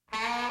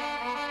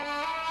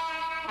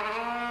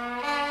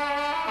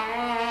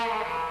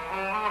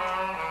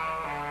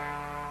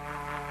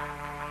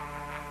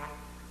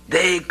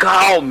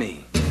call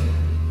me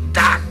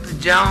Dr.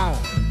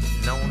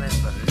 Jones, known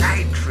as the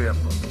Night Tripper.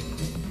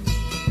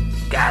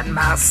 Got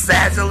my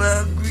satchel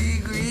of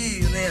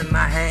grease in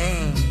my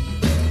hand.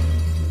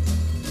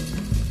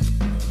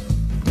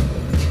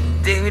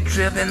 Dig me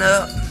tripping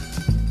up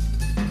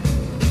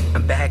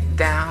and back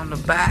down the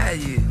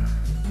bayou.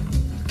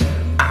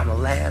 I'm the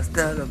last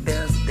of the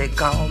best, they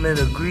call me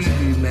the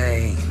Greasy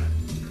Man.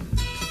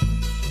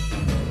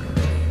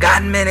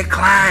 Got many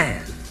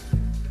clients,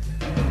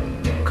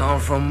 come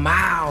from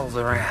miles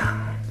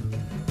around,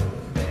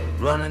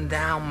 running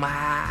down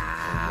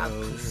my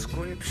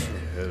prescription.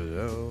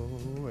 Hello.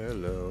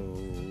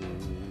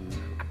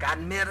 I got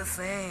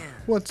medicine.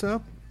 What's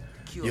up?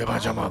 Cure You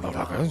bunch of all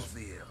motherfuckers.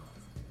 the ills.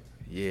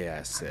 Yeah,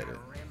 I said it.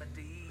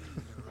 Remedies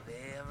of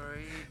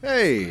every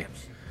Hey,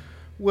 prescription.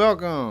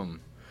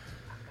 welcome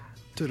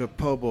to the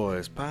Po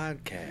Boys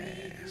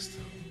podcast.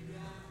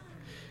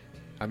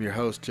 I'm your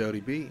host,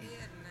 Jody B.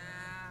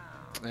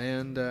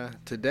 And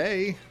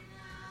today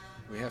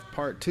we have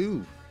part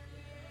 2,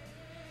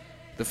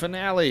 the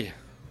finale,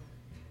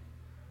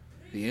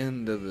 the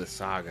end of the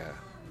saga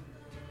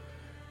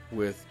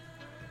with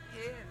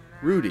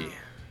Rudy.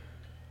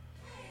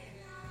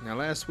 Now,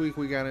 last week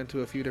we got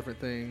into a few different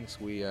things.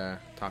 We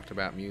talked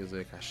about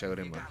music. I showed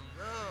him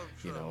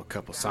a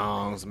couple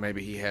songs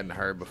maybe he hadn't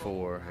heard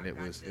before, and it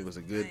was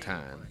a good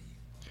time.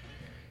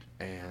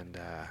 And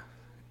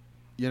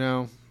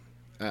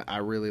I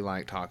really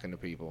like talking to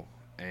people,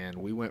 and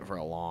we went for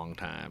a long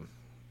time.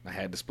 I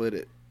had to split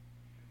it,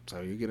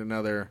 so you get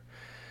another.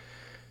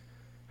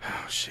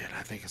 Oh shit!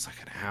 I think it's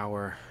like an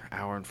hour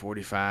and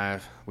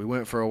 45. We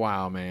went for a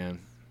while, man,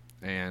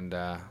 and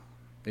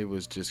it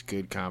was just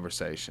good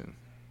conversation.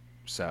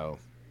 So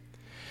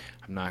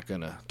I'm not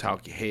gonna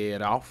talk your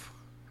head off.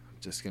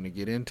 I'm just gonna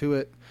get into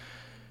it.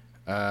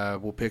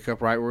 We'll pick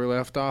up right where we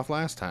left off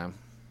last time.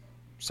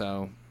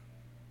 So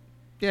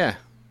yeah,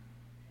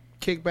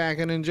 kick back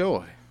and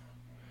enjoy,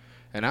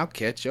 and I'll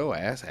catch your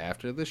ass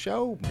after the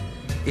show.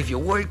 If you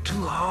work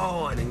too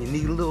hard and you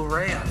need a little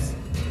rest,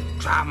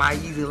 try my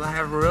Easy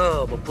Life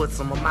Rub or put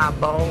some of my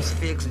Boss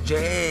Fix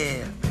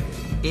Jazz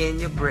in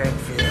your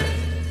breakfast.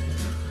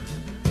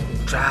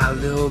 Try a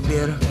little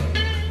bit of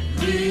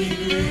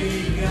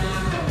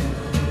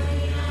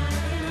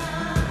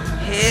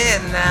Hey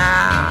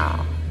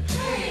now.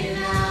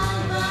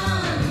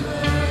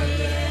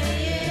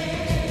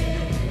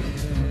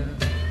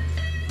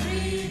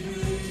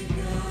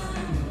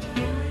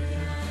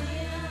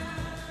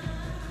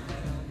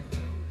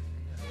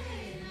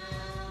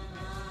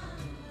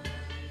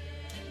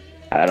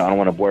 I don't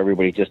want to bore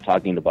everybody just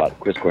talking about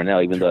Chris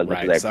Cornell, even though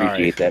Right, I sorry.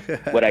 appreciate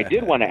that. What I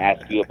did want to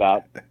ask you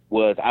about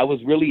was I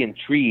was really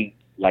intrigued,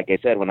 like I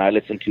said, when I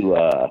listened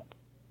to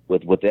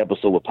with the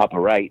episode with Papa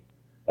Wright,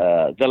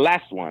 the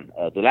last one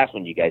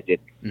you guys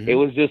did. Mhm. It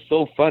was just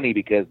so funny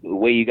because the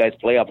way you guys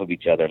play off of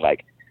each other,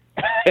 like,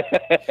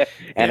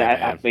 and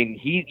Yeah, I mean,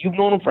 you've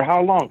known him for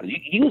how long? Because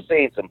he was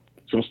saying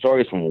some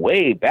stories from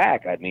way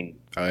back. I mean,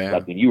 Oh yeah.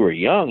 like when you were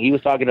young, he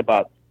was talking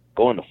about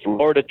going to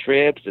Florida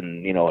trips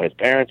and his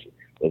parents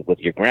with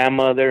your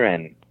grandmother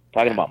and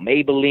talking about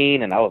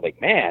Maybelline, and I was like,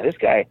 man, this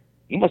guy,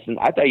 he mustn't.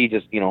 I thought you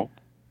just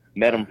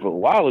met him for a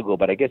while ago,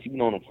 but I guess you've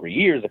known him for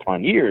years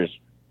upon years.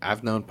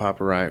 I've known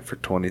Papa Wright for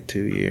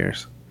 22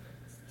 years.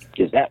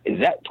 Is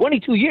that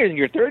 22 years and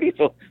you're 30?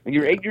 So when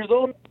you're 8 years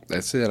old?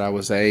 That's it. I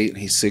was 8.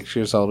 He's 6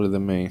 years older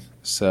than me.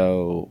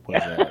 So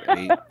what's that?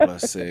 8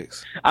 plus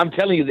 6. I'm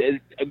telling you,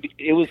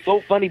 it was so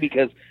funny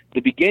because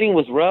the beginning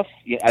was rough.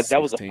 Yeah,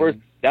 that was the 16. first.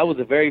 That was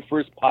the very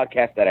first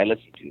podcast that I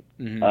listened to.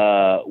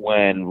 Mhm.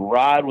 When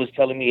Rod was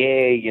telling me,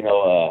 hey,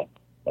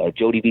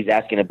 Jody B's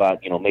asking about,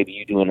 maybe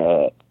you doing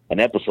an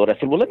episode. I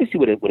said, well, let me see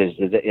what his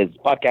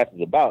podcast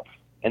is about.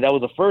 And that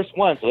was the first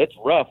one, so it's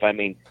rough. I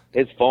mean,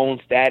 his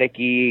phone's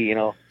staticky.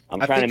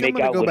 I'm I trying think to make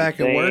I'm out gonna go what back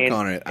he's and saying. work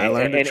on it. I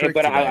learned a trick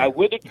but today. I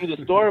withered through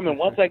the storm, and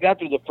once I got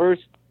through the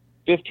first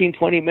 15,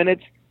 20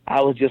 minutes,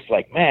 I was just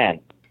like, man,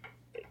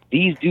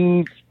 these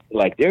dudes,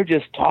 like, they're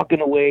just talking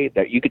away.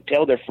 That you could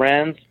tell they're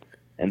friends,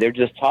 and they're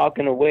just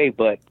talking away.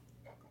 But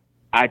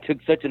I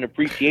took such an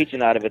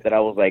appreciation out of it that I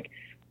was like,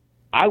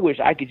 I wish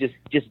I could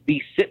just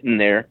be sitting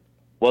there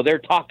while they're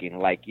talking.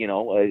 Like,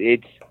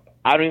 it's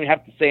I don't even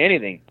have to say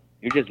anything.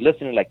 You're just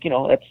listening. Like,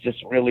 that's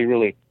just really,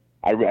 really.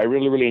 I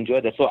really, really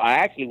enjoyed that. So I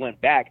actually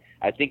went back.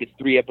 I think it's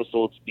 3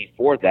 episodes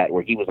before that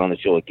where he was on the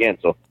show again.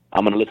 So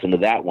I'm going to listen to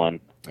that one.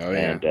 Oh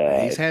yeah. And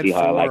He's had see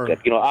how 4. I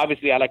like that.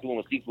 Obviously I like the one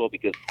with C-Flow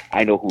because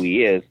I know who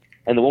he is.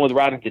 And the one with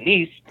Rod and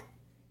Denise,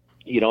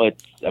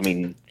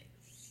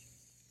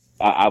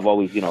 I've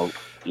always,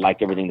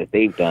 liked everything that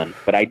they've done.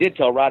 But I did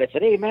tell Rod, I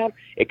said, hey, man,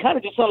 it kind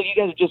of just sounded like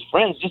you guys are just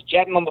friends, just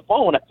chatting on the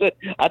phone. I said,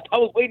 I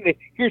was waiting to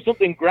hear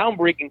something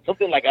groundbreaking,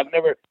 something like I've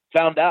never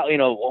found out,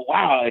 well,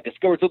 wow, I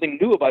discovered something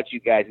new about you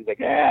guys. He's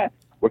like,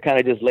 we're kind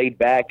of just laid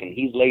back, and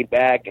he's laid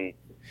back, and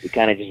we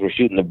kind of just were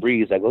shooting the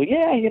breeze. I go,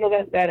 yeah,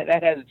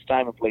 that has its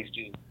time and place,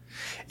 too.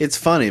 It's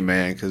funny,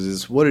 man, because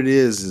it's what it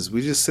is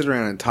we just sit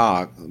around and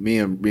talk. Me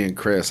and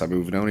Chris, I mean,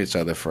 we've known each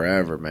other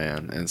forever,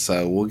 man, and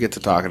so we'll get to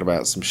talking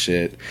about some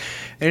shit,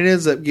 and it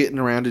ends up getting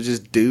around to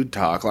just dude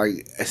talk.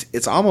 Like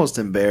it's almost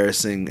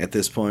embarrassing at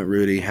this point,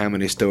 Rudy, how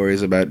many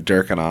stories about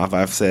jerking off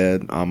I've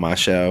said on my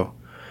show.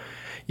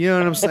 You know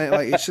what I'm saying?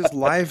 Like it's just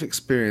life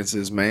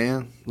experiences,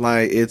 man.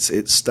 Like it's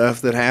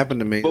stuff that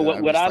happened to me. But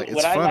what I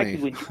liked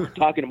is when you were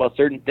talking about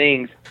certain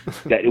things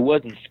that it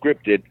wasn't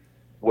scripted,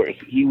 where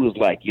he was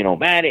like, you know,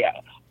 man, I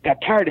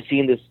got tired of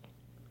seeing this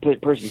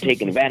person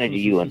taking advantage of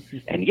you, and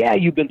yeah,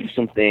 you've been through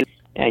some things,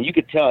 and you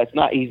could tell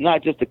he's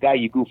not just a guy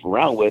you goof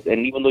around with.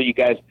 And even though you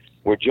guys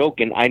were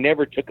joking, I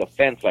never took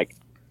offense. Like,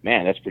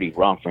 man, that's pretty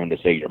wrong for him to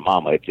say your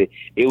mama.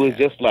 It was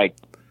just like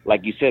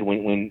you said,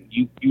 when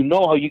you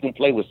know how you can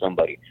play with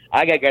somebody.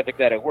 I got guys like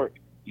that at work.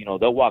 You know,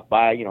 they'll walk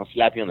by, you know,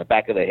 slap you on the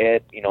back of the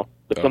head, you know,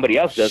 but somebody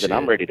else does it.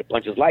 I'm ready to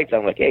punch his lights.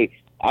 I'm like, hey,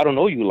 I don't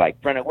know you,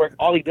 like, friend at work.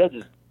 All he does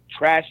is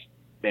trash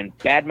and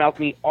badmouth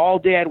me all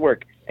day at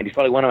work, and he's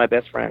probably one of my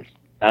best friends.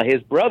 Now,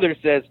 his brother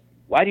says,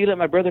 why do you let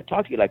my brother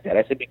talk to you like that?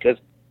 I said, because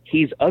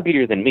he's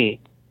uglier than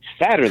me,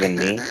 fatter than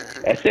me.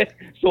 I said,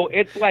 so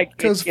it's like,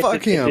 because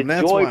fuck him,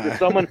 that's joy why. For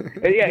someone,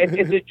 yeah,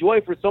 it's a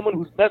joy for someone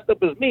who's messed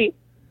up as me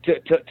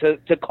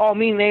to call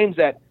me names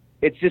that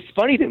it's just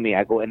funny to me.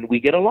 I go, and we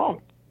get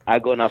along. I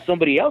go, now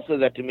somebody else says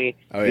that to me,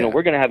 you know,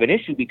 we're going to have an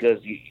issue because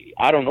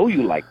I don't know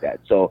you like that.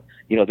 So,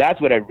 you know, that's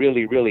what I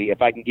really, really,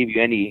 if I can give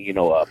you any, you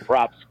know,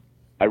 props,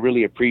 I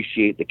really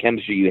appreciate the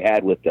chemistry you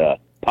had with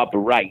Papa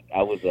Wright.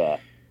 I was,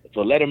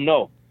 so let him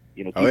know,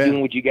 you know, keep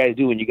doing what you guys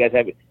do, and you guys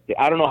have it.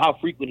 I don't know how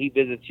frequent he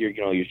visits your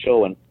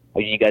show and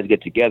how you guys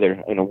get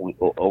together, you know,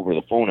 over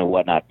the phone and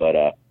whatnot.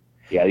 But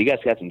yeah, you guys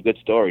got some good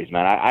stories,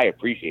 man. I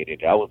appreciate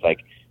it. I was like,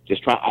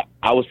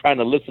 I was trying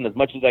to listen as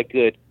much as I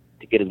could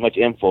to get as much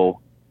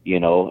info, you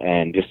know,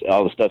 and just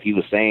all the stuff he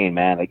was saying,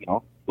 man. Like, you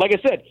know, like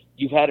I said,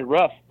 you've had it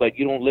rough, but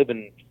you don't live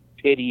in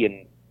pity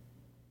and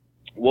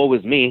woe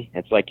is me.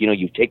 It's like, you know,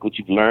 you take what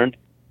you've learned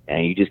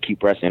and you just keep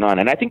pressing on.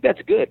 And I think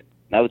that's good.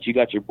 Now that you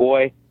got your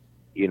boy,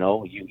 you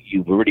know,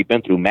 you've already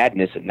been through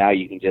madness, and now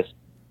you can just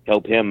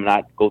help him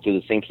not go through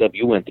the same stuff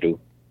you went through.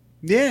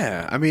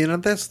 Yeah, I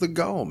mean, that's the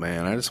goal,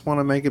 man. I just want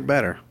to make it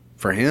better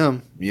for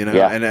him, you know.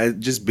 Yeah.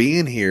 And just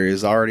being here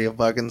is already a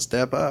fucking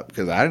step up,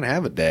 because I didn't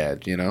have a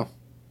dad, you know.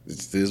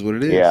 It is what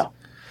it is. Yeah.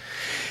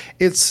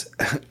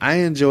 I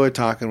enjoy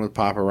talking with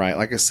Papa Wright.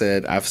 Like I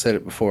said, I've said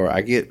it before,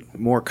 I get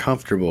more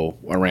comfortable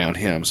around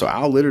him. So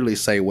I'll literally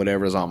say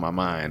whatever's on my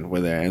mind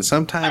with it. And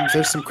sometimes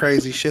there's some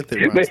crazy shit that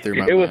runs through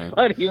my mind. It was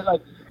funny.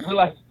 You're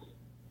like,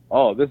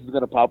 oh, this is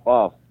going to pop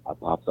off. I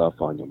popped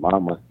off on your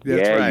mama.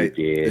 That's yeah, right.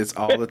 You did. It's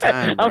all the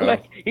time, bro. I'm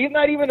like, he's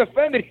not even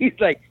offended. He's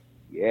like,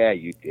 yeah,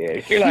 you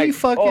did. You're like,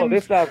 oh,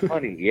 this sounds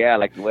funny. Yeah,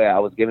 like the way I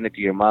was giving it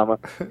to your mama.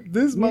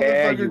 This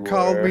motherfucker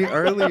called me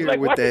earlier like,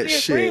 with that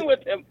shit.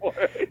 With him for?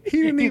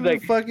 He didn't even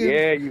like, fucking.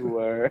 Yeah, you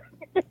were.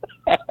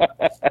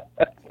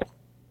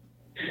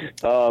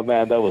 Oh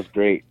man, that was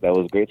great. That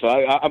was great. So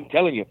I'm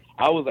telling you,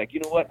 I was like, you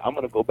know what? I'm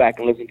gonna go back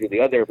and listen to the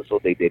other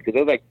episode they did, because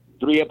there was like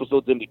 3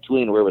 episodes in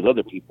between where it was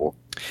other people.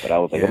 But I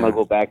was like, I'm gonna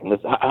go back and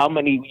listen. How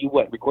many you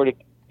recorded?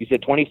 You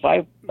said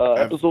 25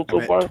 episodes so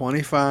far?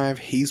 25.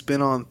 He's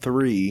been on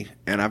 3,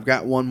 and I've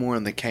got one more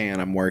in the can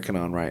I'm working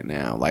on right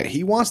now. Like,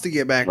 he wants to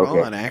get back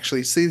on,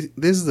 actually. See,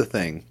 this is the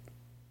thing.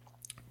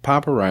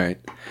 Papa Wright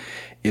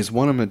is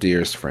one of my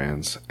dearest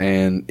friends,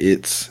 and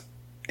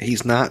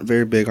he's not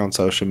very big on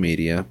social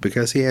media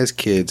because he has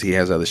kids. He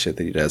has other shit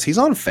that he does. He's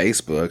on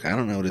Facebook. I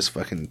don't know what his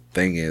fucking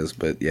thing is,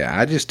 but yeah,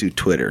 I just do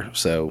Twitter.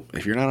 So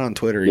if you're not on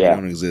Twitter, you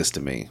don't exist to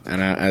me.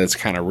 And it's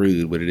kind of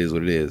rude, but it is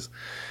what it is.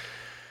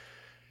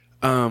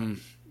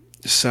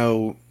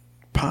 So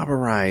Papa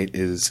Wright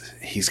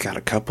he's got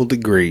a couple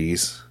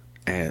degrees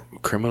at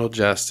criminal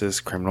justice,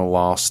 criminal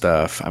law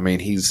stuff. I mean,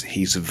 he's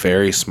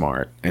very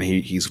smart, and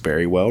he's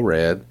very well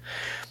read.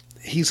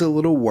 He's a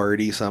little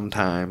wordy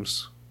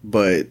sometimes,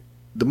 but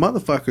the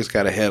motherfucker's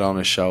got a head on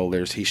his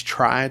shoulders. He's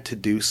tried to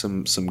do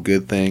some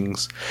good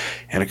things,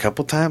 and a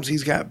couple times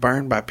he's got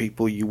burned by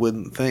people you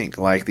wouldn't think,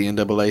 like the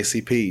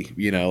NAACP.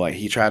 You know, like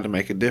he tried to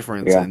make a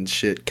difference, and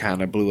shit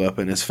kind of blew up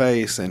in his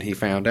face, and he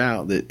found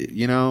out that,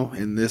 you know,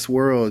 in this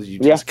world, you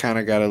just kind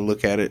of got to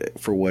look at it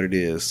for what it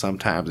is.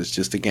 Sometimes it's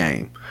just a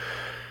game.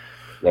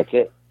 That's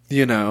it.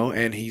 You know,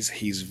 and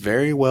he's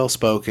very well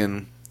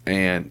spoken,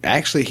 and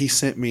actually he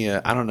sent me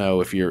I don't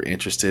know if you're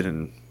interested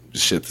in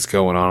shit that's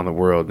going on in the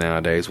world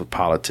nowadays with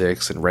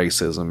politics and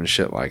racism and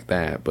shit like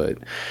that, but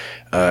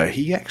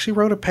he actually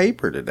wrote a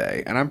paper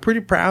today, and I'm pretty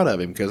proud of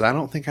him because I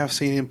don't think I've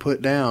seen him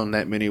put down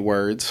that many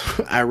words.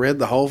 I read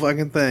the whole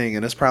fucking thing,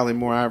 and it's probably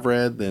more I've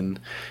read than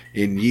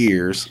in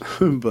years,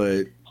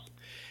 but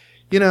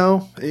you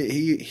know,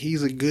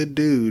 he's a good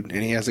dude,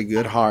 and he has a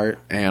good heart,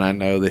 and I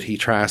know that he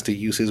tries to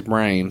use his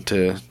brain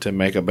to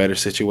make a better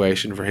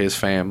situation for his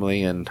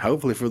family and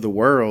hopefully for the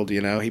world.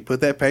 You know, he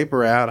put that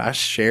paper out. I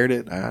shared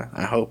it.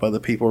 I hope other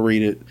people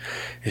read it.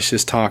 It's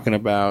just talking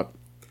about,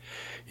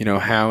 you know,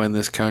 how in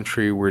this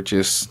country we're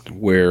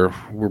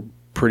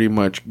pretty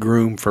much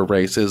groomed for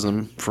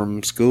racism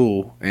from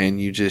school, and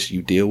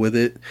you deal with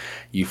it,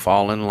 you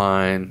fall in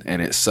line,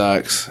 and it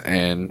sucks,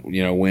 and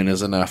when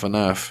is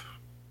enough?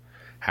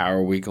 How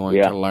are we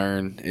going to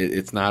learn?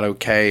 It's not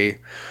okay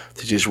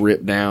to just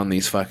rip down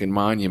these fucking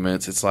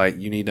monuments. It's like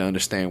you need to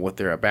understand what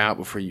they're about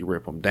before you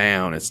rip them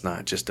down. It's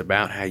not just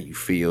about how you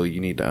feel.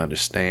 You need to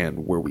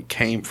understand where we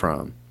came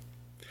from.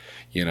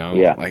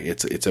 Like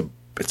it's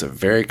a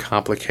very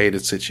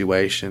complicated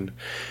situation,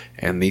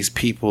 and these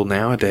people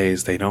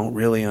nowadays, they don't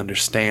really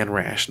understand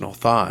rational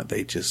thought.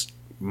 They just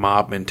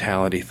mob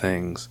mentality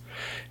things,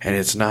 and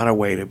it's not a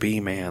way to be,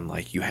 man.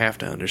 Like, you have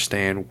to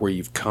understand where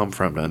you've come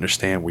from to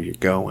understand where you're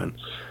going.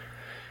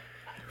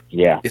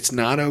 Yeah. It's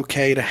not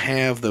okay to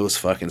have those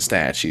fucking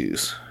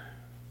statues,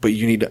 but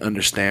you need to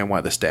understand why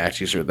the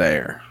statues are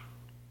there.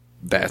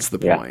 That's the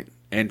point.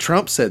 And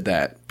Trump said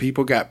that.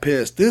 People got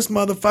pissed. This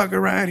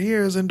motherfucker right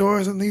here is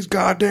endorsing these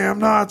goddamn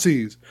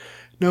Nazis.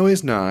 No,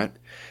 he's not.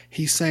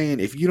 He's saying,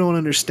 if you don't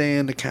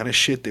understand the kind of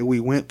shit that we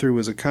went through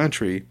as a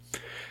country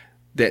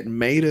that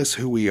made us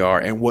who we are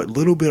and what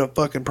little bit of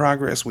fucking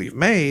progress we've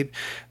made,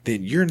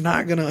 then you're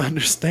not going to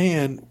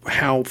understand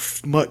how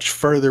much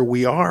further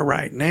we are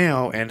right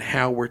now and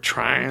how we're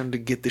trying to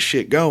get the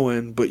shit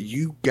going. But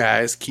you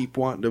guys keep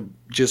wanting to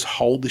just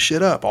hold the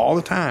shit up all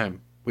the time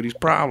with these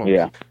problems.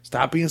 Yeah.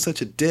 Stop being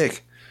such a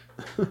dick.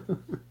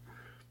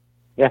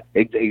 Yeah,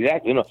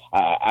 exactly.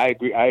 I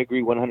agree. I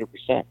agree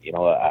 100%.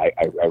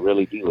 I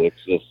really do.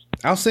 It's just.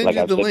 I'll send like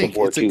you I've the said link.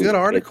 before, It's a too, good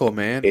article,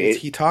 man.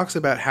 He talks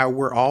about how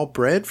we're all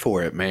bred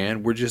for it,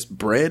 man. We're just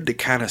bred to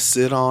kind of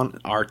sit on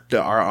our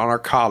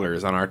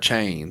collars, on our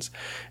chains,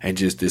 and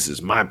just, this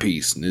is my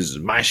piece, and this is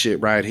my shit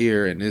right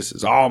here, and this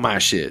is all my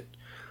shit,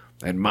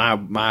 and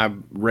my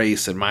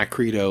race and my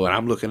credo, and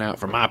I'm looking out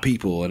for my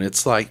people. And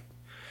it's like,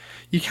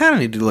 you kind of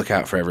need to look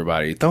out for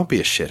everybody. Don't be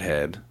a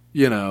shithead.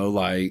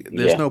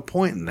 There's no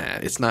point in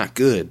that. It's not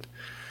good.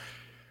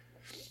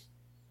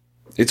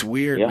 It's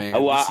weird, man.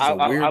 Well, this is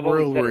a weird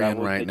world we're in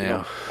right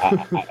now.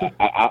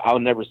 I'll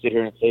never sit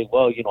here and say,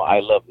 well,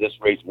 I love this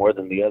race more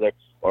than the other,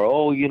 or,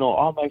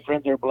 all my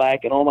friends are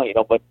black and all my,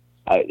 but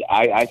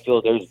I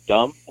feel there's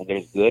dumb and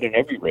there's good in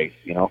every race,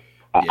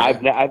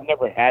 I've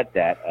never had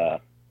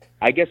that.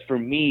 I guess for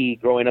me,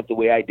 growing up the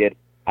way I did,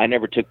 I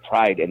never took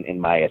pride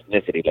in my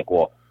ethnicity. Like,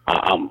 well,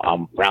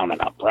 I'm brown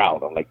and I'm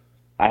proud. I'm like,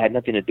 I had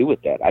nothing to do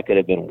with that. I could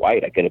have been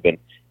white. I could have been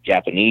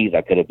Japanese.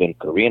 I could have been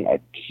Korean.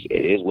 It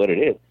is what it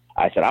is.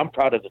 I said, I'm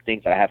proud of the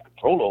things that I have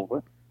control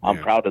over. I'm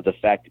proud of the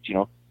fact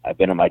that, I've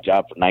been in my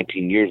job for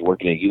 19 years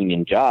working a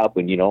union job.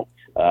 And,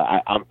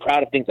 I'm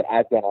proud of things that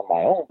I've done on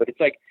my own. But it's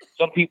like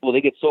some people,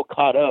 they get so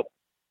caught up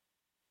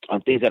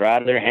on things that are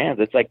out of their hands.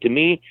 It's like, to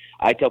me,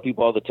 I tell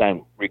people all the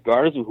time,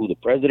 regardless of who the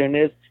president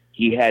is,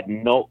 he had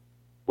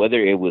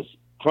whether it was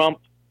Trump,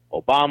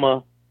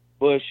 Obama,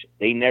 Bush,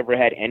 they never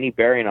had any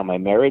bearing on my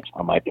marriage,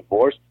 on my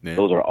divorce. Yeah.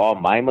 Those are all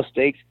my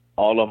mistakes.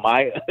 All of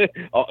my,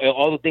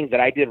 all the things that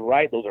I did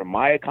right, those are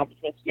my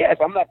accomplishments. Yes,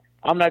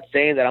 I'm not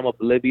saying that I'm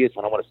oblivious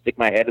and I want to stick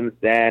my head in the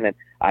sand and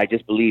I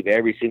just believe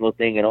every single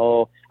thing and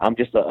I'm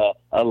just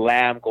a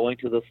lamb going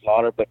to the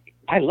slaughter. But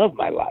I love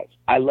my life.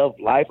 I love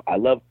life. I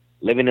love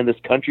living in this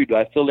country. Do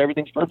I feel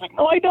everything's perfect?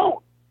 No, I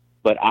don't.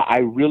 But I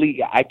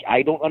really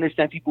don't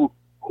understand people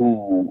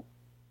who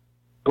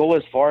go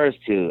as far as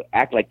to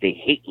act like they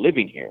hate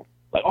living here.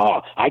 Like,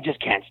 I just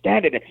can't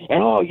stand it.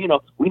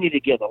 And, we need to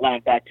give the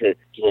land back to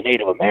the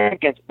Native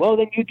Americans. Well,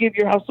 then you give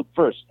your house up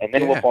first, and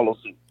then we'll follow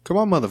suit. Come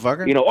on,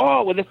 motherfucker.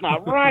 Well, that's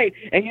not right.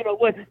 And you know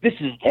what? This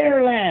is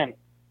their land.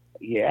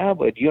 Yeah,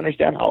 but do you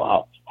understand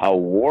how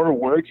war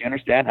works? You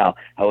understand how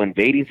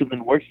invading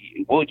something works?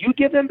 Well, you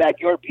give them back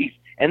your piece,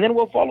 and then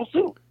we'll follow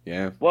suit.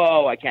 Yeah.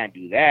 Well, I can't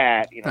do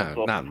that.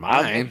 So not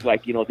mine.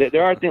 Like,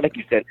 there are things, like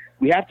you said,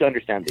 we have to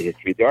understand the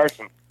history. There are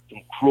some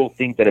cruel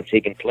things that have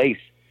taken place,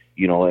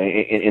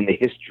 in the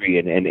history,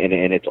 and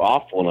it's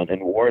awful,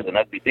 and war is an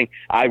ugly thing.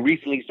 I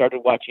recently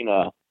started watching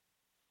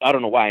I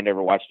don't know why I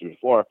never watched it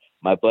before.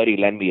 My buddy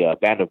lent me a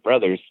Band of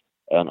Brothers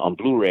on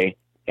Blu-ray,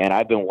 and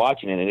I've been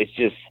watching it, and it's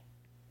just,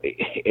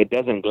 it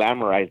doesn't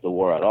glamorize the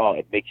war at all.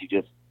 It makes you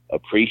just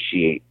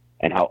appreciate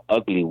and how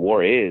ugly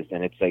war is,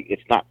 and it's like,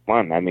 it's not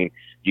fun. I mean,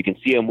 you can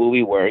see a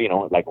movie where,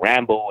 like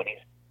Rambo, and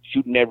he's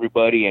shooting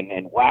everybody,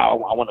 and wow,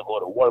 I want to go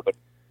to war, but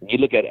when you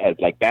look at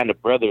like Band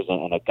of Brothers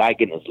and a guy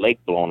getting his leg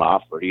blown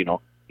off, or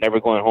never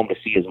going home to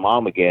see his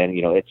mom again,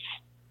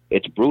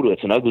 it's brutal.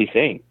 It's an ugly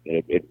thing.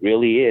 It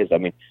really is. I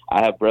mean,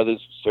 I have brothers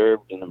who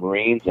served in the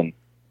Marines,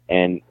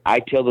 and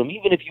I tell them,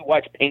 even if you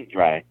watch paint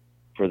dry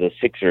for the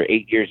 6 or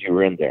 8 years you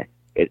were in there,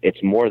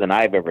 it's more than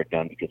I've ever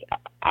done, because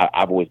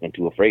I've always been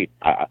too afraid.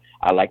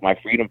 I like my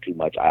freedom too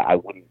much. I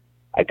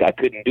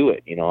couldn't do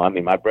it. I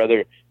mean, my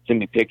brother sent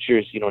me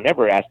pictures,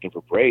 never asking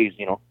for praise,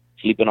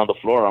 sleeping on the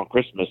floor on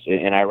Christmas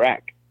in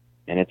Iraq.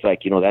 And it's like,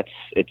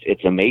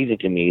 it's amazing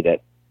to me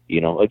that,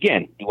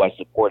 again, do I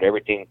support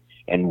everything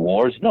and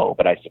wars? No,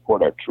 but I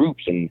support our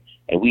troops, and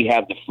we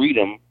have the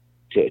freedom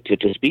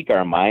to speak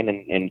our mind.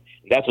 And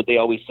that's what they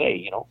always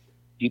say,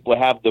 people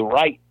have the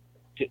right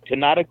to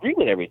not agree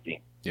with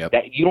everything. Yep.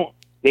 That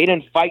they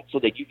didn't fight so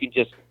that you can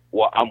just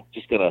well, I'm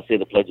just going to say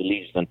the Pledge of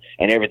Allegiance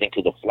and everything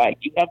to the flag.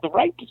 You have the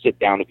right to sit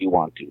down if you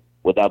want to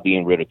without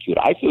being ridiculed.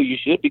 I feel you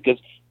should, because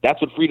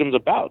that's what freedom's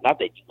about. Not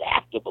that you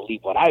have to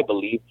believe what I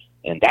believe,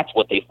 and that's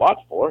what they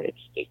fought for.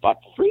 They fought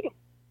for freedom.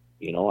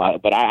 You know,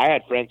 but I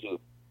had friends who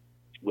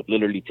would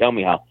literally tell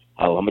me how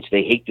much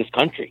they hate this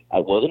country. I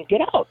wasn't.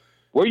 Get out.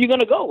 Where are you going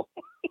to go?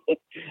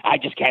 I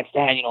just can't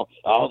stand, you know,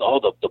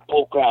 all the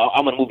bull crowd.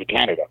 I'm going to move to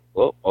Canada.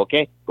 Well,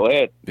 okay, go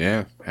ahead.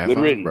 Yeah, have Good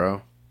fun, riddance.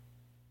 bro.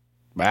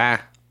 Bye,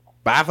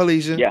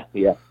 Felicia. Yeah.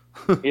 Yeah.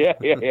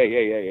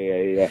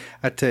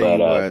 I tell you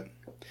what,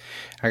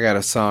 I got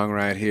a song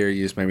right here.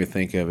 You just made me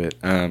think of it.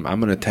 I'm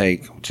going to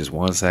take just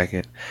 1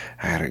 second.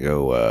 I got to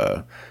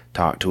go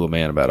talk to a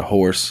man about a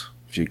horse.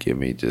 If you give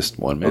me just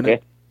 1 minute. Okay.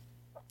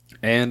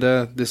 And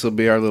this will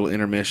be our little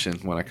intermission.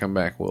 When I come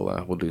back,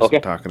 we'll do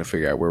some talking to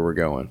figure out where we're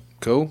going.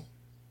 Cool?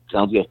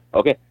 Sounds good.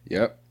 Okay.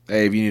 Yep.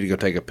 Hey, if you need to go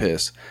take a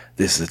piss,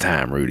 this is the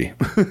time, Rudy.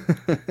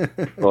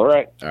 All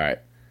right. All right.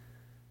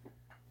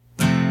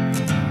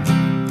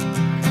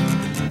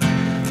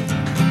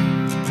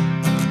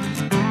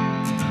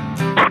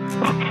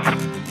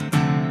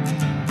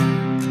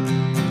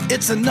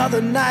 It's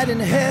another night in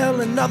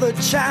hell, another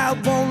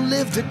child won't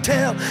live to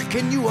tell.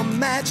 Can you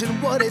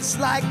imagine what it's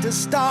like to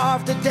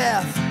starve to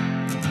death?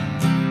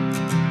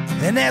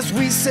 And as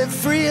we set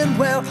free and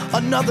well,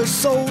 another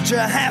soldier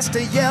has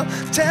to yell,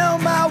 tell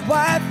my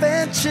wife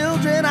and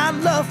children I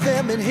love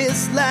them in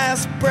his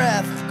last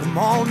breath. Come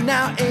on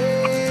now,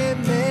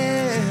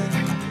 amen,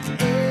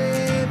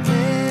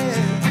 amen,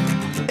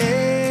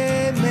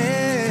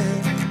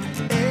 amen,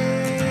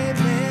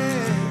 amen.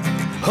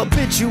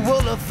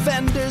 Habitual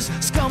offenders,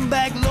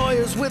 scumbag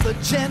lawyers with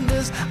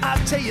agendas. I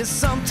tell you,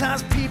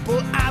 sometimes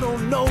people, I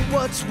don't know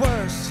what's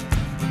worse.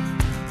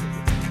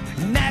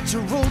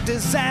 Natural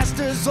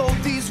disasters, oh,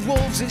 these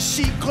wolves in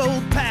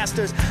sheep-clothed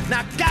pastors.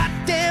 Now,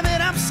 goddamn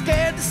it, I'm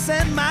scared to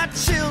send my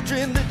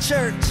children to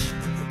church.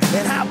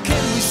 And how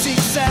can we seek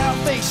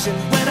salvation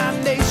when our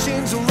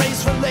nation's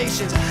race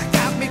relations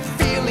got me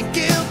feeling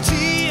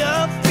guilty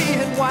of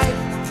being white?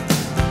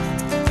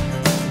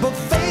 But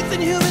faith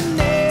in human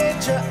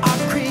nature, our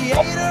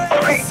creator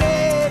and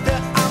savior,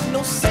 I'm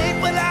no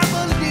saint, but I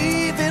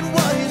believe in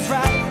what is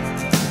right.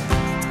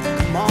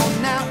 Come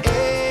on now,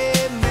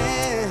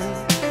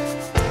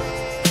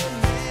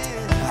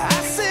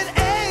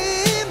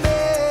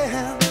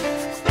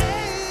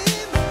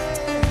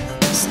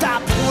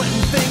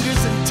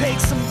 take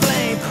some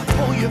blame,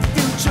 pull your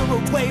future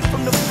away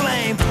from the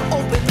flame,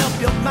 open up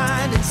your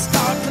mind and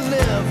start to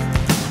live.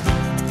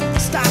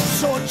 Stop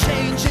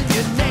shortchanging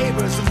your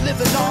neighbors and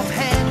living off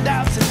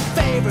handouts and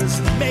favors,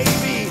 and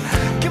maybe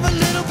give a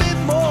little bit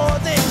more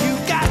than you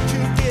got to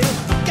give,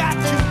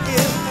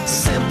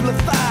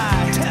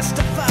 simplify,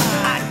 testify,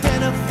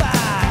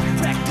 identify,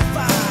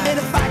 rectify, and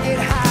if I get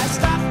high,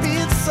 stop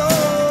being so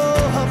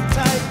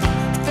uptight.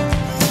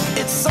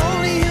 It's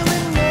only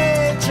human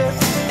nature,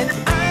 and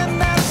I'm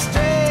not a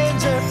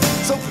stranger.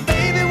 So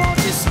baby, won't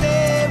you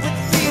stay with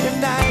me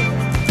tonight?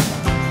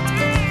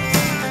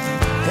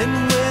 And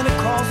when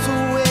across the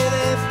way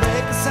they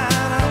break a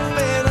sign, I'm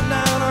feeling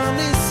down, I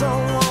need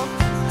someone,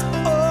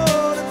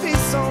 oh, to be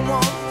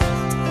someone.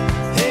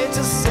 Hey,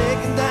 just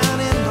shaking down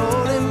and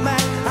holding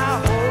back, I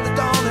hold it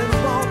on and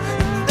won't,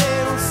 and they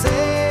don't say,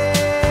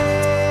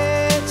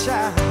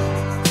 child,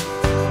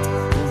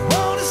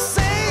 wanna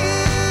say,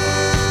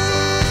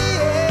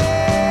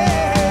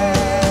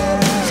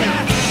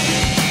 child.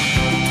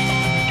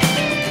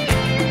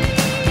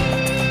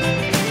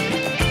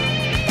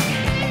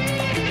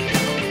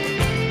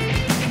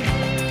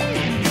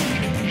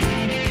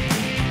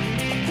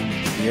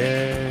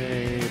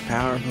 Yay,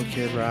 powerful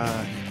Kid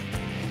Rock.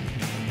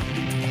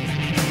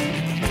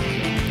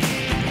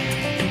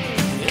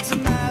 It's a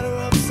matter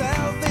of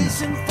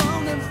salvation,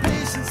 found in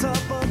patience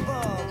up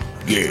above.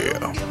 Yeah.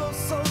 Don't give up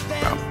so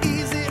damn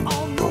easy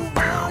on the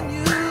one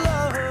you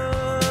love.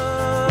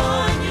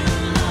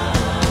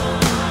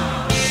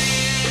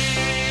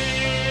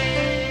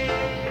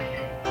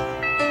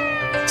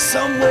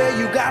 Somewhere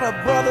you got a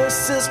brother,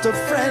 sister,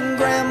 friend,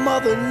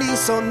 grandmother,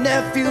 niece, or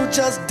nephew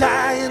just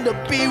dying to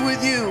be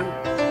with you.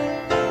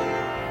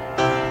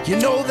 You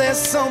know there's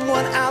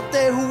someone out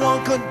there who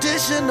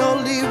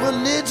unconditionally,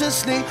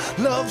 religiously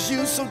loves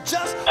you. So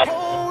just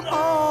hold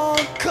on,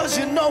 cause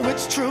you know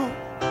it's true.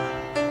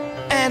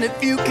 And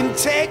if you can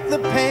take the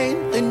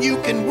pain, then you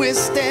can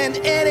withstand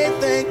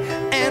anything.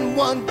 And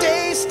one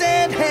day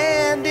stand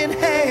hand in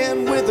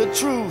hand with the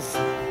truth.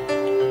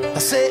 I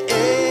say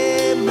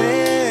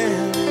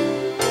amen,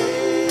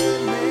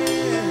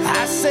 amen.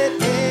 I said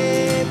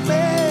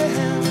amen,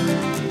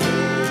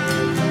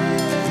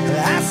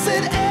 I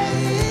said amen.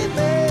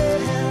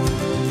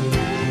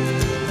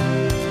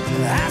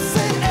 I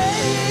said amen.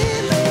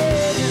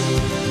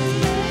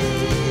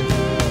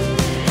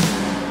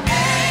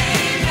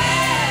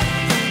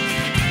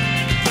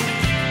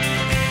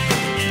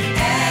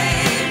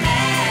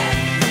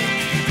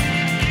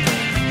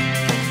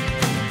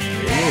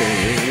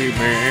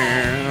 Amen.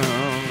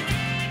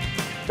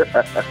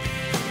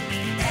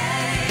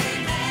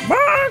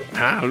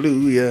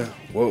 Hallelujah.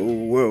 Whoa,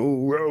 whoa,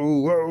 whoa,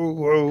 whoa,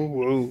 whoa,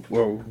 whoa,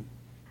 whoa.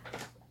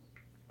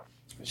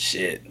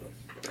 Shit.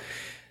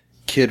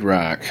 Kid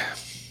Rock.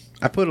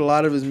 I put a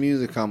lot of his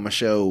music on my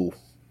show.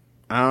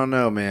 I don't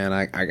know, man.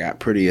 I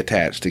got pretty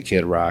attached to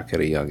Kid Rock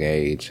at a young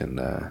age, and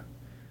I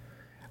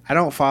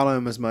don't follow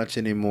him as much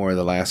anymore.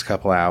 The last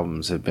couple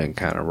albums have been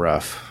kind of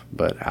rough,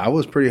 but I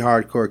was pretty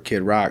hardcore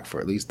Kid Rock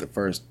for at least the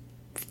first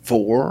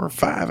 4 or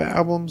 5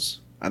 albums.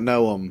 I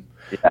know them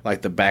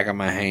like the back of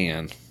my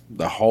hand.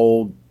 The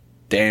whole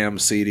damn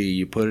CD,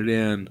 you put it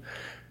in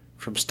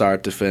from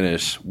start to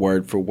finish,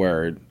 word for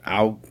word.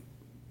 I'll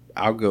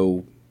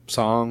go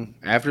song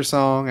after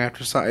song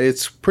after song.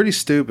 It's pretty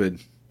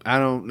stupid. I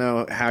don't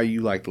know how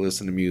you like to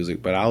listen to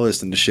music, but I'll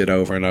listen to shit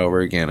over and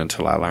over again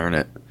until I learn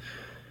it.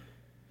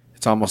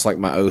 It's almost like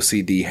my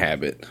OCD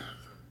habit.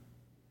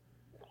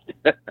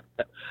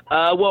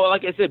 Well,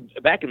 like I said,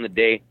 back in the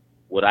day,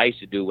 what I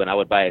used to do when I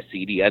would buy a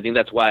CD, I think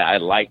that's why I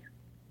liked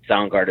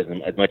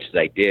Soundgarden as much as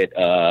I did,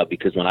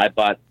 because when I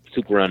bought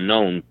Super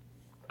Unknown,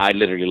 I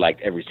literally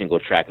liked every single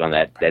track on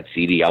that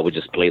CD. I would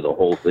just play the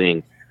whole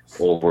thing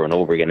over and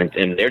over again.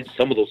 And there's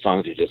some of those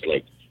songs are just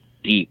like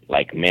deep,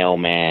 like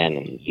Mailman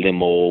and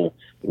Limo,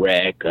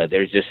 Wreck.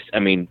 There's just, I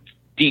mean,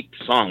 deep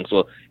songs.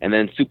 So, and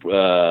then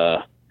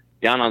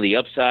Down on the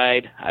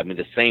Upside, I mean,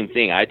 the same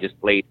thing. I just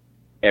played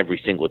every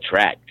single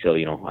track till,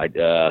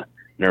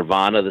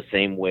 Nirvana the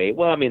same way.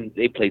 Well, I mean,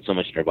 they played so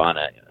much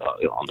Nirvana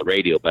on the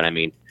radio, but I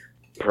mean,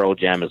 Pearl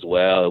Jam as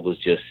well. It was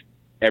just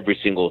every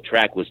single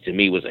track was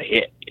a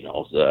hit.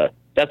 So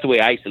that's the way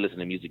I used to listen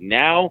to music.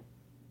 Now,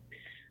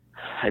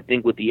 I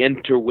think with the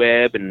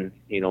interweb and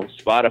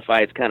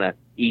Spotify, it's kind of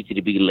easy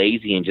to be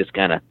lazy and just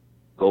kind of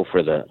go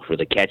for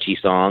the catchy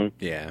song.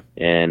 Yeah.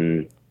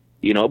 And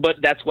but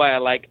that's why I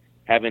like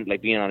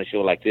being on a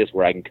show like this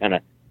where I can kind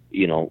of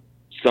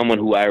someone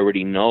who I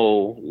already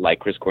know, like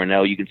Chris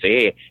Cornell, you can say,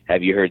 hey,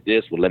 have you heard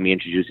this? Well, let me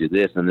introduce you to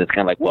this. And it's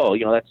kind of like, whoa,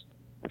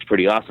 that's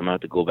pretty awesome. I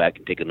have to go back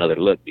and take another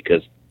look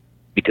because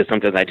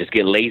sometimes I just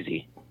get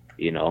lazy.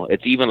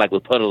 It's even like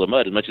with Puddle of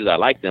Mud, as much as I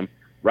like them,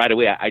 right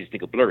away I just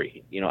think of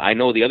Blurry. I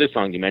know the other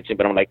song you mentioned,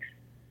 but I'm like,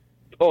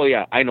 oh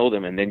yeah, I know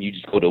them. And then you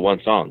just go to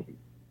one song.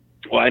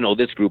 Well, I know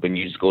this group, and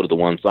you just go to the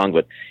one song.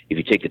 But if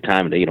you take the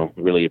time to,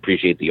 really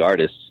appreciate the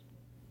artists,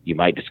 you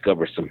might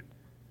discover some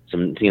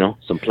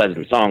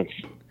pleasant songs.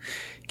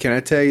 Can I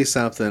tell you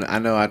something? I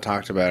know I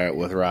talked about it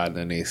with Rod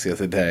and Denise the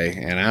other day,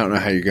 and I don't know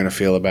how you're going to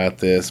feel about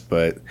this,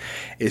 but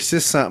it's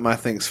just something I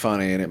think's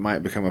funny, and it might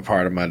become a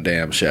part of my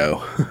damn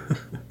show.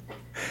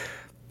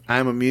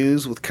 I'm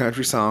amused with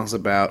country songs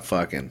about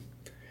fucking.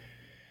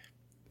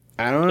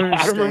 I don't understand.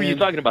 I don't remember you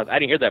talking about. I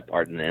didn't hear that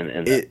part in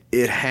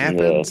it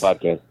happens.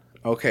 Podcast.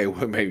 Okay,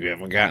 well, maybe I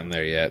haven't gotten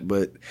there yet,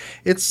 but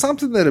it's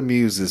something that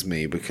amuses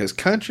me because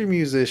country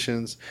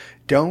musicians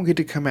don't get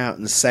to come out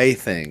and say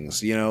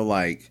things,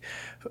 like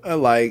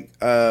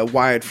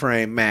Wide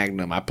Frame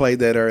Magnum. I played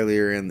that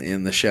earlier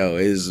in the show.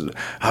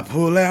 I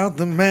pull out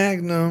the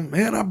Magnum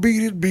and I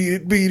beat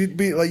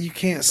it. Like, you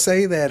can't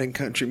say that in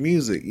country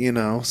music,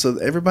 so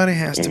everybody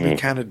has to be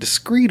kind of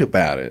discreet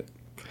about it.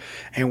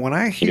 And when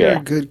I hear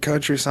a good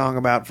country song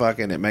about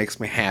fucking, it makes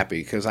me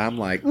happy because I'm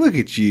like, look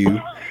at you.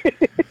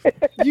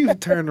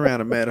 You've turned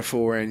around a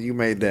metaphor and you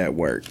made that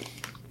work.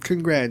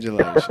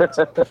 Congratulations.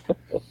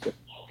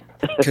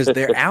 Because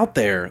they're out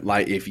there.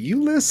 Like, if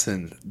you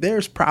listen,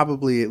 there's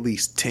probably at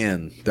least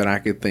 10 that I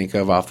could think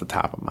of off the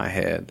top of my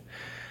head.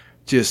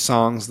 Just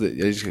songs that,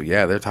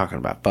 they're talking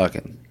about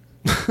fucking.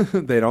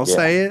 They don't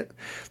say it,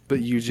 but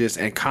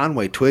and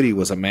Conway Twitty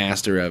was a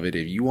master of it.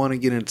 If you want to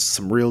get into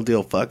some real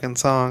deal fucking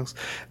songs,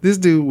 this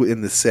dude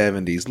in the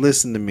 70s,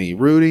 listen to me,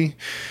 Rudy.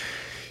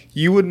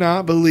 You would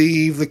not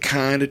believe the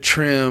kind of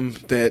trim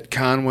that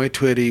Conway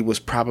Twitty was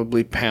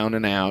probably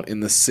pounding out in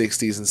the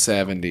 60s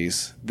and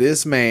 70s.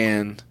 This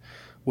man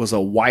was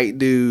a white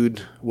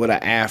dude with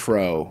an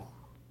afro.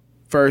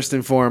 First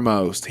and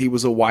foremost, he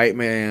was a white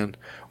man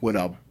with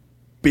a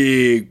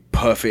big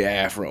puffy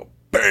afro.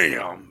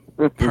 Bam!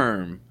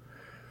 Perm.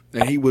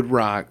 And he would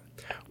rock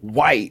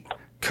white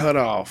cut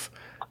off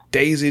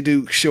Daisy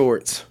Duke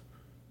shorts,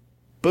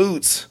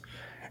 boots,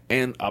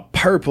 and a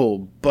purple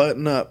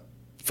button up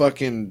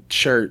fucking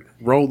shirt,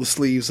 roll the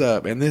sleeves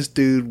up, and this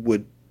dude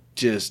would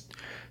just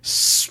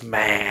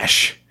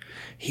smash.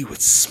 He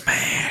would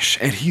smash,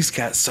 and he's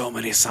got so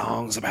many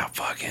songs about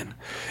fucking.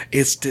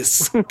 It's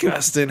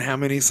disgusting how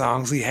many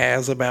songs he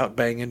has about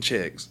banging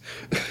chicks.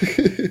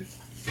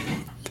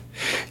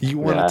 You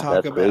want to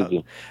talk about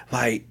crazy.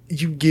 Like,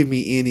 you give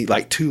me any,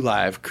 like, 2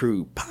 Live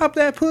Crew, pop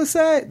that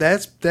pussy.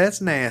 That's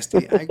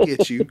nasty. I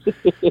get you.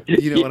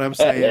 You know what I'm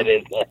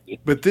saying?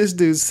 But this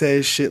dude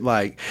says shit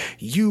like,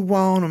 you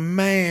want a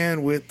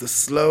man with the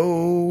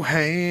slow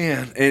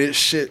hand, and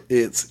it's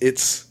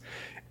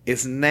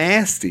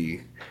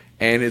nasty,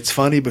 and it's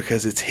funny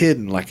because it's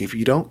hidden. Like, if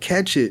you don't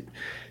catch it,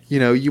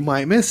 you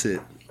might miss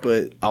it.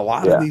 But a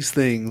lot of these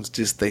things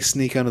they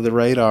sneak under the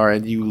radar,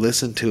 and you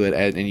listen to it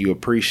and you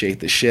appreciate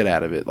the shit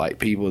out of it. Like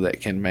people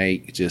that can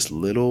make just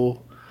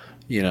little,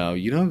 you know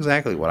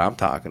exactly what I'm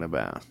talking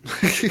about.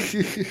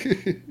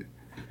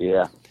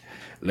 Yeah.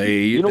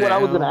 Lay You know what I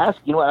was down. going to ask?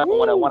 You know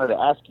what I wanted to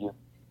ask you?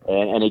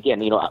 And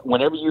again,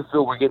 whenever you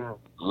feel we're getting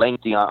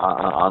lengthy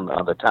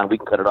on the time, we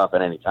can cut it off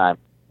at any time.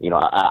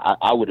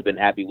 I would have been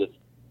happy with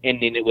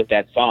ending it with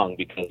that song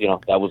because,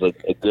 that was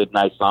a good,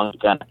 nice song to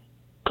kind of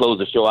close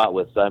the show out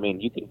with. So, I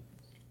mean, you can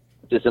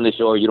just end the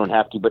show or you don't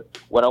have to. But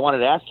what I wanted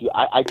to ask you,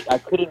 I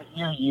couldn't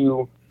hear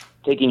you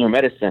taking your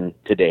medicine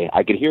today.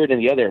 I could hear it in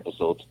the other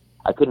episodes.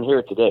 I couldn't hear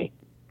it today.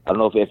 I don't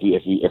know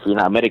if you're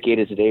not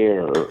medicated today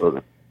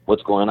or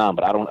what's going on,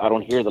 but I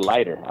don't hear the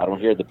lighter. I don't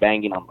hear the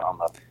banging on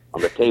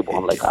the table.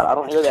 I'm like, I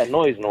don't hear that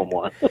noise no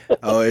more.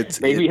 Oh, it's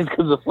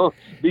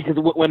because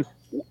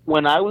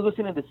when I was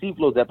listening to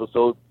C-Flow's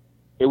episode,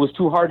 it was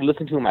too hard to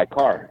listen to in my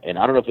car, and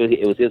I don't know if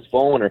it was his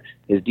phone or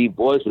his deep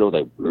voice, but it was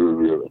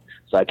like.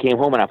 So I came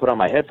home and I put on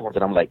my headphones,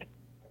 and I'm like,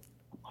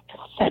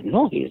 what's that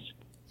noise?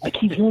 I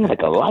keep hearing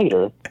like a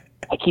lighter.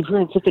 I keep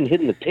hearing something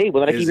hitting the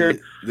table, and I keep hearing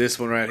this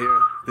one right here.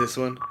 This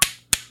one.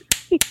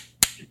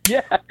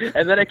 yeah,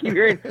 and then I keep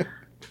hearing.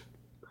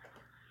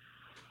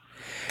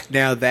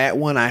 Now that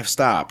one I've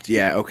stopped.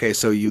 Yeah, okay,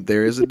 so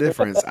there is a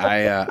difference.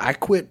 I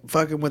quit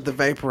fucking with the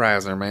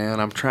vaporizer, man.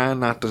 I'm trying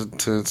not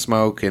to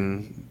smoke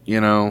and,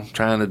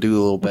 trying to do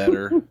a little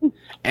better.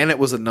 And it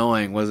was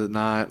annoying, was it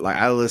not? Like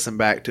I listened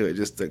back to it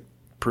just to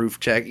proof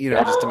check,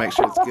 just to make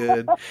sure it's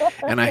good.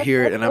 And I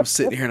hear it and I'm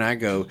sitting here and I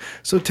go,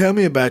 "So tell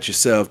me about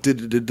yourself."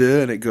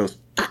 Da-da-da-da, and it goes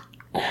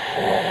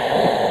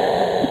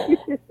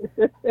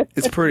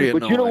It's pretty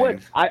annoying. But you know what?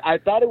 I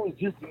thought it was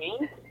just me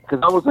because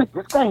I was like,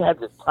 this guy has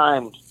it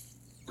timed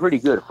pretty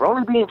good. For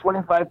only being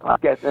 25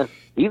 podcasts in,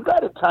 he's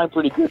got it timed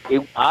pretty good.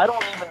 I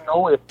don't even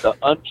know if the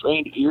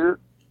untrained ear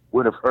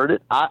would have heard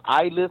it.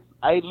 I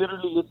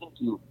literally listened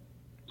to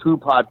 3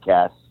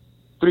 podcasts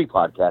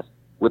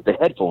with the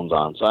headphones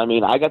on. So, I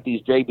mean, I got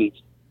these Dre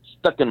beats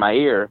stuck in my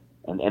ear,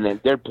 and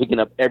then they're picking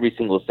up every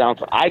single sound,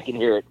 so I can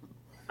hear it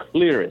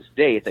clear as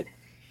day. It's like,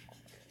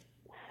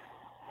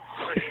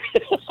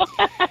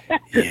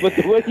 but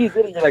the way he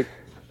did it, you're like,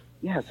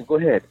 yeah, so go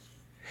ahead.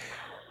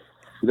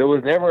 There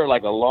was never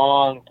like a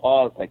long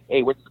pause, like,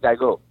 hey, where'd this guy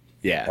go?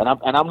 Yeah.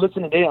 And I'm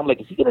listening to it. I'm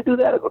like, is he gonna do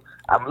that?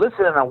 I'm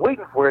listening. I'm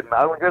waiting for it, and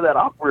I don't hear that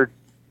awkward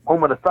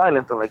moment of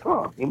silence. I'm like,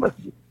 oh, he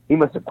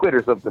must have quit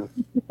or something.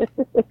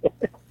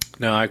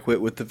 No, I quit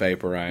with the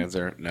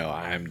vaporizer. No,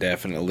 I'm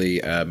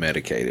definitely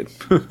medicated.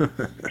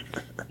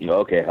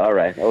 Okay, all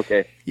right,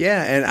 okay.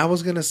 Yeah, and I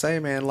was gonna say,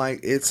 man,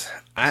 like this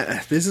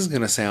is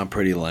gonna sound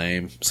pretty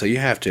lame, so you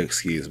have to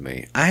excuse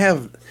me. I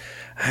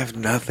have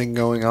nothing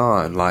going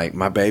on. Like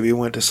my baby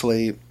went to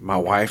sleep, my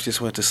wife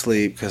just went to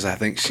sleep because I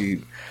think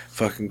she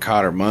fucking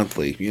caught her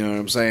monthly. You know what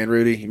I'm saying,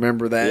 Rudy? You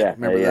remember that? Yeah,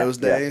 remember those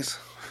days?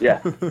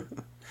 Yeah.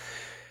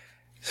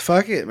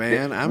 Fuck it,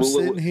 man. I'm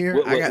sitting here.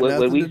 I got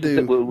nothing to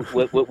do.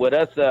 What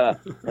us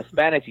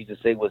Hispanics used to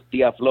say was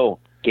Tia Flo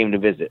came to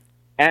visit.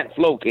 Aunt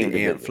Flo came to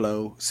visit. Aunt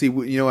Flo. See,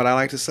 you know what I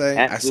like to say?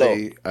 Aunt I Flo.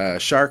 say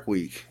Shark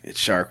Week. It's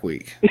Shark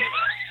Week.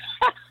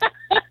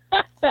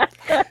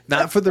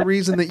 Not for the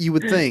reason that you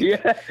would think.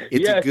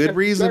 It's a good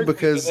reason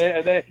because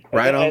and then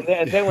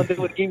when they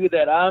would give you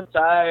that, I'm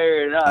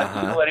tired.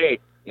 You know what? Hey,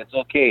 it's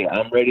okay.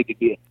 I'm ready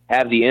to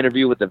have the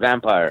interview with the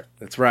vampire.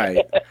 That's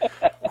right.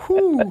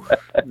 Whew.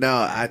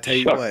 No, I tell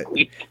you what.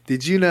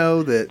 Did you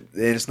know that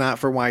and it's not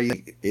for why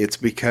it's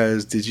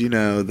because did you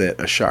know that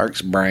a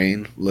shark's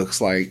brain looks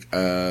like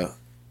the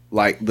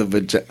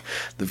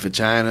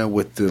vagina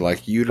with the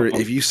like uterus?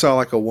 If you saw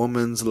like a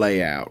woman's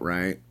layout,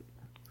 right?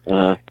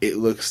 It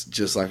looks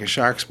just like a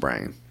shark's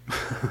brain.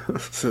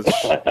 So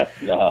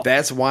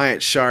that's why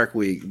it's Shark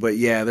Week. But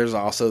yeah, there's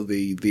also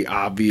the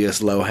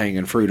obvious low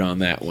hanging fruit on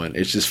that one.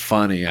 It's just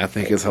funny. I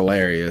think it's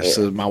hilarious. Yeah.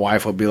 So my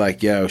wife will be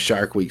like, "Yo,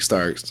 Shark Week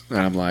starts," and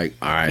I'm like,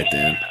 "All right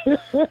then."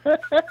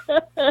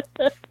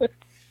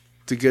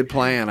 It's a good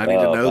plan. I need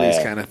to know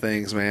these kind of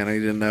things, man. I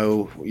need to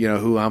know,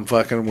 who I'm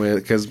fucking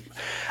with because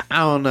I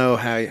don't know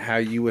how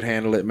you would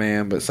handle it,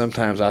 man. But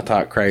sometimes I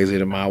talk crazy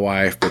to my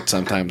wife, but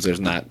sometimes there's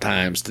not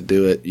times to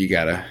do it. You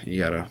gotta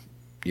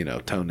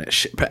tone that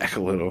shit back a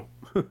little.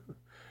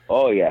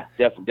 Oh yeah,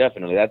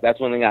 definitely. That's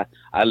one thing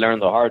I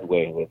learned the hard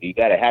way. If you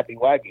got a happy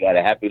wife, you got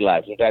a happy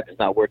life. Sometimes it's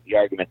not worth the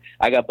argument.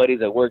 I got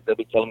buddies at work that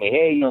be telling me,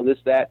 "Hey,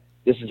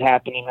 this is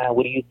happening now.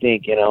 What do you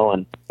think?"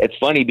 And it's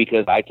funny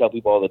because I tell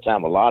people all the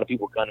time. A lot of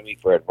people come to me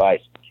for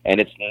advice,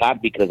 and it's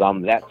not because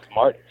I'm that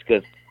smart. It's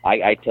because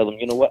I tell them,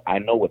 you know what? I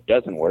know what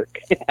doesn't work.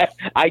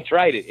 I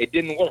tried it. It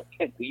didn't work.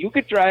 You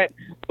could try it,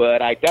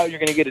 but I doubt you're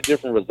going to get a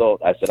different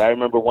result. I said, I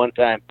remember one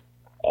time.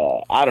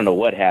 I don't know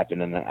what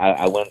happened, and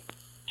I went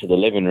to the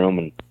living room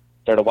and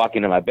started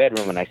walking to my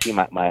bedroom, and I see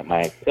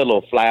my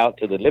pillow fly out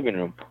to the living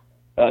room,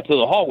 to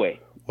the hallway.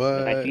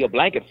 What? And I see a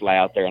blanket fly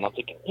out there, and I'm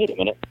thinking, wait a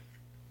minute.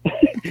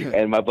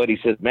 And my buddy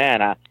says,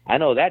 "Man, I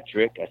know that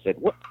trick." I said,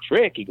 "What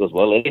trick?" He goes,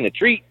 "Well, it ain't a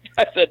treat."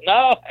 I said,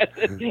 "No."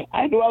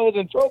 I knew I was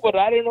in trouble, but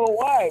I didn't know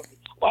why.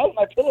 Why was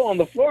my pillow on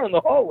the floor in the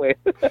hallway?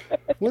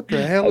 What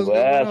the hell is going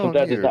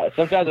on here?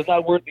 Sometimes it's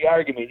not worth the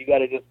argument. You got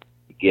to just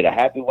get a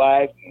happy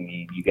wife, and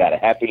you got a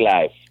happy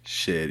life.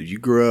 Shit, if you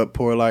grew up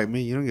poor like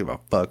me, you don't give a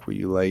fuck where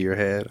you lay your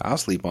head. I'll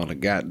sleep on the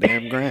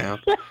goddamn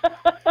ground.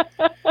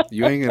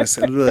 You ain't gonna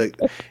say. Look,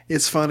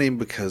 it's funny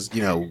because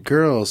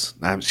girls.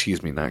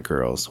 Excuse me, not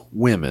girls.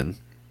 Women.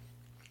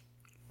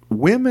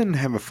 Women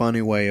have a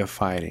funny way of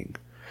fighting,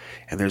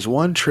 and there's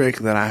one trick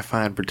that I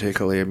find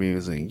particularly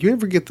amusing. You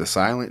ever get the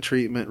silent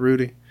treatment,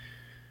 Rudy?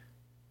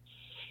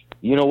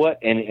 You know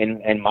what?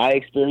 In my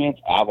experience,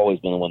 I've always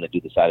been the one that do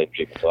the silent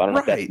treatment. So I don't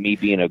know if that's me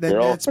being a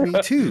girl. That's me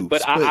too.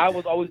 but I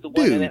was always the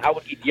one, and then I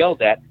would get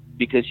yelled at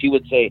because she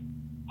would say,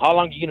 "How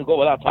long are you gonna go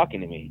without talking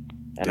to me?"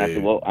 And I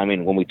said, "Well, I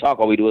mean, when we talk,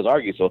 all we do is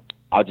argue, so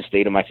I'll just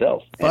stay to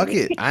myself." Fuck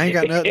it, I ain't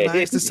got nothing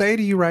nice to say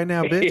to you right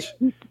now, bitch.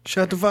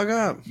 Shut the fuck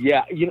up.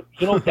 Yeah, you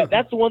know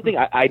that's the one thing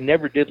I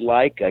never did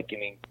like. I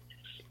mean,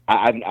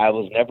 I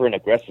was never an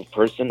aggressive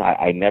person.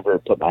 I never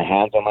put my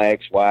hands on my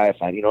ex-wife.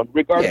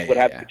 Regardless of what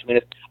happened between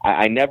us,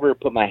 I never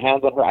put my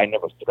hands on her. I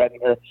never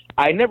threatened her.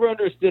 I never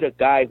understood a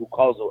guy who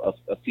calls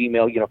a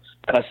female,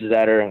 cusses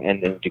at her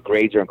and then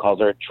degrades her and calls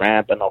her a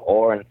tramp and a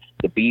whore and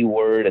the B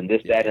word and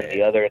this, that, and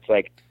the other. It's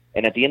like,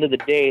 and at the end of the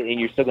day, and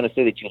you're still going to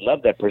say that you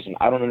love that person.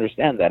 I don't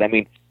understand that. I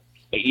mean,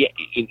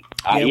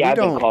 I've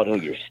been called,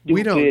 you're stupid.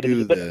 We don't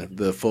do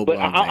the full-blown.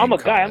 But I'm a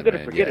guy. I'm going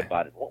to forget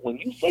about it. When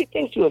you say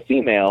things to a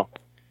female,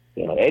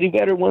 Eddie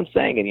Vedder once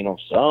sang it,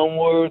 some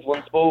words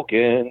when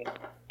spoken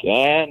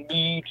can't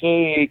be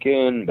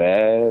taken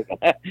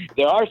back.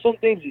 There are some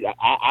things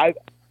I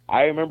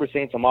remember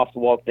saying some off the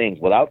wall things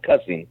without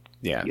cussing.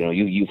 Yeah.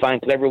 You find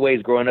clever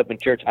ways growing up in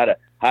church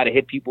how to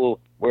hit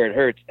people where it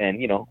hurts,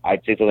 and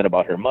I'd say something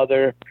about her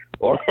mother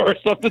or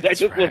something that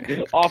just was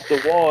off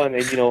the wall, and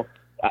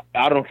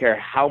I don't care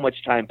how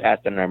much time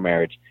passed in our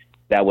marriage.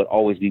 That would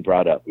always be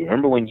brought up.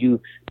 Remember when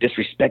you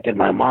disrespected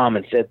my mom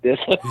and said this?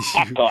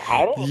 I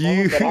don't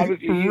know, but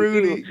obviously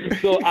Rudy. You do.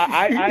 So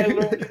I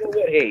learned,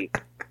 hey,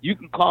 you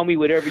can call me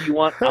whatever you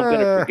want. I'm going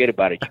to forget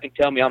about it. You can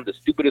tell me I'm the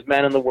stupidest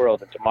man in the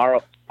world, and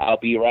tomorrow I'll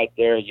be right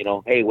there,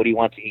 hey, what do you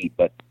want to eat?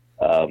 But,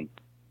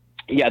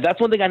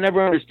 that's one thing I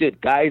never understood.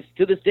 Guys,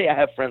 to this day, I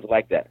have friends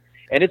like that.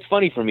 And it's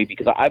funny for me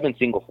because I've been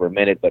single for a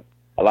minute, but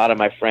a lot of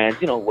my friends,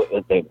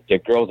 they're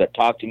girls that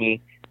talk to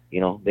me.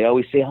 They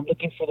always say, I'm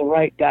looking for the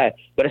right guy.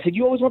 But I said,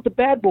 you always want the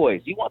bad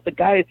boys. You want the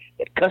guy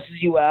that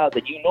cusses you out,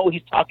 that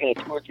he's talking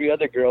to 2 or 3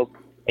 other girls.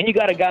 And you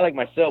got a guy like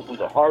myself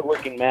who's a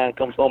hardworking man,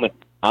 comes home, and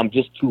I'm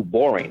just too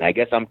boring. I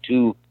guess I'm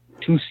too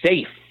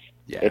safe.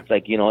 Yeah. It's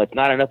like, it's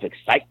not enough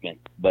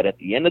excitement. But at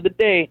the end of the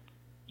day,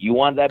 you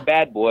want that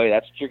bad boy.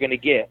 That's what you're going to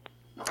get.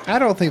 I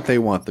don't think they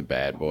want the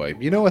bad boy.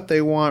 You know what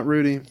they want,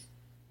 Rudy?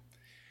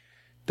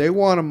 They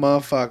want a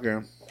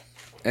motherfucker.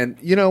 And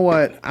you know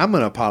what? I'm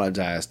going to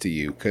apologize to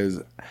you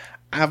because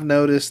I've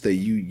noticed that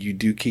you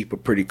do keep a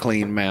pretty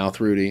clean mouth,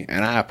 Rudy,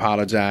 and I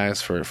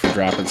apologize for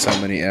dropping so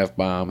many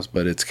F-bombs,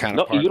 but it's kind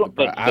of part of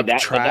the I've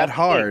tried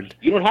hard.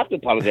 You don't have to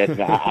apologize.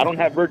 I don't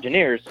have virgin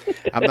ears.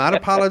 I'm not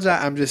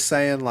apologizing. I'm just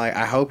saying,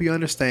 I hope you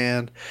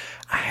understand.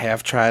 I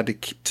have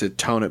tried to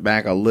tone it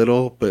back a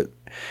little, but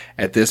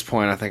at this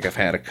point, I think I've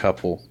had a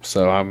couple,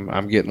 so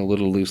I'm getting a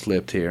little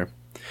loose-lipped here.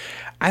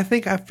 I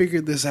think I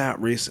figured this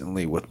out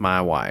recently with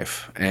my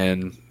wife,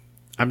 and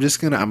I'm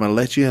gonna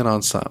let you in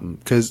on something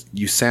because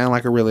you sound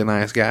like a really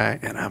nice guy,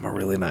 and I'm a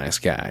really nice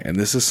guy, and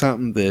this is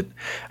something that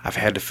I've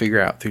had to figure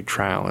out through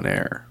trial and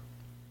error.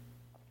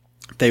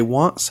 They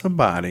want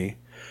somebody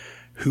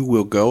who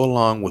will go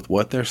along with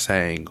what they're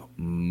saying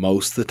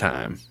most of the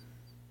time.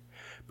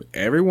 But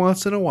every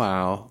once in a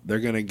while, they're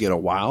going to get a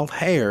wild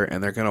hair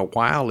and they're going to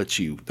while at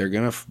you. They're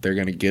going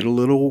to get a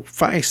little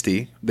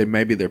feisty.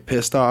 Maybe they're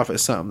pissed off at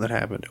something that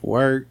happened at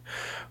work,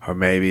 or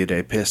maybe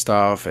they pissed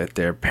off at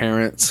their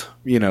parents,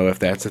 if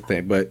that's a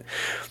thing. But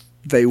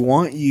they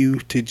want you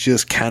to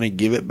just kind of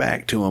give it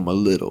back to them a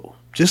little.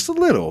 Just a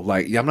little.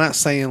 I'm not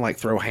saying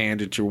throw a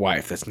hand at your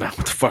wife. That's not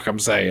what the fuck I'm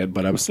saying.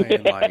 But I'm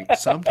saying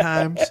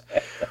sometimes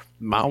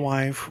my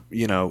wife,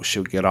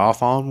 she'll get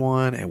off on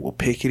one and we'll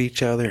pick at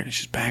each other and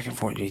she's back and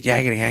forth,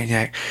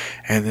 yak.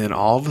 And then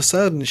all of a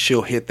sudden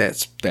she'll hit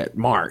that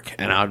mark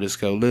and I'll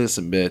just go,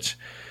 listen, bitch.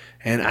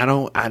 And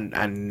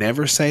I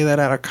never say that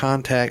out of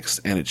context.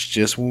 And it's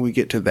just when we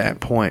get to that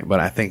point. But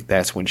I think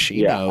that's when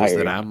she knows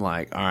that I'm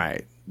like, all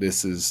right,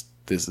 this is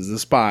the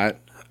spot.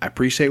 I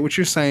appreciate what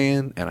you're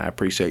saying, and I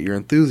appreciate your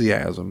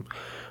enthusiasm,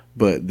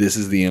 but this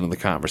is the end of the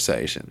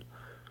conversation.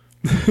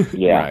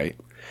 Yeah. Right.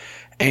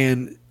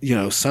 And,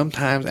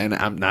 sometimes, and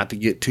I'm not to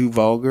get too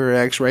vulgar or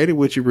X-rated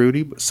with you,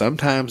 Rudy, but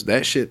sometimes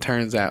that shit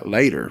turns out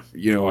later.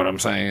 You know what I'm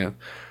saying?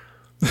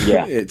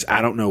 Yeah.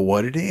 I don't know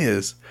what it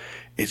is.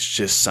 It's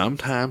just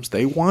sometimes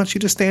they want you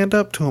to stand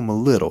up to them a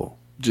little.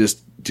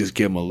 Just give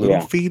them a little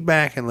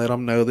feedback and let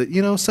them know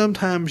that,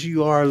 sometimes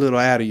you are a little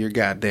out of your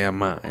goddamn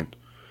mind.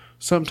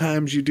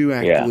 Sometimes you do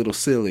act a little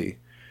silly,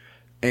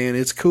 and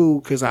it's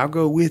cool because I'll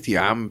go with you.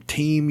 I'm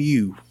team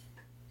you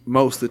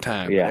most of the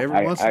time. Yeah,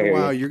 Every once in a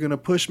while, you're going to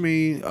push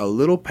me a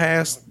little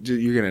past.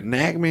 You're going to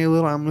nag me a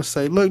little. I'm going to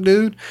say, look,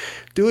 dude,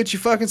 do it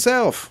your fucking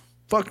self.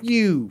 Fuck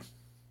you.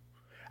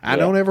 I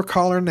don't ever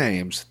call her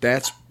names.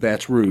 That's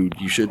rude.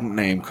 You shouldn't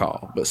name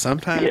call. But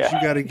sometimes you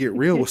got to get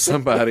real with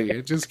somebody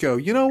and just go,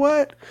 you know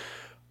what?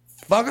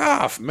 Fuck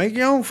off. Make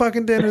your own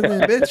fucking dinner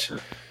then, bitch.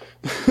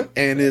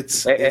 and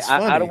it's I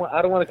funny.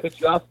 don't want to cut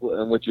you off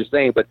on what you're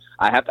saying, but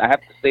I have to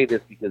say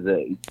this because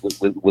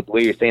with the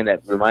way you're saying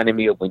that reminded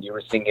me of when you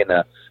were singing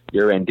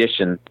your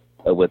rendition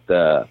with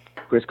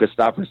Chris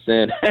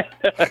Christopherson,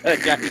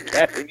 Johnny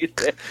Cash, and you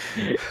said,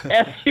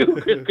 "F you,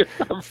 Chris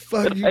Christopherson."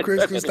 Fuck you,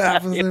 Chris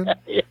Christopherson.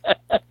 Yeah.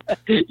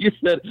 You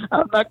said,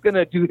 "I'm not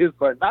gonna do his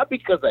part, not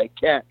because I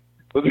can't,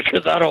 but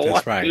because I don't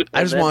want That's right. to."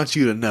 I just want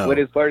you to know. When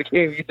his part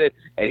came, you said,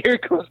 "And here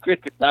comes Chris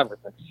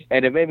Christopherson,"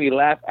 and it made me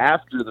laugh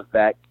after the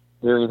fact,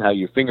 hearing how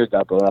your finger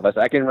got blown off.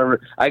 I can remember.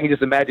 I can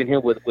just imagine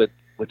him with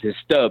his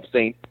stub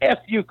saying, "F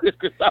you, Chris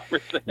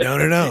Christopherson."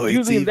 No.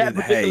 Using that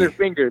particular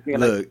finger, being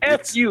look, like,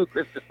 "F you,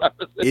 Chris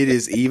Christopherson." It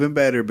is even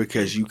better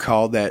because you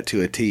called that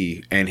to a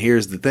T. And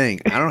here's the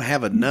thing: I don't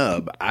have a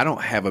nub. I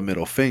don't have a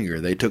middle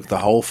finger. They took the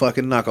whole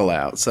fucking knuckle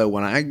out. So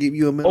when I give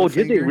you a middle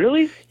finger, did they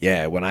really?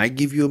 Yeah, when I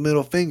give you a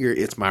middle finger,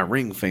 it's my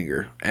ring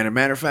finger. And a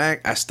matter of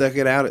fact, I stuck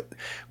it out.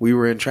 We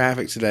were in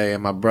traffic today,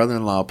 and my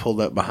brother-in-law pulled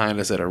up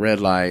behind us at a red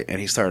light, and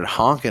he started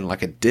honking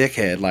like a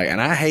dickhead.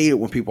 And I hate it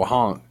when people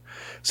honk.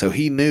 So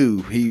he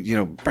knew,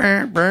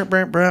 burp, burp,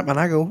 burp, burp, and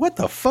I go, what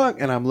the fuck?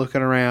 And I'm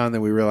looking around,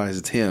 and we realize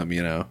it's him,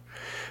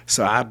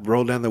 So I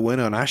rolled down the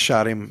window, and I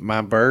shot him,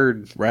 my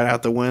bird, right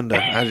out the window.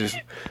 I just,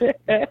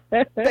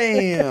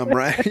 bam,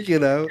 right,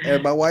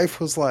 And my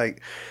wife was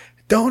like,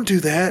 don't do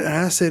that. And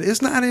I said,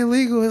 it's not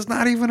illegal. It's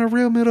not even a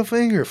real middle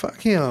finger.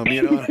 Fuck him,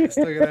 and I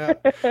stuck it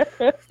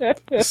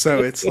out.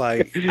 So it's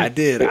like, I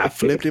did. I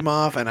flipped him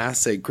off, and I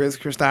said, Chris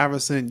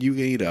Christopherson, you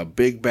can eat a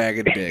big bag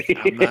of dick.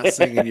 I'm not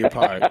singing your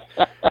part.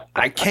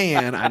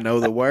 I know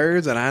the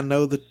words, and I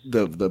know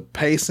the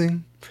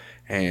pacing,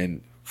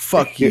 and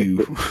fuck you.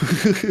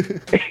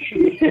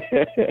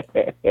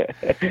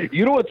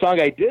 You know what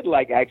song I did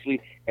like, actually,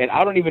 and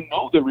I don't even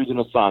know the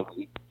original song.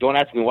 Don't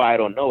ask me why I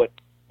don't know it.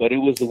 But it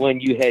was the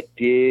one you had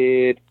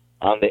did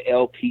on the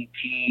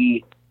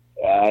LPP,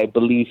 I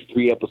believe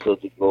 3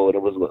 episodes ago. And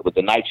it was with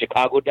the night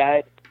Chicago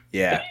died.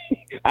 Yeah.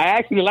 I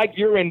actually liked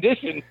your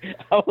rendition.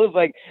 I was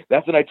like,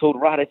 that's what I told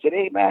Rod. I said,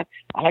 hey, man,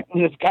 I like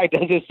when this guy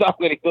does this song.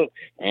 And he goes,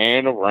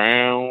 and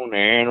around,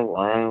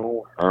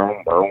 boom,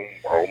 boom,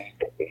 boom.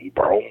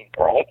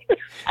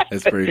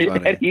 That's pretty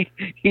funny. And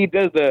he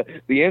does the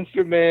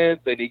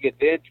instruments and he gets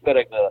into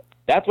it.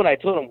 That's what I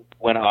told him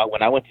when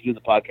I went to do the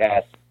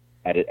podcast.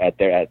 At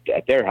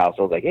their house,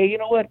 I was like, hey, you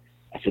know what?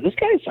 I said, this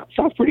guy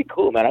sounds pretty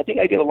cool, man. I think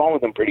I get along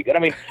with him pretty good. I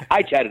mean,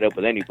 I chatted up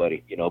with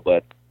anybody,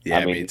 but yeah,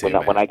 I mean, me too,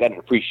 when I got an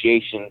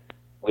appreciation,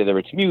 whether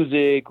it's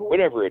music or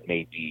whatever it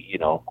may be,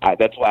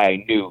 that's why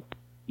I knew,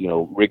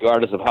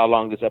 regardless of how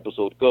long this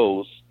episode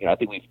goes, I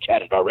think we've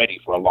chatted already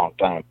for a long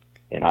time,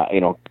 and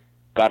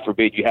God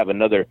forbid you have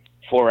another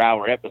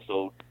 4-hour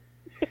episode.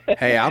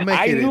 Hey, I'll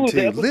make it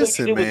into.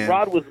 Listen, man. With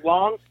Rod was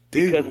long.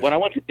 Dude. Because when I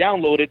went to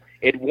download it,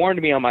 it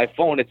warned me on my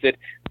phone. It said,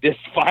 this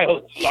file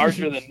is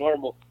larger than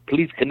normal.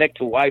 Please connect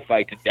to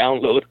Wi-Fi to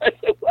download. I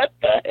said, what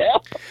the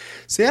hell?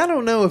 See, I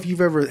don't know if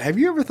have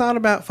you ever thought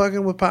about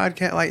fucking with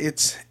podcast? Like,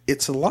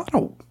 it's a lot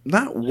of,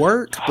 not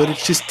work, but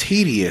it's just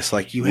tedious.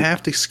 Like, you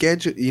have to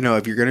schedule,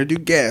 if you're going to do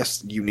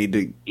guests, you need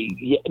to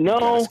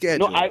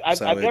schedule. No,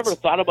 I've never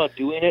thought about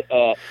doing it.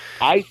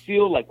 I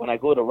feel like when I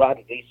go to Rod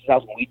and Ace's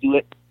house, when we do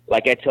it,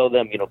 like I tell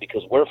them,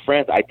 because we're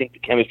friends, I think the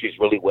chemistry is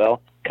really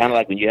well. Kind of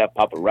like when you have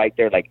Papa right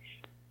there, like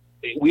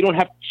we don't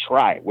have to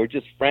try. We're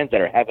just friends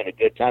that are having a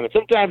good time. And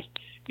sometimes,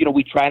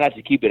 we try not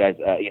to keep it as,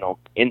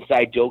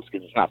 inside jokes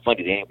because it's not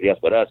funny to anybody else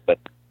but us. But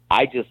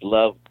I just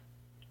love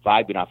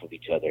vibing off of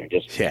each other and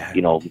just,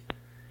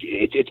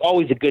 it's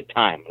always a good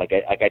time. Like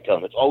I tell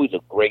them, it's always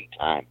a great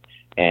time.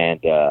 And,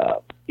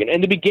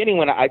 in the beginning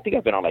when I think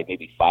I've been on like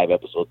maybe 5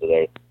 episodes of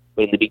theirs.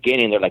 But in the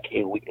beginning, they're like,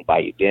 hey, we can buy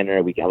you dinner.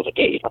 I was like,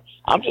 hey,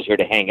 I'm just here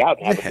to hang out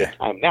and have a good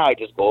time. Now I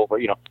just go over,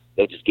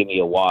 they'll just give me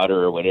a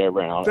water or whatever,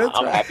 and I'm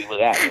happy with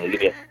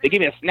that. They give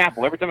me a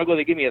Snapple. Every time I go,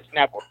 they give me a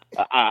Snapple,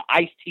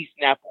 iced tea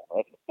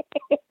Snapple.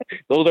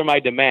 Those are my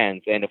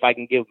demands. And if I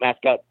can give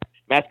Mascot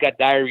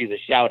Diaries a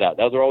shout-out,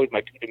 those are always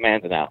my 2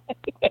 demands now.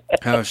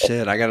 Oh,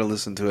 shit. I got to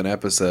listen to an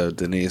episode,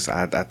 Denise.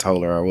 I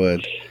told her I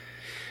would.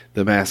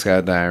 The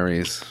Mascot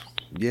Diaries.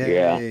 Yay.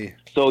 Yeah.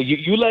 So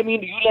you let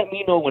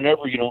me know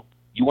whenever,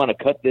 you want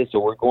to cut this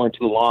or we're going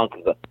too long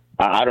because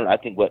I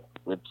think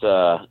it's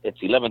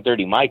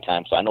 11:30 my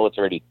time, so I know it's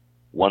already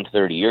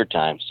 1:30 your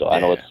time, so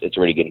I know it's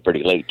already getting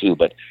pretty late too.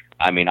 But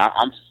I mean,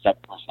 I'm just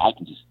that person. I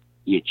can just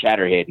be a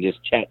chatterhead and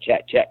just chat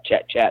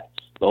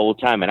the whole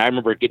time. And I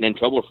remember getting in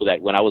trouble for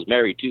that when I was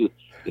married too.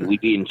 And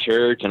we'd be in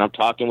church and I'm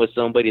talking with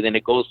somebody, then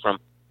it goes from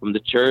the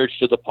church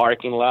to the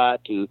parking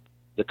lot to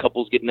the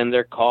couples getting in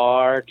their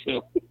car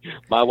to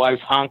my wife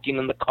honking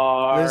in the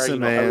car. Listen,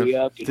 man, hurry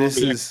up.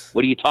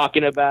 What are you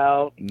talking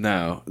about?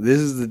 No, this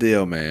is the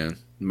deal, man.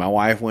 My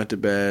wife went to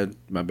bed.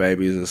 My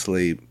baby's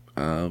asleep.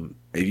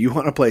 If you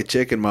want to play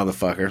chicken,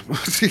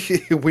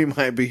 motherfucker, we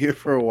might be here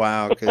for a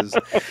while. Because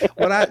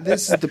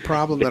this is the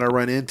problem that I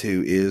run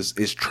into is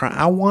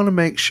I want to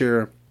make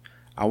sure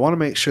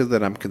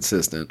that I'm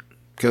consistent.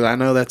 Because I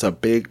know that's a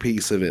big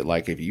piece of it.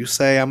 Like, if you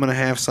say I'm going to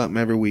have something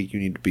every week, you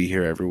need to be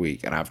here every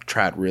week. And I've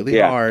tried really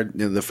hard.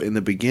 In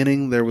the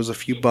beginning, there was a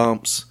few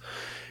bumps.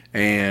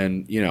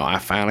 And, you know, I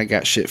finally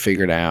got shit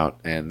figured out,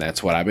 and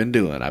that's what I've been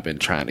doing. I've been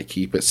trying to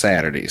keep it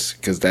Saturdays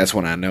because that's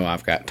when I know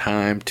I've got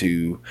time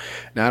to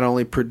not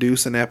only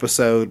produce an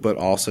episode, but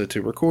also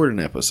to record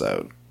an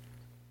episode.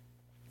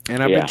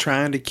 And I've been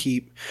trying to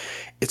keep,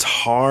 it's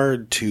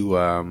hard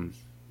to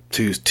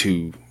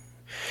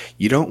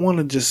you don't want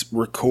to just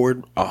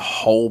record a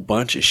whole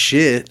bunch of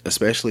shit,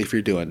 especially if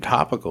you're doing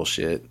topical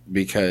shit,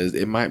 because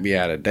it might be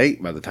out of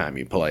date by the time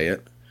you play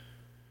it.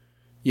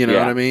 You know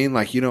what I mean?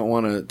 Like, you don't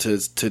want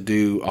to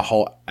do a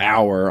whole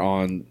hour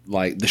on,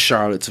 like, the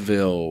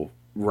Charlottesville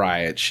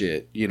riot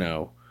shit, you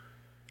know,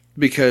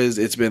 because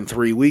it's been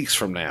 3 weeks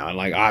from now. And,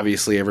 like,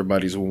 obviously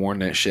everybody's worn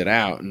that shit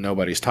out and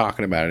nobody's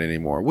talking about it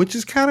anymore, which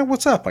is kind of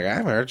what's up. Like, I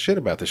haven't heard shit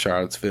about the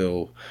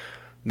Charlottesville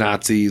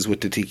Nazis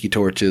with the tiki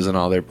torches and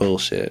all their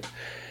bullshit.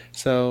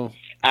 So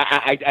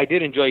I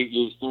did enjoy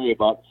your story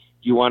about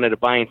you wanted to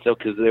buy and sell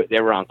because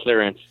they were on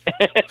clearance.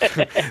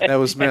 That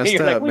was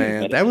messed up,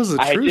 man. That was a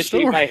true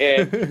story. My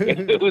head.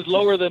 It was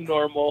lower than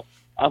normal.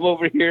 I'm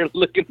over here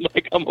looking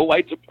like I'm a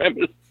white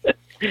supremacist,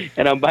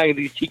 and I'm buying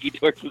these tiki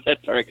torches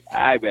at Target.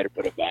 I better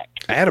put it back.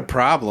 I had a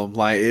problem.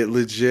 Like, it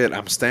legit,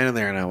 I'm standing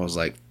there and I was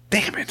like,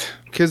 damn it.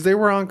 Because they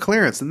were on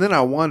clearance. And then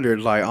I wondered,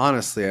 like,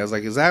 honestly, I was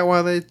like, is that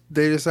why they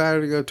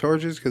decided to go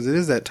torches? Because it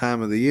is that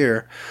time of the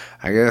year.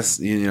 I guess,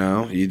 you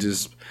know, you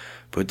just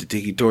put the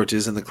tiki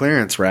torches in the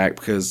clearance rack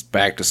because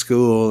back to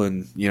school,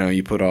 and, you know,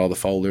 you put all the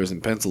folders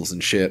and pencils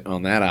and shit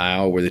on that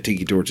aisle where the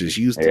tiki torches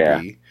used to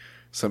be.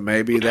 So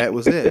maybe that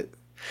was it.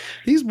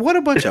 What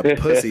a bunch of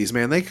pussies,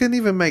 man. They couldn't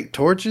even make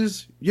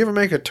torches. You ever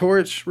make a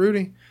torch,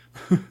 Rudy?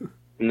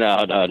 No.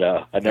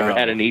 I never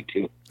had a need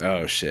to.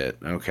 Oh, shit.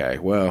 Okay.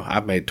 Well,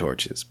 I've made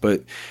torches,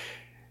 but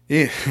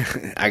yeah,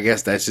 I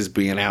guess that's just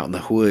being out in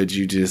the woods.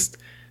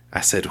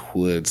 I said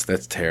woods.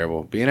 That's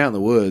terrible. Being out in the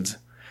woods,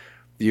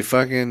 you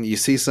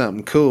see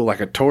something cool like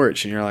a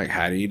torch, and you're like,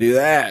 how do you do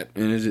that?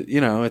 And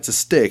it's a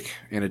stick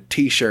and a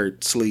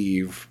t-shirt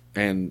sleeve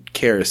and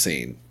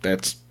kerosene.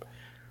 That's,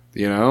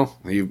 you know.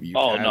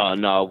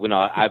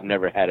 No. I've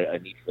never had a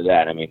need for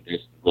that. I mean,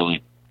 there's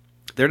really.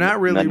 They're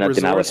not really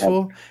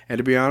resourceful, and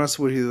to be honest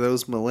with you,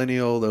 those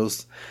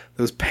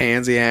those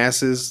pansy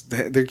asses,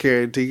 they're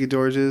carrying tiki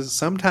torches.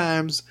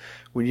 Sometimes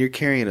when you're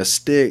carrying a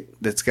stick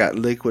that's got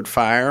liquid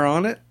fire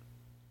on it,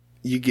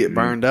 you get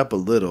burned up a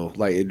little.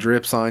 Like, it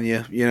drips on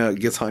you, you know, it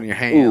gets on your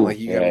hand. Ooh, like,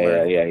 you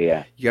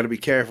gotta you gotta be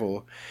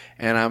careful.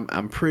 And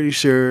I'm pretty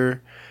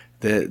sure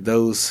that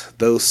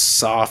those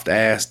soft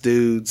ass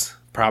dudes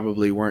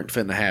probably weren't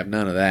finna have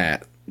none of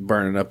that,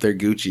 burning up their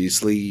Gucci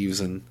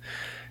sleeves. And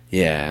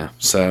yeah,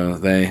 so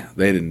they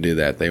didn't do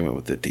that. They went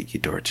with the tiki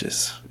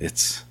torches.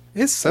 It's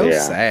so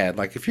sad.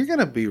 Like, if you're going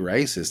to be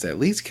racist, at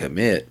least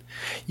commit.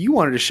 You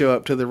wanted to show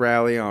up to the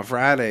rally on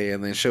Friday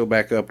and then show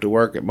back up to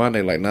work at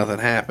Monday like nothing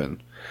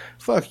happened.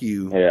 Fuck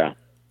you. Yeah.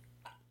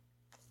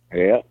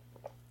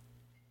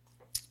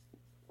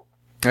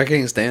 I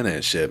can't stand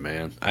that shit,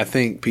 man. I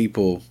think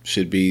people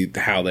should be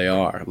how they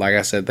are. Like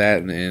I said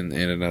that, and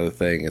another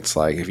thing, it's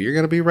like, if you're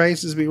going to be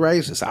racist, be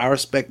racist. I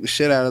respect the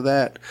shit out of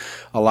that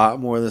a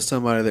lot more than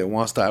somebody that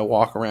wants to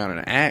walk around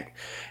and act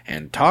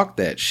and talk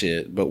that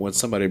shit. But when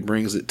somebody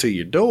brings it to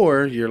your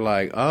door, you're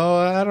like, oh,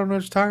 I don't know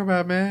what you're talking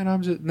about, man.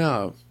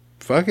 No,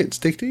 fuck it.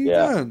 Stick to your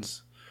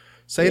guns.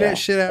 Say that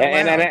shit out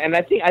loud. And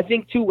I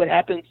think too, what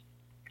happens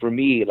for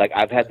me, like,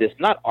 I've had this,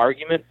 not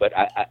argument, but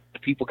I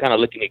people kind of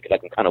looking at me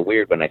like I'm kind of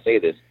weird when I say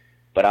this,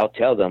 but I'll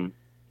tell them,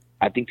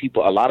 I think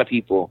a lot of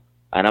people,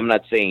 and I'm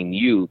not saying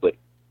you, but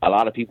a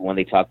lot of people, when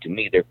they talk to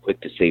me, they're quick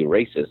to say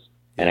racist.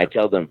 And I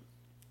tell them,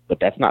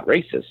 but that's not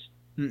racist.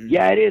 Mm-mm.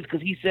 Yeah, it is,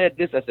 because he said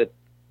this. I said,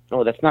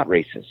 no, that's not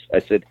racist. I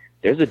said,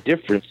 there's a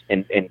difference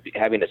in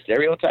having a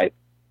stereotype.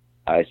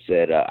 I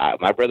said,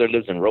 my brother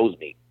lives in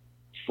Rosemead,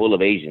 full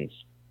of Asians.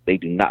 They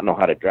do not know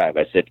how to drive.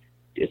 I said,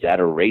 is that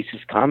a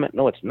racist comment?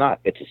 No, it's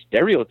not. It's a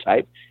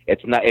stereotype.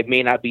 It's not. It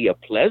may not be a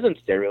pleasant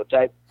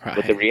stereotype,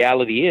 but the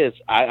reality is,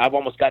 I've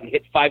almost gotten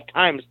hit 5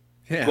 times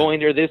going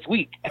there this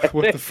week.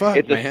 What the fuck,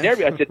 it's man? A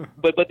stereotype. I said,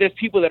 but there's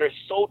people that are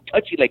so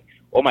touchy, like,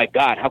 oh my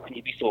God, how can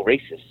you be so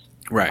racist?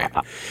 Right.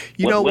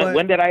 You know what?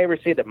 When did I ever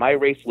say that my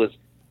race was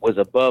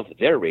above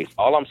their race?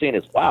 All I'm saying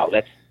is, wow,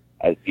 that's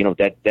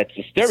that's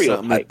a stereotype.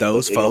 Something that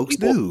those folks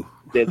do.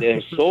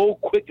 They're so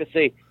quick to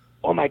say,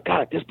 oh my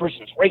God, this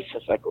person's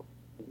racist. I go,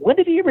 when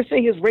did he ever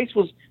say his race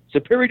was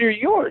superior to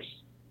yours?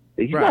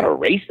 He's not a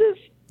racist.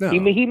 No.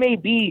 He may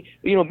be,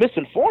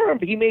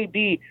 misinformed. He may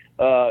be,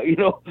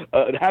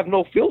 have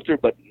no filter,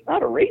 but he's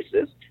not a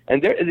racist.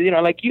 And there,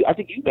 like I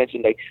think you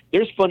mentioned, like,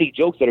 there's funny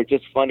jokes that are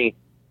just funny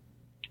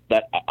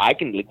that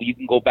you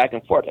can go back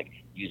and forth. Like,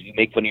 you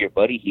make fun of your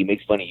buddy, he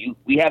makes fun of you.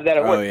 We have that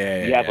at work.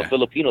 We have a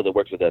Filipino that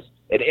works with us,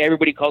 and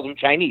everybody calls him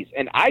Chinese.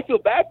 And I feel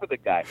bad for the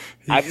guy.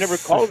 I've never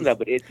called him that,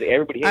 but it's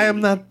everybody. I am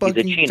not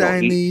fucking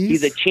Chinese.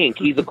 He's a chink.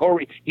 He's a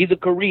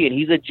Korean.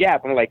 He's a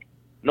Jap. I'm like,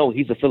 no,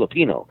 he's a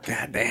Filipino.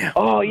 God damn.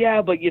 Oh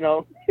yeah, but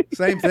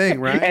same thing,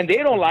 right? And they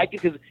don't like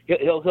it because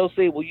he'll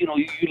say, well, you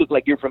look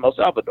like you're from El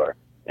Salvador.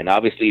 And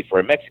obviously, for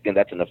a Mexican,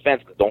 that's an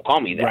offense. Cause don't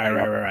call me that.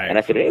 Right. And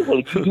I said, hey, well,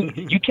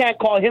 you can't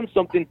call him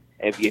something.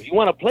 If you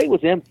want to play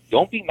with him,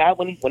 don't be mad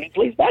when he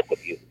plays back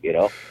with you, you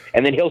know.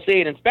 And then he'll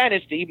say it in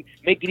Spanish to even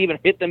make it even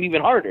hit them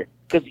even harder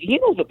because he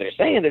knows what they're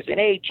saying. They're saying,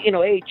 hey,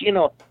 Chino.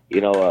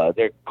 You know,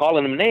 they're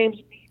calling him names.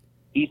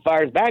 He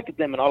fires back at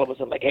them, and all of a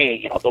sudden, like,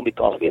 hey, don't be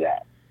calling me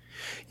that.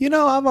 You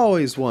know, I've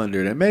always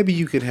wondered, and maybe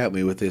you could help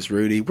me with this,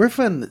 Rudy.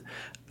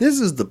 This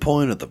is the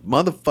point of the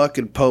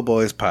motherfucking Po'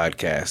 Boys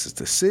podcast, is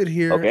to sit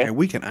here and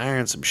we can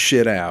iron some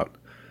shit out.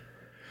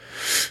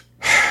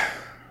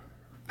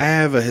 I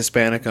have a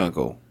Hispanic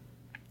uncle,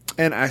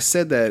 and I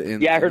said that in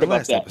the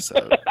last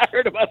episode. I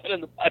heard about that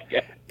in the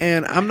podcast.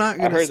 And I'm not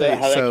going to say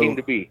how that came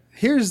to be.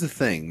 Here's the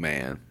thing,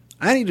 man.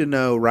 I need to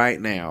know right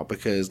now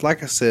because,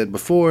 like I said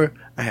before,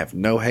 I have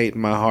no hate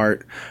in my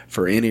heart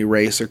for any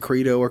race or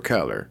credo or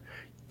color.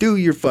 Do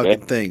your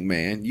fucking thing,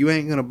 man. You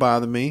ain't going to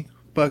bother me.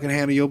 Fucking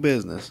handle your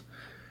business.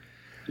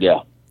 Yeah.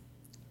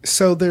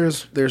 So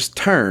there's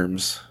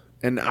terms,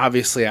 and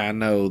obviously I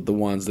know the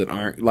ones that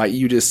aren't, like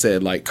you just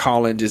said, like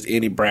calling just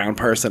any brown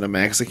person a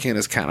Mexican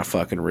is kind of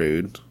fucking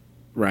rude,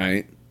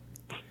 right?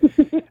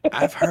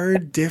 I've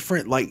heard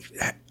different, like,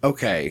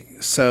 okay,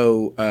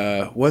 so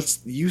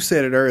you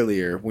said it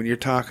earlier when you're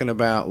talking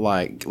about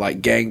like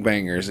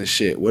gangbangers and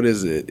shit. What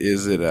is it?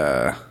 Is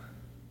it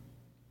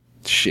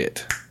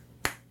shit?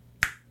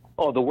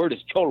 Oh, the word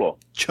is cholo.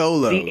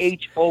 Cholos.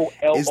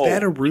 CHOLO. Is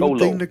that a rude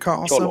thing to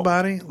call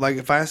somebody? Like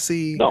if I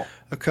see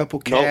a couple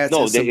cats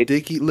and some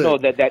dicky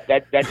look. No,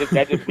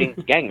 that just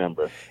means gang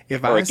member.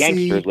 If or I a gangster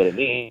see is what it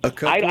means. a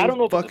couple I don't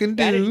know fucking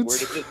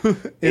dudes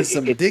in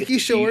some dicky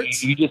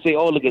shorts. You just say,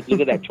 oh, look at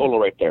that cholo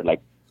right there.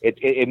 Like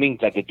it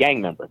means like a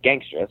gang member,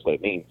 gangster. That's what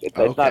it means. It's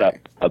not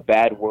a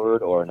bad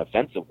word or an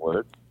offensive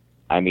word.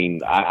 I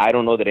mean, I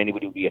don't know that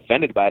anybody would be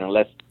offended by it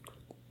unless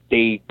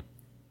they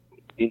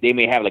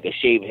may have like a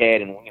shaved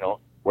head and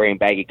wearing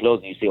baggy clothes,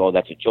 and you say, "Oh,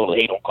 that's a cholo."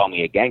 Hey, don't call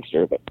me a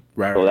gangster, but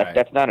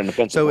that's not an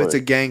offensive. So word. It's a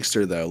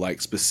gangster though, like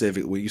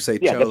specific. When you say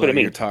cholo, that's what it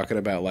means. You're talking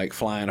about like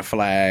flying a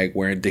flag,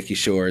 wearing dicky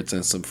shorts,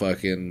 and some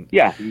fucking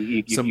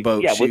some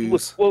boat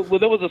shoes. Well,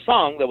 there was a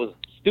song that was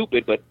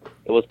stupid, but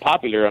it was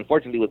popular.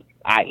 Unfortunately, was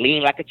 "I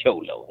Lean Like a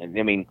Cholo," and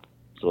I mean,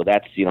 so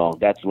that's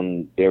that's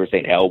when they were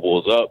saying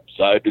elbows up,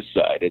 side to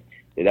side.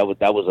 That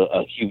was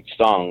a huge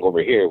song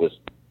over here. Was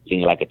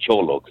 "Lean Like a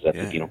Cholo" because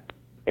that's what,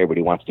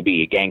 everybody wants to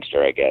be a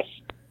gangster, I guess.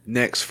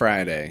 Next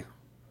Friday,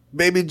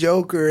 Baby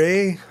Joker,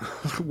 eh?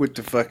 With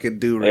the fucking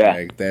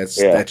do-rag. That's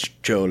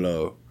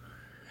cholo.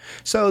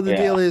 So the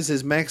deal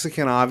is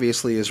Mexican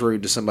obviously is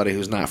rude to somebody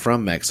who's not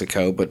from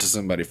Mexico, but to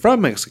somebody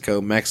from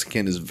Mexico,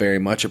 Mexican is very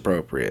much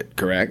appropriate,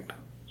 correct?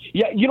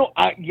 Yeah,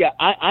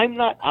 I'm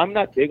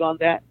not big on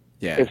that.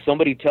 Yeah. If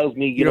somebody tells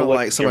me, you know what,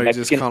 like somebody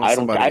Mexican, just calling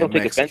somebody I don't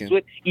take Mexican. offense to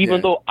it,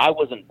 even though I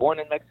wasn't born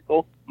in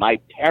Mexico. My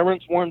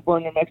parents weren't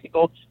born in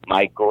Mexico.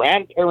 My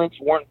grandparents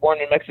weren't born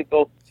in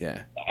Mexico.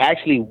 Yeah.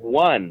 Actually,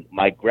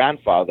 my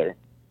grandfather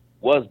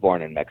was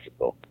born in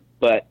Mexico.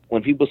 But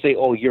when people say,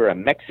 "Oh, you're a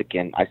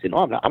Mexican," I say, "No,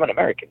 I'm not. I'm an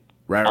American.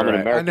 Right, I'm an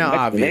American." I know,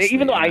 obviously.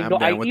 Even though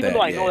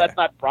I know that's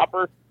not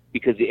proper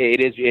because it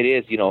is,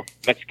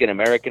 Mexican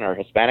American or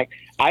Hispanic.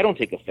 I don't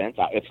take offense.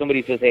 If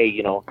somebody says, "Hey,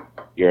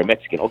 you're a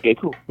Mexican," okay,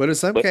 cool. But in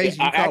some cases,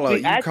 you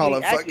call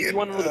a fucking. You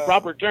want to know the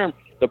proper term?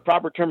 The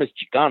proper term is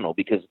Chicano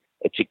because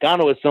a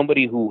Chicano is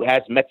somebody who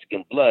has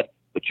Mexican blood,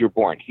 but you're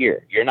born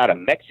here. You're not a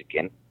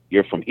Mexican.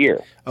 You're from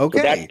here. Okay.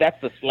 So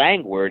that's the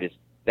slang word.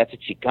 That's a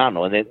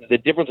Chicano, and then the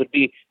difference would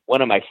be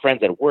one of my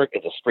friends at work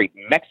is a straight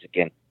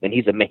Mexican, then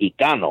he's a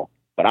Mexicano,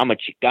 but I'm a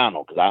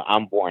Chicano because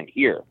I'm born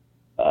here.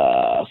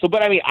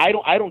 But I mean, I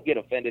don't get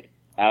offended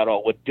at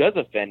all. What does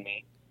offend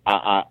me?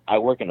 I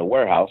work in a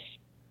warehouse.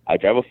 I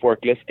drive a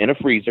forklift in a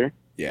freezer,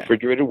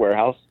 refrigerated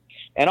warehouse,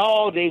 and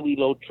all day we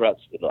load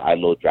trucks. I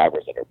load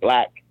drivers that are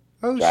black,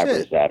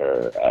 drivers that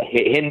are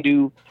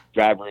Hindu,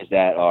 drivers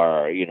that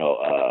are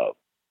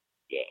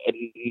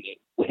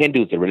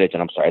Hindu's the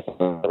religion. I'm sorry, it's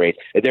not the race.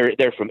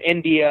 They're from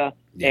India,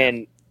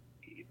 and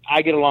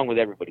I get along with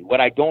everybody. What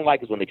I don't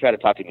like is when they try to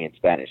talk to me in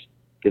Spanish,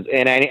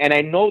 and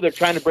I know they're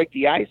trying to break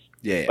the ice.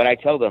 Yeah. But I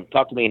tell them,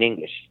 talk to me in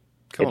English.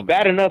 It's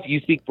bad enough you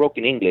speak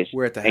broken English,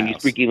 We're at the and house. you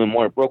speak even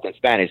more broken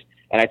Spanish.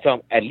 And I tell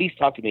them, at least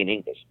talk to me in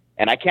English.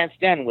 And I can't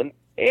stand when,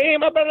 "Hey,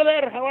 my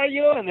brother, how are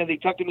you?" And then they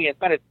talk to me in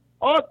Spanish.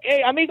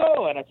 "Okay,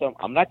 amigo." And I tell them,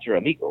 "I'm not your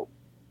amigo."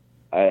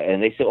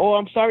 And they say, "Oh,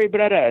 I'm sorry,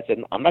 brother." I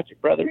said, "I'm not your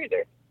brother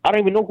either. I don't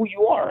even know who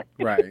you are."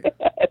 Right.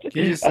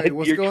 You just say,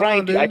 "What's going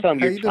on, dude?" I tell them,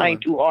 "You're trying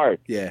too hard.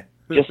 Yeah.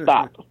 Just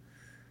stop."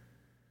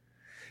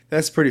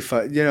 That's pretty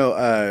fun.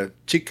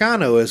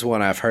 Chicano is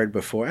one I've heard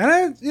before,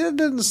 and it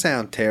doesn't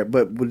sound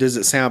terrible. But does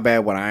it sound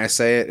bad when I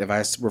say it? If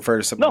I refer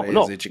to somebody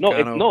as a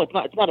Chicano? No, it's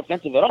not. It's not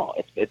offensive at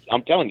all.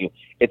 I'm telling you,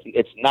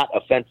 it's not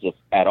offensive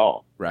at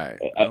all. Right.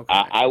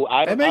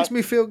 Okay. It makes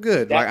me feel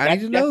good. Like I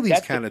need to know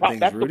these kind of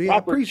things, Rudy. I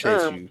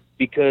appreciate you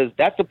because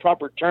that's the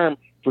proper term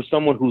for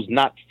someone who's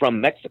not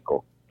from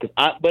Mexico.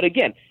 But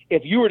again,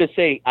 if you were to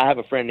say, "I have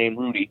a friend named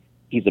Rudy,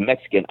 he's a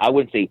Mexican," I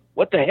wouldn't say,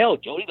 "What the hell,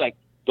 Jody?" Like,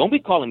 don't be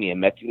calling me a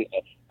Mexican.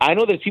 I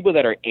know there's people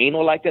that are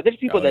anal like that. There's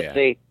people that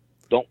say,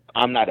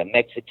 I'm not a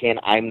Mexican.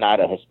 I'm not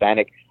a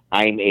Hispanic.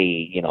 I'm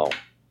a,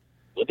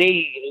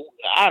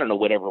 I don't know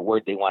whatever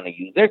word they want to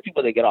use. There's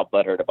people that get all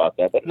butthurt about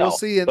that, but no. Well,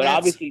 see, but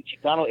obviously,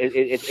 Chicano,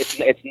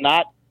 it's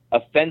not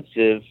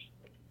offensive.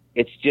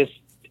 It's just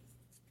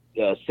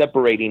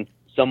separating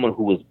someone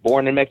who was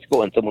born in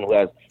Mexico and someone who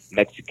has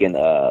Mexican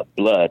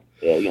blood.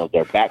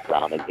 Their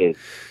background is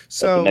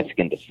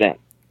Mexican descent.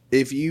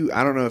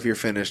 I don't know if you're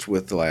finished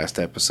with the last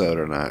episode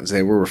or not.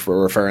 We're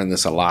referring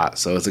this a lot,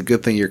 so it's a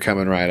good thing you're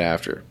coming right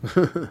after.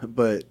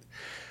 But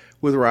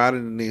with Rod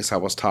and Denise, I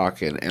was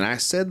talking, and I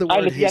said the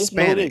word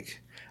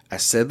Hispanic. I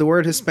said the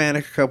word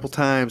Hispanic a couple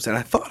times, and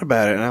I thought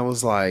about it, and I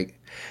was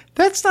like,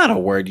 that's not a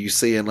word you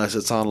see unless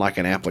it's on like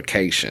an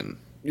application.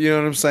 You know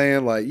what I'm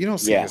saying? Like, you don't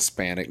say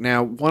Hispanic.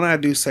 Now, one I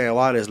do say a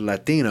lot is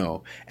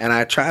Latino, and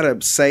I try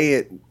to say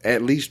it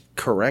at least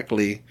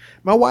correctly.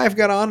 My wife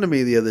got on to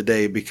me the other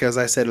day because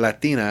I said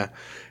Latina,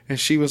 and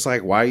she was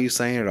like, why are you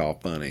saying it all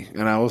funny?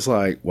 And I was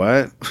like,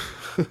 what?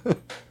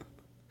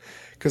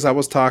 Because I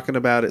was talking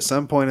about at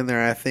some point in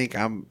there, I think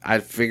I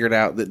figured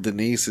out that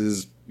Denise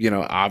is,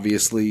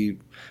 obviously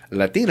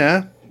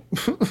Latina,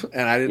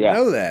 and I didn't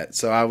know that.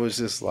 So I was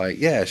just like,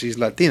 yeah, she's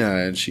Latina,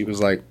 and she was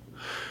like,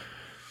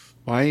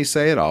 why do you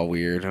say it all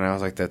weird? And I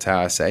was like, that's how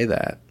I say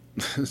that.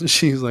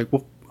 She's like,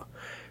 well,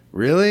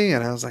 really?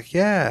 And I was like,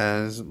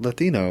 yeah, it's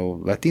Latina.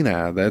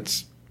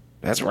 That's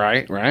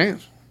right?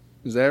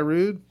 Is that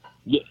rude?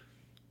 Yeah.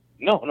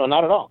 No,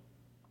 not at all.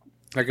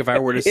 Like if I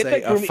were to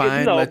say a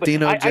fine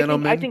Latino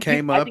gentleman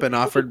came up and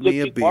offered me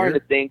a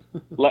beer.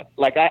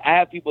 Like I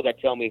have people that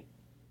tell me,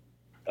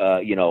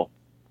 I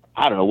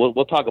don't know,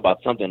 we'll talk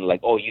about something like,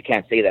 oh, you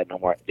can't say that no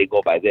more. They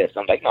go by this.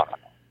 I'm like, no.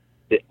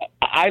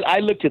 I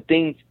look to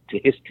things, to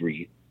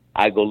history.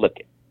 I go, look,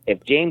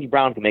 if James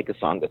Brown can make a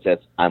song that says,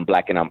 I'm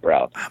black and I'm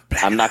proud,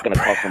 I'm not going to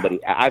call somebody,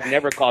 I've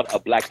never called a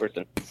black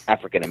person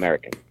African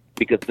American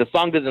because the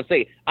song doesn't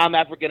say, I'm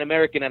African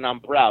American and I'm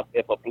proud.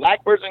 If a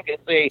black person can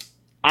say,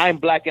 I'm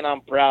black and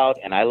I'm proud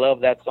and I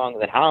love that song,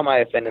 then how am I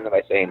offending them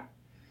by saying,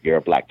 you're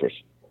a black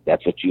person?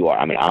 That's what you are.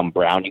 I mean, I'm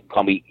brown. You can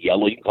call me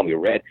yellow. You can call me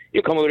red.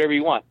 You can call me whatever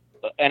you want.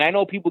 And I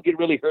know people get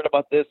really hurt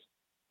about this.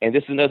 And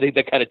this is another thing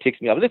that kind of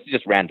ticks me off. This is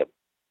just random.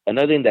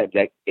 Another thing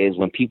that is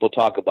when people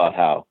talk about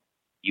how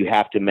you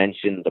have to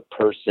mention the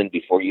person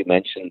before you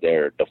mention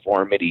their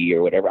deformity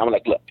or whatever. I'm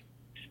like, look,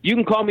 you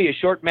can call me a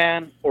short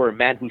man or a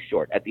man who's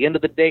short. At the end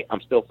of the day,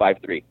 I'm still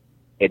 5'3".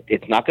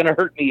 It's not going to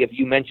hurt me if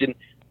you mention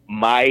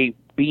my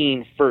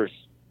being first.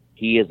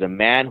 He is a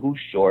man who's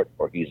short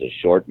or he's a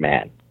short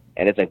man.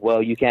 And it's like,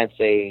 well, you can't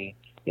say,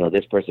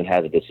 this person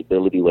has a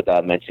disability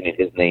without mentioning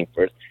his name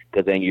first,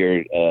 because then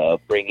you're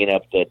bringing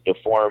up the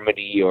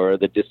deformity or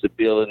the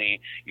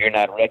disability. You're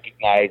not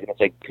recognizing. It's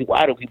like,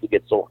 why do people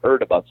get so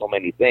hurt about so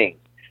many things?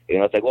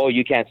 It's like, oh,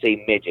 you can't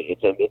say midget.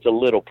 It's a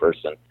little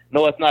person.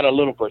 No, it's not a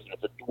little person.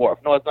 It's a dwarf.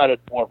 No, it's not a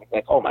dwarf. It's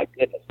like, oh my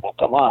goodness, well,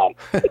 come on.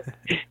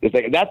 It's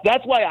like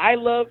that's why I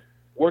love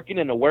working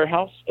in a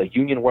warehouse, a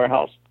union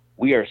warehouse.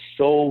 We are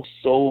so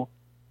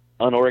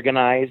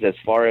unorganized as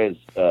far as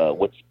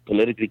what's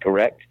politically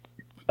correct.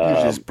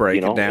 You're just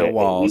breaking down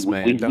walls,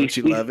 man. Don't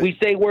you love it? We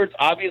say words.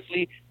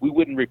 Obviously, we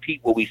wouldn't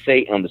repeat what we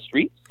say on the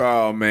streets.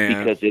 Oh,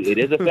 man. Because it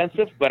is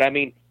offensive. But, I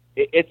mean,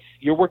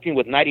 you're working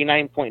with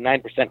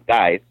 99.9%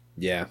 guys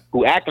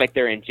who act like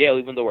they're in jail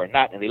even though we're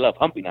not, and they love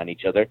humping on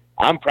each other.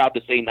 I'm proud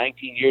to say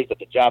 19 years at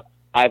the job,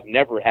 I've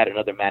never had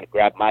another man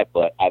grab my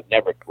butt. I've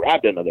never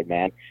grabbed another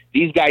man.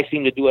 These guys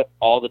seem to do it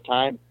all the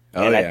time.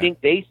 I think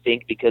they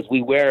think because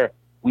we wear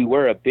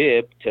a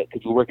bib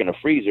because we work in a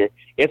freezer,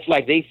 it's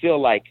like they feel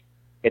like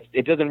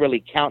it doesn't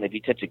really count if you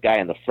touch a guy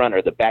in the front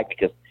or the back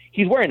because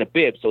he's wearing a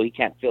bib, so he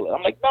can't feel it.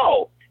 I'm like,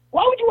 no.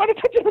 Why would you want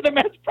to touch another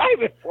man's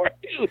private for it,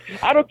 dude?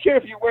 I don't care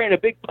if you're wearing a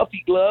big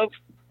puffy glove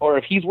or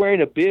if he's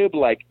wearing a bib.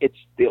 Like, it's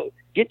still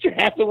get your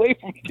hands away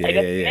from me. Like,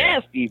 that's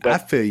nasty. But I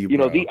feel you,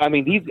 bro.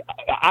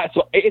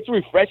 So it's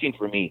refreshing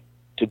for me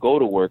to go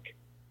to work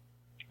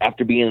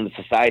after being in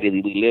the society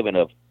that we live in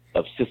of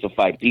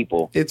sissified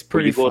people. It's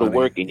pretty. You go to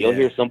work and you'll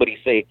hear somebody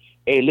say,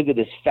 "Hey, look at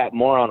this fat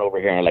moron over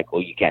here," and like, "Oh,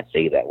 you can't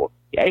say that." Well,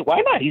 yeah,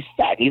 why not? He's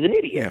fat. He's an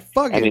idiot. Yeah,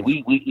 fuck him.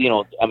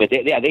 I mean,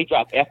 they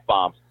drop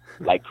F-bombs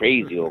like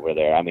crazy over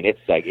there. I mean,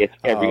 it's like it's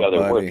every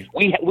other word.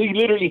 We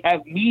literally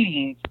have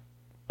meetings,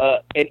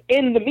 and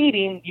in the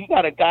meeting, you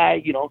got a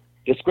guy,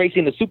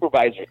 disgracing the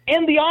supervisor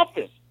in the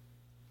office.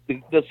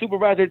 The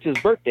supervisor, it's his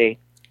birthday,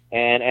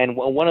 and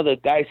one of the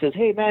guys says,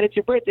 "Hey, man, it's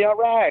your birthday. All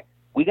right.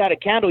 We got a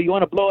candle. You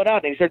want to blow it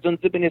out?" And he starts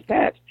unzipping his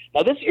pants.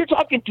 Now, you're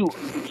talking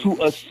to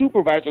a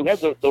supervisor who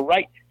has the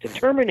right to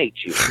terminate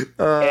you.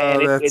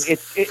 And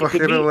that's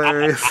fucking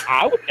hilarious.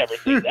 I would never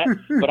say that.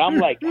 But I'm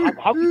like,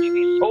 how could you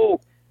be so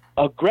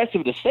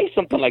aggressive to say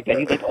something like that?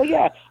 He's like, "Oh,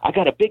 yeah, I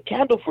got a big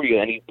candle for you."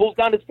 And he pulls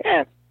down his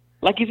pants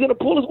like he's going to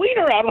pull his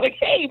wiener out. I'm like,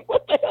 hey,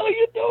 what the hell are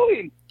you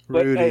doing?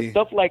 But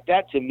stuff like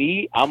that, to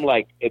me, I'm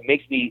like, it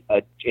makes me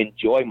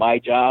enjoy my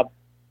job.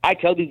 I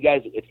tell these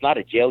guys, it's not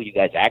a jail. You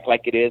guys act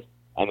like it is.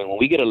 I mean, when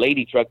we get a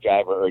lady truck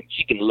driver,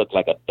 she can look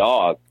like a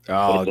dog,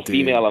 but it's a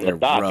female on the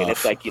dock, rough. And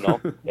it's like,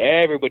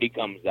 everybody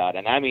comes out.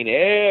 And I mean,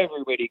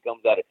 everybody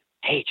comes out.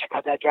 hey, check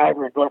out that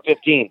driver in door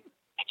 15.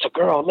 It's a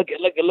girl. Look at.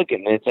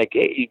 And it's like,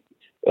 hey,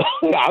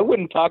 I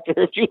wouldn't talk to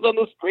her if she was on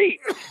the street.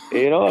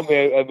 You know,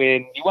 I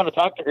mean, you want to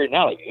talk to her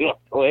now? Like, yeah,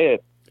 go ahead.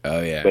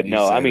 Oh yeah, but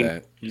no, I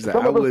mean,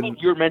 some of the things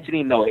you're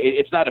mentioning, no,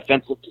 it's not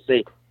offensive to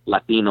say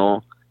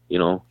Latino. You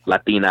know,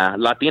 Latina.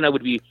 Latina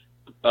would be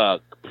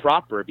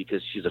proper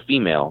because she's a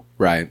female,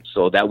 right?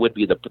 So that would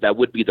be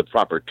the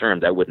proper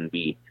term. That wouldn't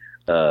be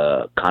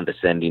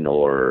condescending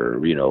or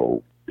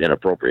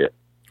inappropriate.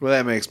 Well,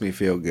 that makes me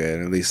feel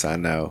good. At least I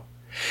know.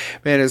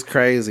 Man, it's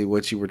crazy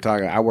what you were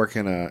talking. I work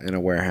in a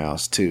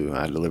warehouse too.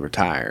 I deliver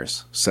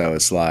tires, so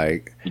it's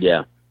like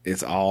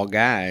it's all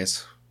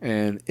guys,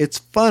 and it's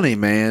funny,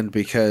 man,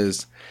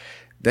 because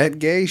that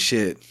gay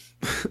shit.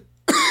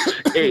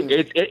 Hey,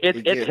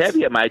 it's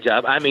heavy at my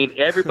job. I mean,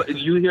 everybody.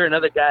 You hear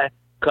another guy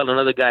call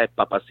another guy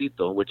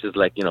papacito, which is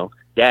like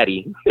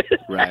daddy.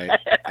 Right.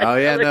 Oh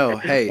yeah, like, no.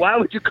 Hey, why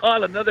would you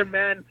call another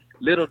man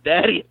little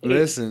daddy?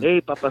 Listen.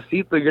 Hey,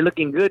 papacito, you're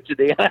looking good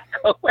today.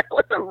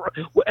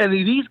 And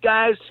these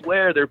guys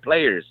swear they're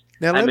players.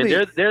 Now, I mean,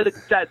 they're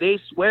the they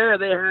swear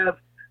they have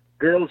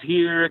girls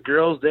here,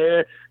 girls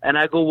there, and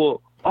I go,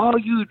 well, all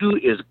you do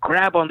is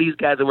grab on these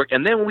guys at work,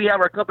 and then when we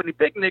have our company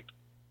picnic,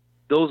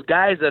 those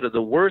guys that are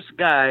the worst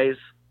guys,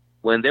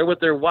 when they're with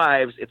their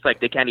wives, it's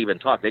like they can't even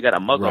talk. They got a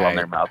muzzle on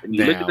their mouth, and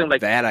you look at them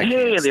like,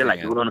 hey, and they're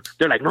like, no.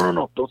 They're like,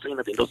 no, don't say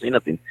nothing.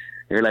 And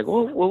you're like,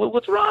 well,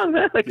 what's wrong,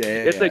 man? Like,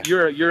 like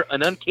you're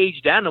an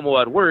uncaged animal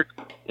at work,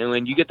 and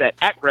when you get that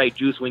act right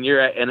juice when you're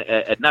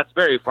at Knott's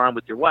Berry Farm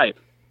with your wife.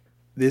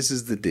 This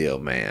is the deal,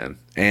 man.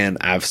 And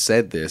I've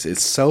said this.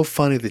 It's so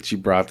funny that you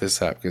brought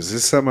this up because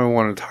this is something I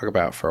wanted to talk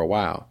about for a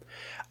while.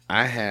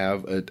 I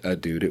have a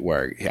dude at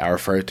work. I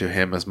refer to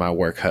him as my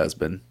work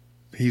husband.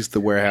 He's the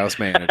warehouse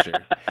manager.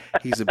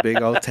 He's a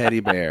big old teddy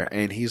bear,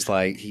 and he's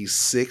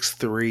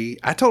 6'3".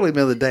 I told him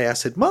the other day, I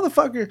said,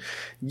 motherfucker,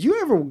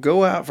 you ever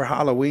go out for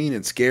Halloween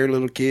and scare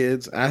little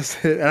kids? I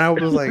said, and I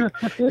was like,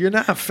 you're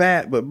not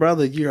fat, but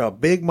brother, you're a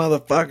big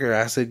motherfucker.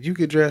 I said, you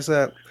could dress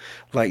up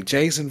like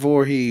Jason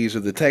Voorhees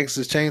or the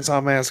Texas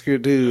Chainsaw Massacre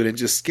dude and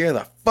just scare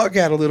the fuck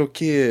out of little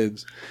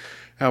kids.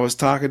 I was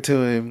talking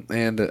to him,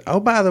 and oh,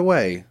 by the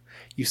way,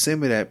 you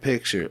sent me that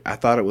picture. I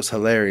thought it was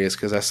hilarious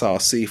because I saw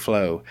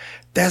C-Flow.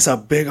 That's a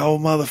big old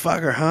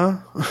motherfucker, huh?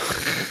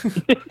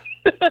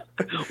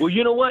 Well,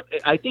 you know what?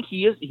 I think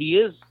he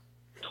is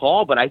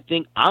tall, but I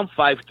think I'm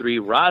 5'3".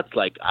 Rod's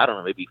like, I don't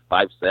know, maybe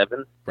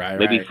 5'7". Right.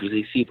 Maybe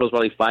C-Flow's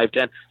probably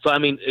 5'10". So, I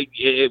mean,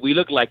 we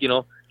look like,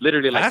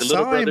 literally like the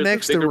little brother, the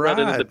bigger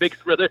brother, and the big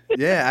brother.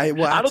 Yeah, I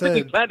don't think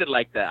he planned it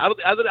like that. I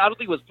don't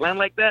think it was planned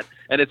like that.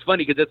 And it's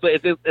funny because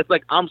it's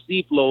like I'm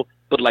C-Flow,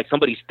 but like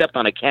somebody stepped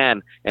on a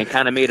can and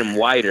kind of made him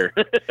wider.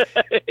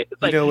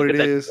 You know what it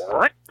is?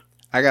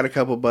 I got a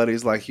couple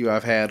buddies like you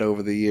I've had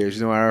over the years.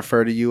 You know what I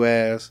refer to you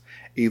as?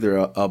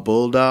 Either a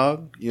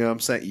bulldog, you know what I'm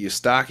saying? You're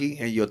stocky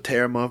and you'll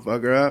tear a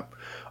motherfucker up,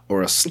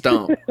 or a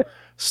stump.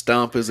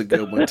 Stump is a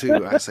good one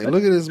too. I say,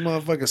 look at this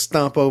motherfucker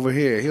Stump over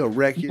here. He'll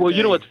wreck your day.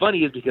 You know what's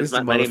funny is because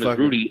my name is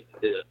Rudy.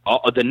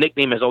 The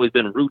nickname has always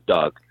been Root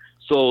Dog.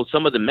 So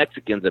some of the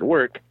Mexicans at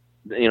work,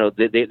 they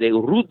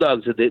Root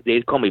Dogs.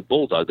 They call me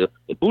Bulldog.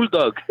 The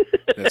Bulldog.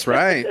 That's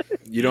right.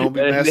 You don't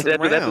be messing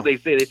around. That's what they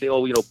say. They say,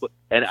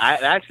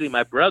 and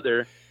my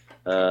brother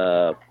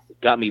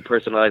got me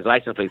personalized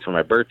license plates for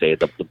my birthday.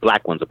 The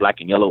black ones, the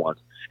black and yellow ones,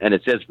 and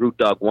it says Root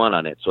Dog 1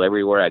 on it. So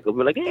everywhere I go,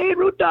 we're like, hey,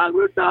 Root Dog,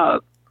 Root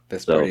Dog.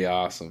 That's pretty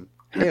awesome.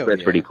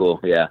 That's pretty cool.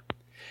 Yeah.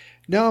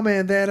 No,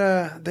 man,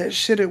 that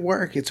shit at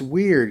work, it's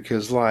weird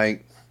because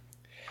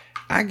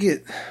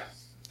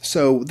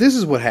so this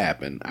is what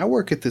happened. I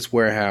work at this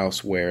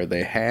warehouse where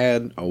they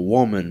had a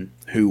woman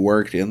who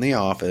worked in the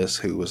office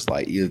who was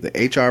like either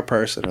the HR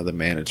person or the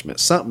management,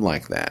 something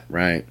like that,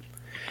 right?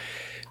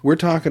 We're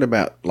talking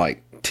about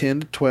like 10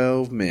 to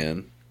 12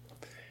 men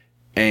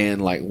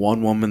and like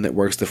one woman that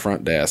works the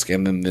front desk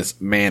and then this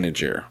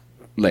manager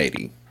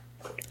lady.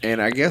 And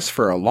I guess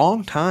for a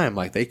long time,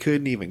 like they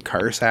couldn't even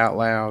curse out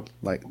loud.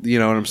 Like, you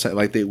know what I'm saying?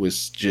 Like it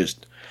was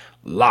just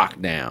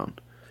locked down.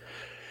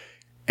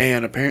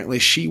 And apparently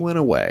she went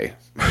away.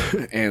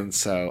 And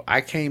so I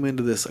came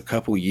into this a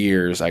couple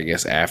years, I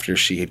guess, after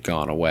she had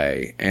gone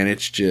away. And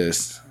it's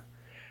just,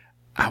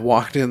 I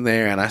walked in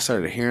there and I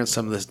started hearing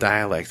some of this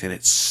dialect. And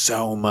it's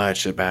so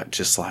much about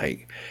just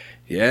like,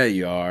 yeah,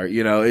 you are.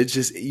 It's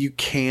just, you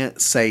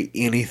can't say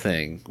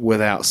anything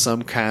without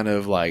some kind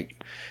of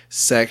like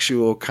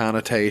sexual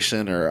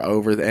connotation or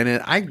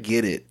and I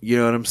get it. You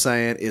know what I'm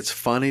saying? It's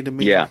funny to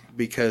me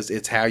because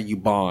it's how you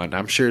bond.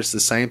 I'm sure it's the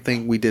same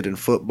thing we did in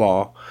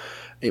football.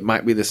 It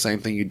might be the same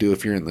thing you do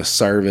if you're in the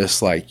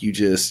service. Like you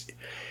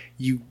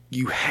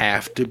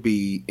have to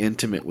be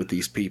intimate with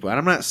these people. And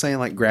I'm not saying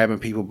like grabbing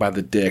people by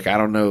the dick. I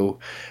don't know.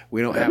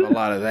 We don't have a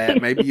lot of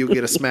that. Maybe you'll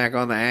get a smack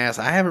on the ass.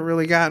 I haven't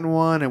really gotten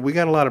one. And we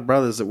got a lot of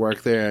brothers that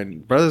work there.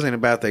 And brothers ain't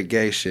about that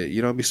gay shit.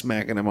 You don't be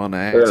smacking them on the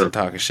ass and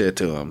talking shit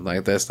to them.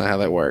 Like, that's not how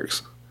that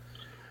works.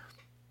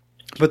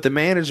 But the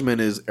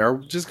management are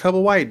just a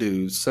couple white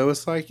dudes. So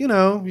it's like,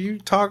 you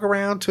talk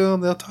around to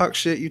them, they'll talk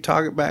shit, you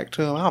talk it back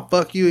to them. I'll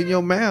fuck you in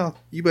your mouth.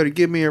 You better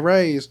give me a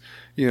raise.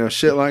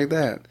 Shit like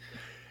that.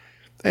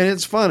 And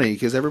it's funny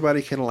because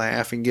everybody can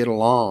laugh and get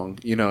along,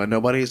 and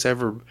nobody's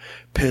ever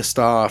pissed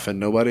off and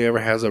nobody ever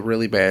has a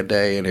really bad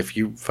day. And if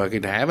you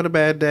fucking having a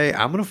bad day,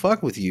 I'm going to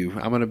fuck with you.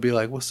 I'm going to be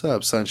like, what's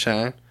up,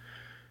 sunshine?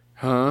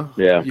 Huh?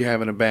 Yeah. You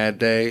having a bad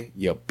day?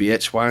 You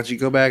bitch, why don't you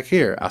go back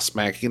here? I'll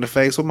smack you in the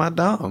face with my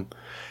dong.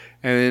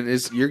 And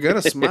you're going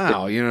to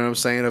smile, you know what I'm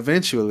saying,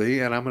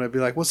 eventually. And I'm going to be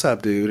like, what's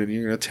up, dude? And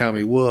you're going to tell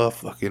me, well,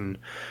 fucking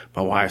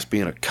my wife's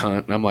being a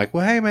cunt. And I'm like,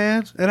 well, hey,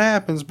 man, it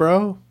happens,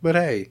 bro. But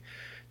hey,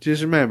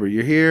 just remember,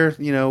 you're here,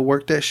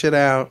 work that shit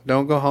out.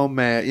 Don't go home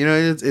mad.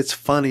 It's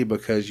funny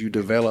because you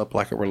develop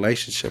like a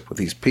relationship with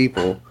these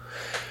people.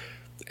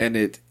 And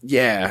it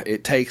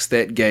takes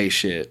that gay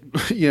shit.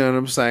 You know what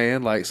I'm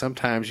saying? Like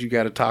sometimes you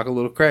got to talk a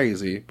little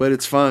crazy, but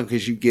it's fun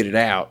because you get it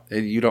out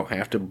and you don't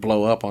have to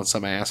blow up on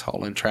some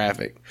asshole in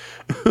traffic.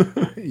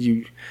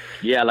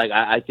 Yeah, like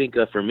I think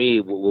for me,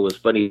 what was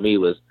funny to me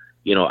was,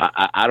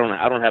 I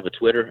don't have a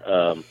Twitter,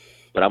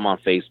 but I'm on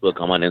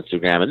Facebook, I'm on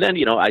Instagram, and then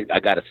I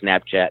got a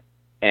Snapchat,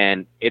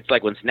 and it's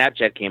like when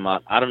Snapchat came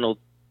out, I don't know,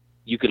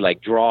 you could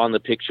like draw on the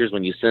pictures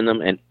when you send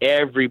them, and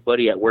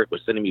everybody at work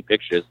was sending me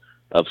pictures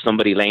of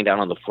somebody laying down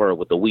on the floor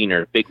with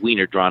a big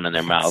wiener drawn in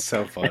their mouth.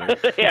 So funny.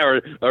 Yeah,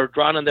 or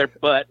drawn in their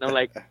butt. And I'm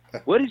like,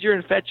 what is your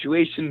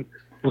infatuation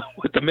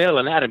with the male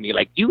anatomy?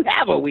 Like, you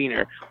have a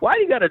wiener. Why do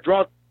you got to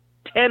draw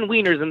 10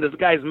 wieners in this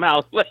guy's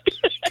mouth? Like,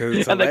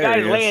 and the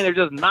guy's laying there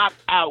just knocked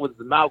out with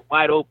his mouth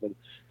wide open.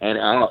 And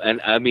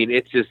I mean,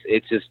 it's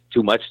just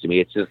too much to me.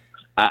 It's just,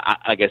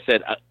 like I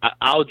said,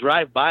 I'll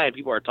drive by and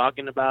people are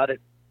talking about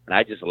it, and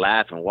I just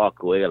laugh and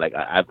walk away. Like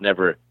I've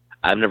never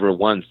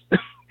once.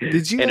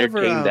 Did you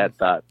entertain that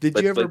thought? Did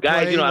you ever but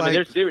guys, play, I mean,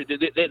 they're serious.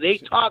 They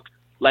talk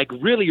like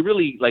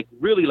really like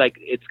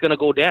it's gonna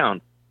go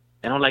down.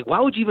 And I'm like, why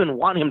would you even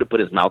want him to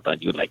put his mouth on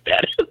you like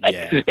that? Like,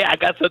 yeah, I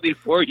got something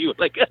for you.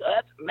 Like,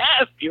 that's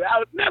nasty. I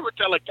would never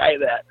tell a guy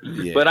that.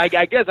 Yeah. But I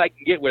guess I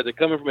can get where they're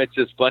coming from. It's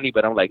just funny.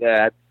 But I'm like,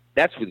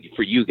 that's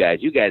for you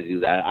guys. You guys do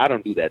that. I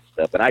don't do that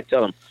stuff. And I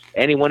tell them,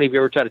 any one of you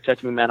ever try to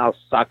touch me, man, I'll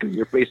sock in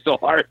your face so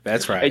hard.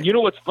 That's right. And you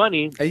know what's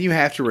funny? And you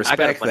have to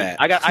respect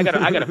that. I got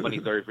a funny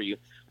story for you.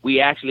 We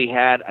actually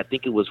had, I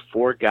think it was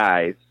 4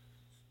 guys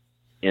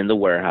in the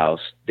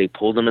warehouse. They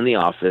pulled them in the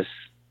office.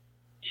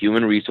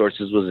 Human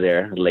Resources was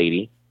there, a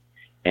lady,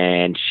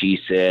 and she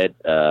said,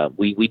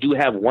 we do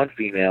have one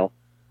female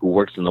who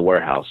works in the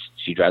warehouse.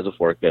 She drives a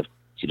forklift.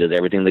 She does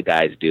everything the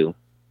guys do,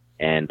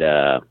 and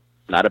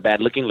not a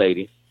bad-looking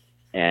lady.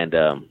 And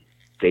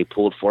they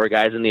pulled 4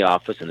 guys in the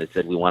office, and they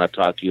said, we want to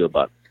talk to you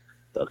about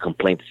a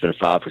complaint that's been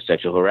filed for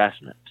sexual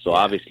harassment. So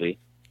obviously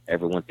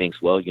everyone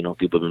thinks, well,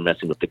 people have been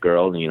messing with the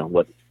girl, and,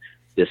 what,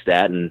 this,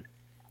 that. And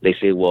they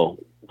say, well,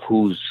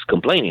 who's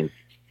complaining?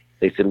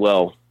 They said,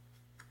 well,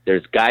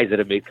 there's guys that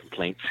have made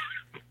complaints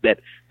that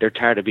they're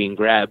tired of being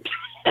grabbed.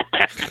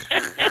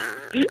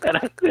 And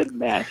I said,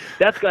 man,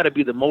 that's got to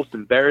be the most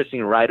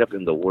embarrassing write-up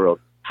in the world.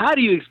 How do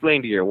you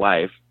explain to your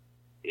wife?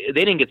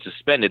 They didn't get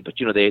suspended, but,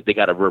 they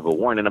got a verbal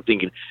warning. And I'm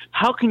thinking,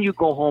 how can you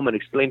go home and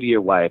explain to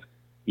your wife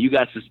you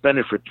got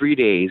suspended for 3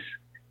 days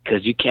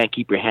because you can't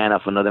keep your hand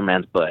off another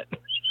man's butt?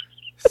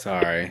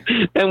 Sorry.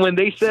 And when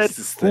they said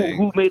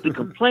who made the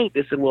complaint,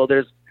 they said, well,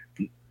 there's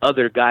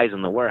other guys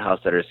in the warehouse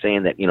that are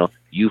saying that,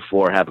 you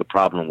 4 have a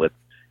problem with,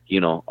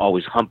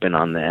 always humping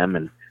on them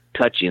and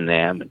touching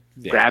them and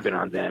grabbing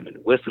on them and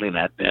whistling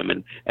at them.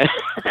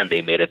 And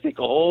they made us take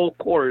a whole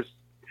course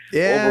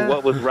over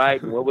what was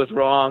right and what was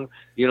wrong,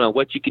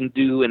 what you can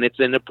do. And it's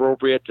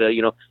inappropriate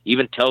to,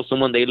 even tell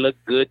someone they look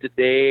good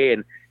today.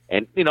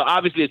 And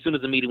obviously, as soon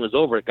as the meeting was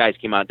over, guys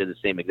came out and did the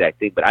same exact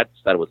thing. But I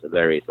just thought it was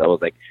hilarious. I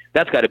was like,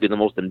 that's got to be the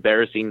most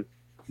embarrassing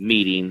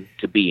meeting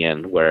to be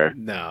in, where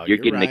you're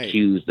getting right.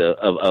 accused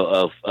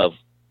of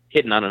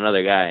hitting on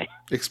another guy.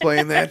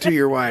 Explain that to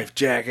your wife,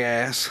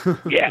 jackass.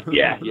 Yeah.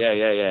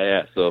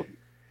 So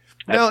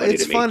no,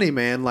 it's funny,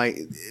 man. Like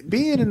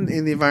being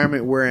in the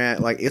environment we're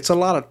at, like it's a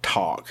lot of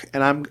talk,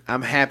 and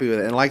I'm happy with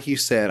it. And like you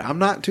said, I'm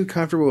not too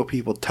comfortable with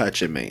people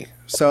touching me.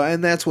 So,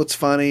 and that's what's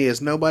funny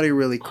is nobody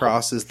really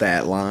crosses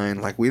that line.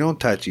 Like we don't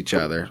touch each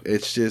other.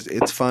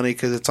 It's funny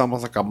because it's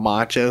almost like a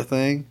macho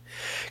thing.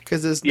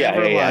 Because it's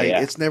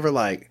it's never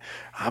like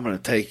I'm gonna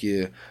take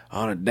you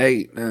on a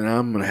date and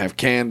I'm gonna have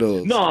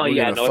candles. No, it's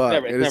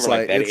never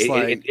like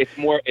that.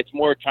 It's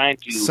more trying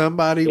to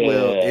somebody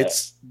will.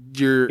 It's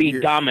be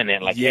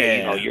dominant. Like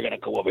hey, you're gonna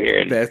go over here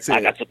and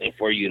I got something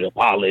for you to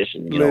polish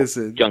and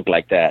listen, junk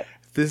like that.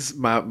 This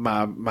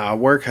my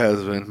work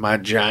husband, my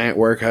giant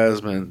work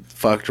husband,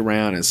 fucked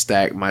around and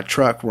stacked my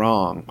truck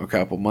wrong a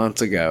couple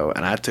months ago,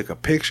 and I took a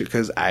picture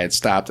because I had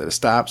stopped at a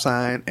stop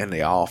sign and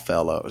they all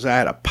fell over. So I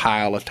had a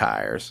pile of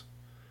tires.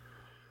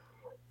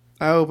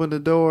 I opened the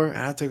door and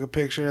I took a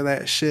picture of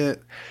that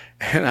shit,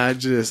 and I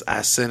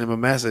sent him a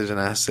message and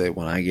I said,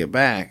 when I get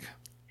back,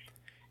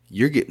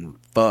 you're getting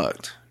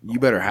fucked. You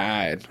better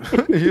hide.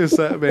 He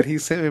sent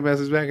me a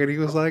message back and he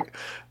was like,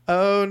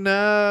 oh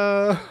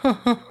no.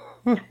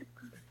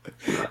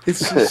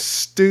 It's just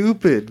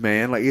stupid,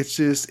 man. Like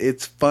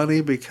it's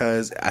funny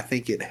because I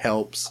think it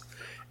helps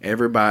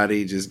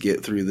everybody just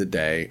get through the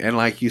day. And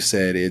like you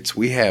said,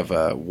 we have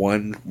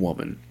one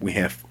woman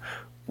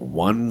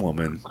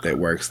that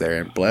works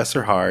there, and bless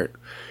her heart,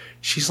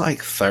 she's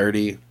like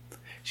 30.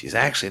 She's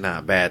actually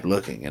not bad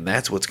looking, and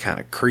that's what's kind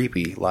of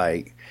creepy.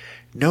 Like,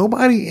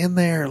 nobody in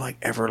there like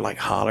ever like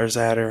hollers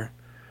at her.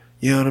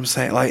 You know what I'm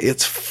saying? Like,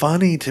 it's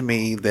funny to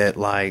me that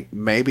like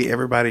maybe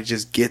everybody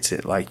just gets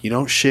it. Like, you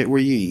don't shit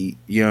where you eat.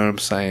 You know what I'm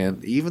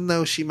saying? Even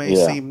though she may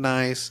seem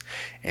nice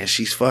and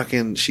she's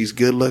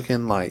good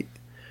looking, like,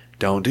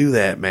 don't do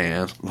that,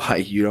 man.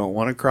 Like, you don't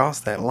want to cross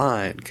that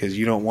line because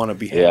you don't want to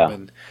be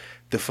having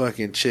the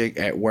fucking chick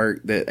at work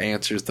that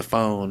answers the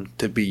phone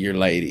to be your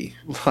lady.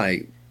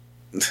 Like,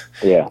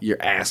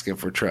 you're asking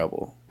for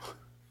trouble.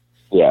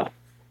 Yeah.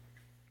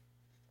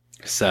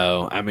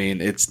 So, I mean,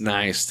 it's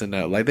nice to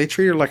know. Like, they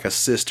treat her like a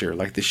sister.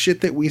 Like, the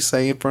shit that we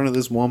say in front of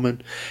this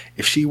woman,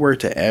 if she were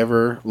to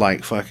ever,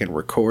 like, fucking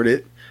record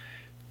it,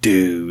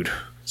 dude,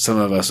 some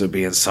of us would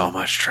be in so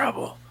much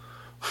trouble.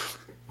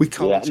 We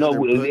call each other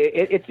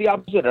it's the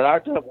opposite. At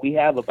our time, we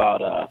have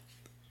about,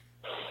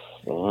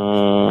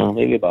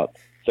 maybe about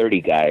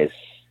 30 guys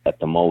at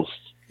the most.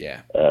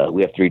 Yeah.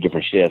 We have 3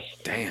 different shifts.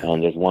 Damn.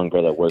 And there's one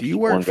girl that works. Do you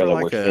work for,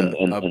 like, a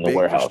the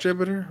warehouse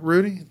distributor,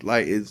 Rudy?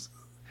 Like,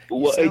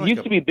 well, it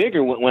used to be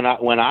bigger when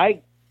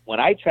I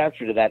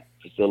transferred to that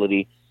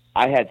facility.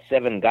 I had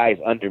 7 guys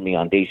under me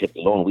on day shift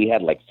alone. We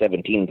had like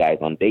 17 guys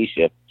on day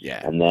shift,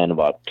 and then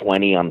about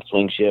 20 on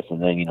swing shift,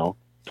 and then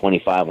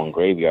 25 on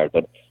graveyard.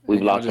 But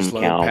we've lost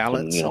some count.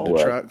 Pallets and,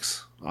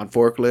 trucks on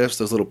forklifts,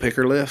 those little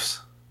picker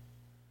lifts.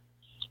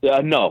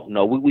 No,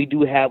 we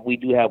do have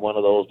one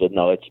of those, but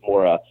no, it's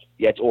more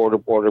it's order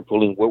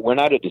pulling. We're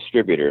not a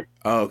distributor.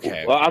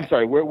 Okay. Well, I'm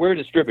sorry, we're a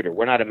distributor.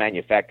 We're not a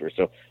manufacturer,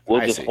 so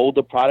we'll just hold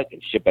the product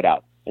and ship it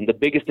out. And the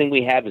biggest thing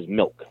we have is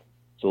milk.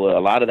 So a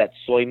lot of that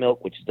soy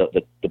milk, which is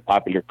the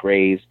popular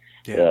craze,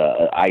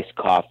 iced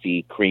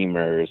coffee,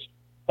 creamers,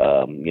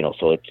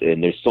 So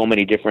and there's so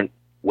many different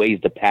ways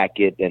to pack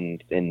it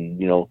and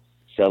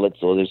sell it.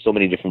 So there's so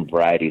many different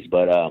varieties.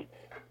 But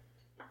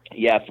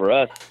for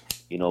us.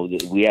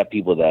 We have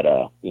people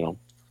that,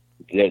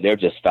 they're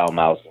just foul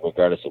mouthed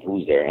regardless of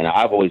who's there. And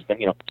I've always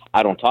been,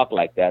 I don't talk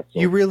like that. So,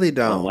 you really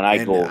don't. When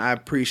I go, I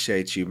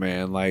appreciate you,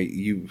 man. Like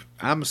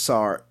I'm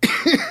sorry.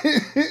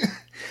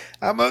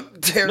 I'm a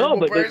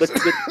terrible person.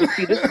 But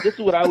see, this is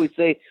what I always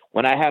say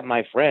when I have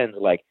my friends.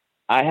 Like,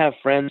 I have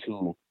friends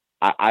who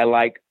I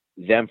like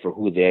them for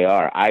who they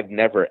are. I've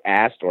never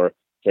asked or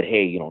said,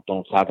 hey,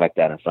 don't talk like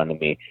that in front of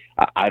me.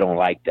 I don't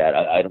like that.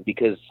 I don't,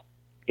 because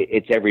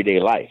it's everyday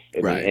life.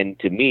 I mean, and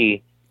to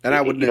me, and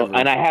I would never.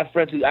 And I have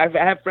friends who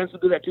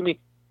do that to me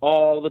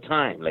all the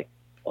time. Like,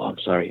 oh, I'm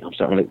sorry.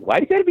 I'm like, why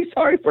do you gotta be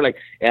sorry for, like,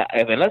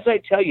 unless I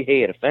tell you,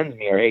 hey, it offends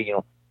me, or hey,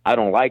 I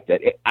don't like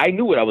that. I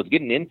knew what I was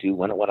getting into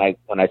when I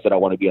said I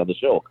want to be on the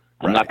show.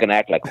 I'm not gonna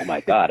act like, oh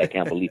my God, I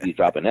can't believe he's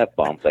dropping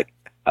F-bombs. Like,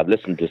 I've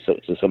listened to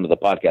some of the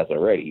podcasts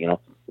already.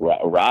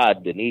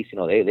 Rod, Denise,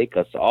 they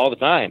cuss all the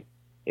time.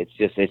 It's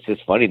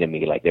just funny to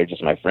me. Like, they're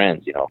just my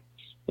friends.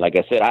 Like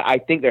I said, I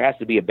think there has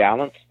to be a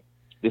balance.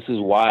 This is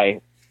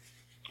why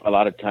a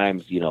lot of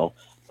times,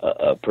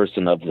 a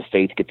person of the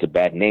faith gets a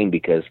bad name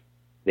because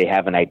they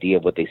have an idea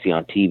of what they see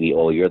on TV.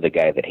 Oh, you're the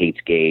guy that hates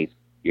gays.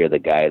 You're the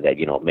guy that,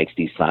 makes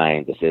these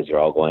signs that says you're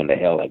all going to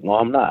hell. Like, no,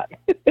 I'm not.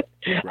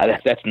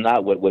 That's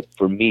not what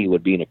for me,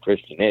 what being a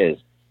Christian is.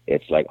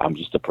 It's like, I'm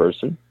just a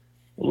person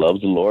who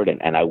loves the Lord.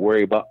 And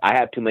I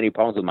have too many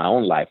problems with my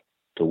own life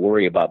to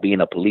worry about being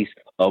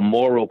a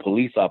moral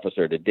police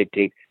officer to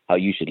dictate how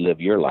you should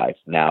live your life.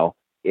 Now,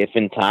 if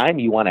in time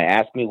you want to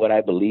ask me what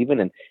I believe in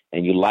and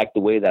you like the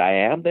way that I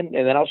am,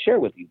 then I'll share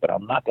with you. But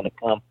I'm not going to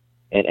come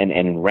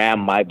and ram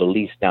my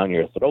beliefs down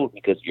your throat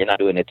because you're not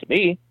doing it to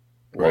me.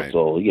 Right.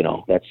 Well,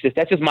 so,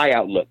 that's just my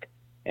outlook.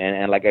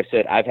 And like I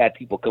said, I've had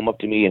people come up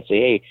to me and say,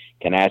 hey,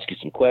 can I ask you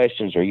some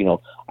questions? Or,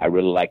 I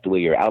really like the way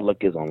your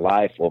outlook is on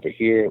life over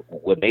here.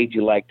 What made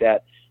you like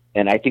that?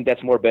 And I think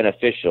that's more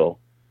beneficial.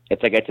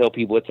 It's like I tell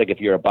people, it's like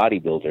if you're a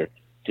bodybuilder,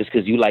 just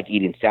because you like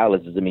eating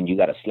salads doesn't mean you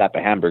got to slap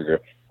a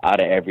hamburger out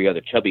of every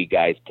other chubby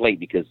guy's plate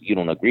because you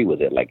don't agree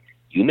with it. Like,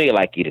 you may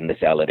like eating the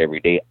salad every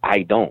day.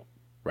 I don't.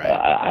 Right.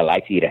 I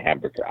like to eat a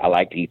hamburger. I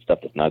like to eat stuff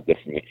that's not good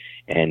for me.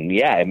 And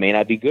it may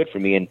not be good for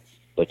me.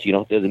 But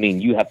it doesn't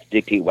mean you have to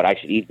dictate what I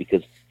should eat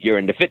because you're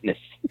into fitness.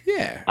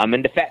 Yeah. I'm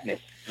into fatness.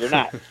 You're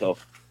not. So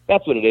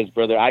that's what it is,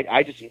 brother.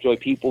 I just enjoy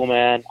people,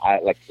 man. I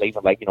like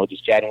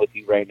just chatting with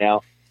you right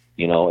now.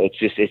 It's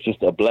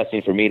just a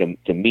blessing for me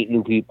to meet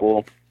new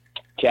people,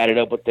 chat it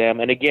up with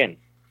them. And again,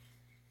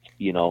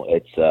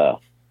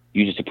 it's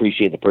you just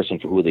appreciate the person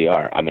for who they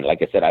are. I mean,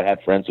 like I said, I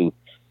have friends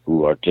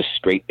who are just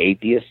straight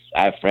atheists.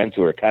 I have friends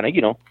who are kind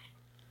of,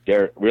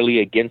 they're really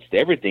against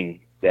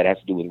everything that has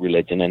to do with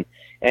religion. And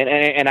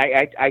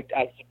I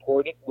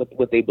support it with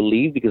what they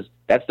believe because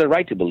that's their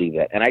right to believe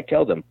that. And I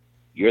tell them,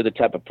 you're the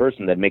type of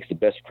person that makes the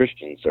best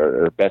Christians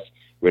or best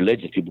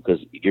religious people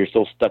because you're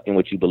so stuck in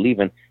what you believe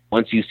in.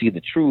 Once you see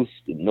the truth,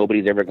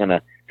 nobody's ever going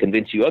to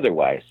convince you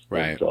otherwise.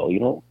 Right. And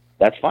so,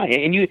 That's fine.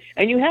 And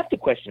you have to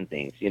question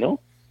things, you know.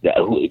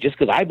 Just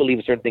because I believe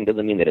a certain thing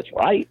doesn't mean that it's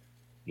right.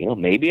 You know,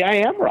 maybe I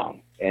am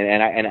wrong.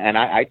 And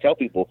I tell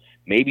people,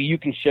 maybe you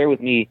can share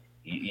with me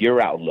your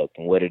outlook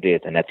and what it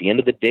is. And at the end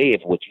of the day,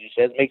 if what you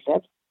says makes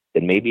sense,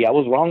 then maybe I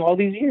was wrong all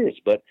these years.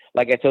 But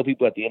like I tell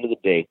people at the end of the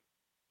day,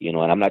 you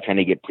know, and I'm not trying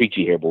to get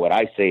preachy here, but what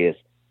I say is,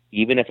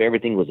 even if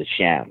everything was a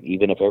sham,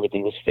 even if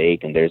everything was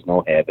fake and there's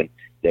no heaven,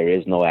 there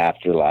is no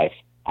afterlife,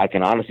 I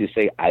can honestly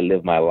say I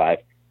live my life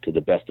to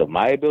the best of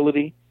my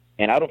ability.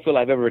 And I don't feel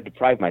I've ever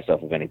deprived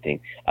myself of anything.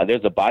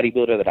 There's a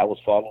bodybuilder that I was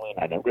following.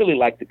 I really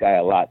liked the guy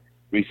a lot.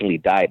 Recently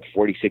died,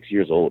 47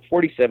 years old.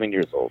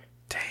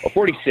 Or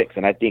 46.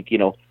 And I think, you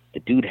know, the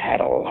dude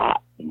had a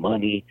lot of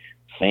money,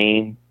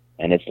 fame.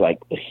 And it's like,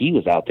 but he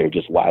was out there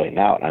just wilding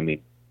out. I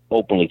mean,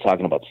 openly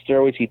talking about the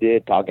steroids he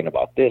did, talking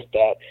about this,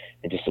 that,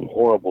 and just some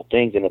horrible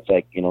things. And it's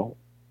like, you know,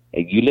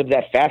 if you live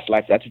that fast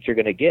life, that's what you're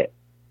going to get.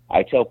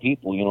 I tell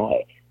people, you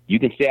know, you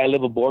can say I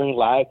live a boring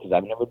life because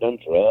I've never done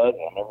drugs,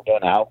 I've never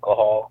done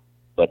alcohol,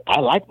 but I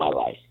like my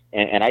life.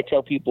 And I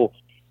tell people,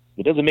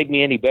 it doesn't make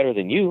me any better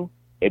than you.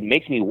 It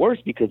makes me worse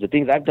because the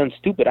things I've done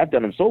stupid, I've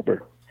done them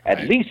sober.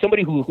 At least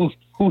somebody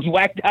who's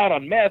whacked out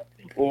on meth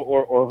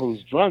or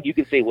who's drunk, you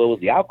can say, well, it was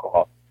the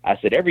alcohol. I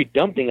said, every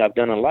dumb thing I've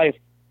done in life,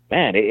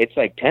 man, it's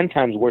like 10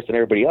 times worse than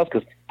everybody else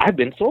because I've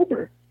been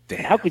sober.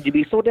 Damn. How could you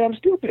be so damn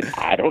stupid?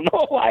 I don't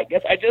know. I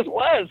guess I just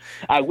was.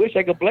 I wish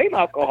I could blame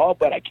alcohol,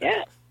 but I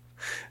can't.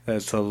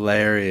 That's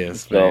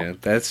hilarious, man.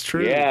 That's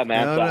true. Yeah,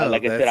 man.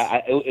 Like I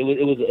said,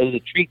 it was a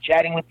treat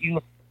chatting with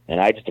you, and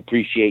I just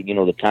appreciate, you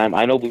know, the time.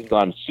 I know we've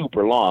gone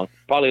super long,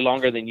 probably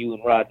longer than you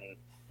and Rod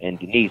and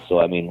Denise. So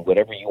I mean,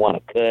 whatever you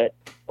want to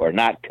cut or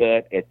not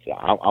cut,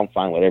 I'm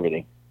fine with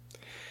everything.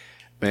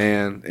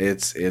 Man,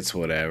 it's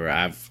whatever.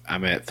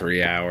 I'm at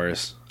 3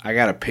 hours. I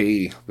gotta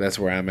pee. That's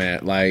where I'm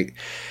at. Like,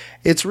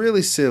 it's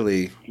really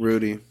silly,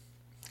 Rudy,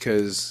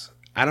 because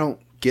I don't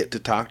get to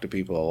talk to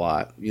people a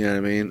lot. You know what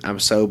I mean? I'm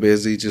so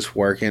busy just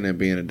working and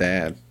being a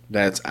dad.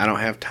 I don't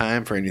have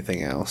time for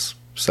anything else.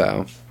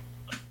 So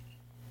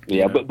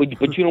yeah, but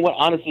you know what?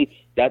 Honestly,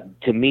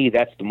 that to me,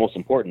 that's the most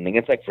important thing.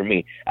 It's like for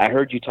me, I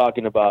heard you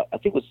talking about, I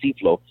think it was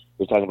C-Flow,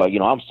 was talking about, you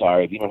know, I'm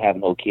sorry if you don't have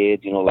no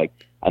kids, you know, like,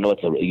 I know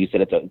you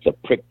said it's a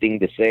prick thing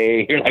to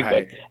say. You're like,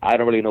 right. But I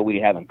don't really know what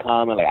we have in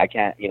common. Like, I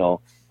can't, you know,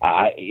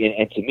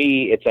 and to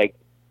me, it's like,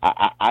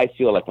 I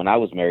feel like when I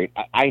was married,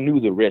 I knew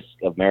the risk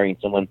of marrying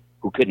someone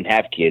who couldn't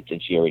have kids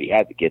and she already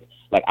had the kids.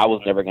 Like, I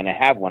was never going to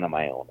have one of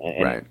my own.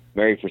 And right.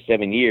 Married for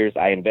 7 years,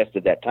 I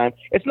invested that time.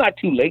 It's not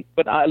too late,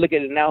 but I look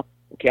at it now.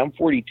 Okay, I'm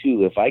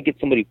 42. If I get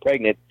somebody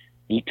pregnant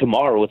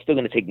tomorrow, it's still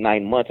going to take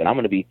 9 months, and I'm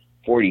going to be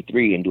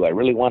 43. And do I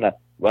really want to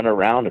run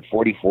around at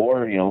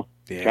 44, you know,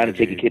 trying to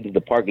take a kid to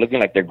the park looking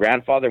like their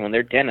grandfather when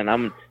they're 10 and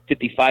I'm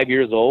 55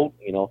 years old?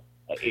 You know,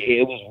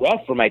 it was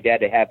rough for my dad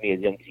to have me as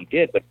young as he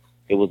did, but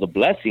it was a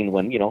blessing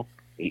when, you know,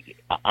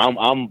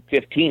 I'm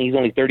 15, he's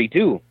only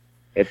 32.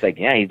 It's like,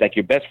 yeah, he's like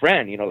your best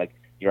friend, you know, like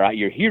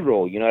your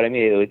hero, you know what I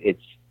mean?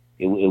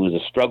 It was a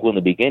struggle in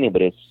the beginning,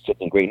 but it's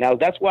something great now.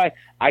 That's why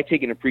I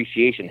take an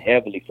appreciation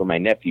heavily for my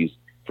nephews,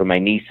 for my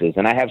nieces,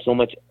 and I have so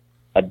much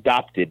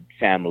adopted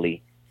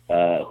family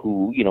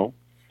who, you know,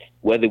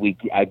 whether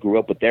I grew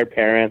up with their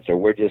parents or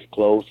we're just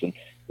close, and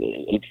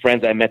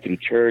friends I met through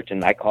church,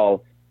 and I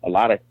call a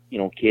lot of, you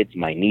know, kids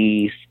my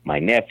niece, my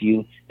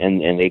nephew,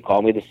 and they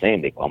call me the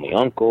same. They call me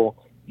uncle.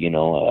 You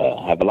know,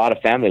 I have a lot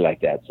of family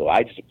like that, so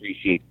I just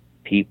appreciate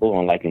people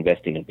and like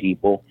investing in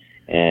people.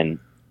 And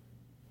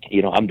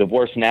you know, I'm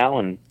divorced now,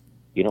 and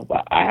you know,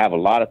 I have a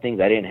lot of things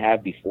I didn't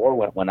have before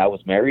when I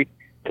was married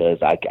because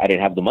I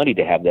didn't have the money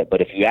to have that.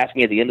 But if you ask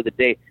me at the end of the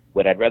day,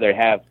 would I rather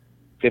have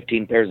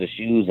 15 pairs of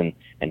shoes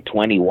and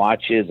 20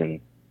 watches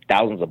and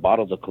thousands of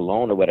bottles of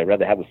cologne, or would I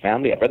rather have a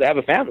family? I'd rather have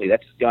a family.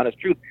 That's just the honest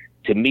truth.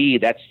 To me,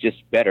 that's just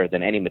better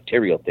than any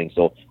material thing.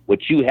 So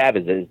what you have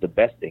is the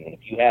best thing. And if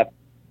you have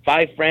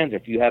 5 friends or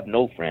if you have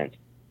no friends,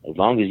 as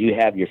long as you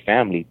have your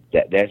family,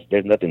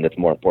 there's nothing that's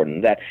more important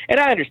than that. And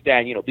I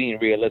understand, you know, being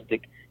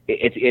realistic,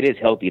 it is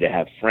healthy to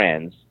have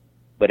friends,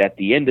 but at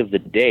the end of the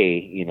day,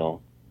 you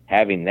know,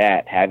 having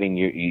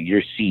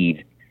your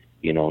seed,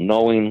 you know,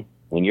 knowing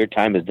when your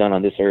time is done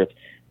on this earth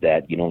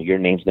that, you know, your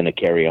name's going to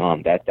carry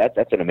on.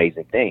 That's an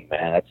amazing thing,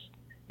 man. That's,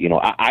 you know,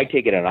 I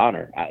take it an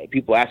honor.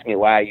 People ask me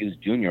why I use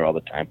Junior all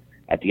the time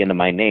at the end of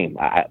my name.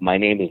 My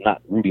name is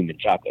not Rudy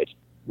Menchaca. It's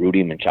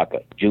Rudy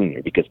Menchaca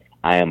Jr. because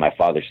I am my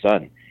father's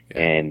son.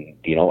 Yeah. And,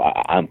 you know,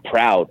 I'm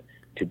proud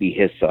to be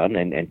his son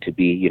and to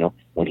be, you know,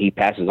 when he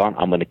passes on,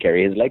 I'm going to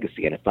carry his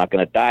legacy, and it's not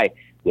going to die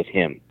with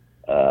him.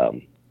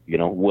 You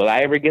know, will I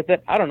ever get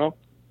that? I don't know.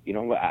 You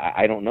know,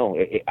 I don't know.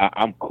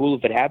 I'm cool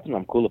if it happens.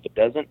 I'm cool if it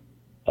doesn't.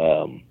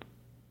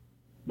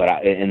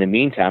 But in the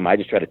meantime, I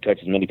just try to touch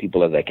as many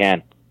people as I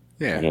can.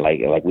 Yeah. And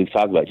like we've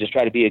talked about, just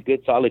try to be a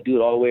good, solid dude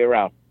all the way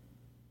around.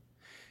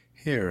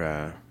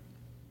 Here,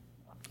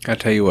 I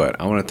tell you what,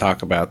 I want to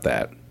talk about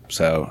that.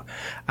 So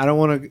I don't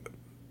want to.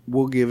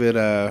 We'll give it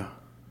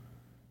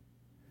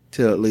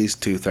till at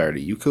least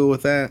 2:30. You cool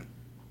with that?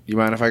 You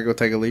mind if I go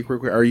take a leak real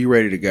quick? Are you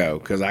ready to go?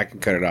 Because I can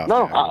cut it off.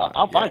 No,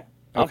 I'm fine.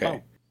 Okay. I'm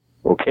fine.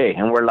 Okay,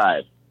 and we're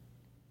live.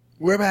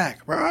 We're back.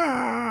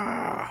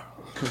 Rah!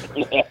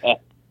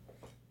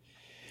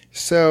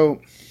 So,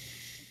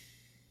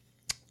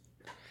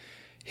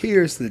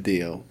 here's the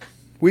deal.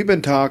 We've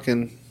been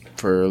talking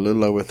for a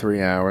little over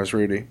 3 hours,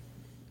 Rudy.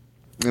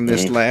 And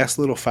this last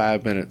little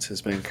 5 minutes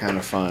has been kind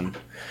of fun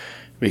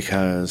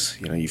because,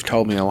 you know, you've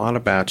told me a lot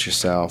about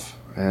yourself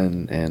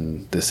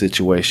and the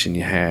situation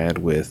you had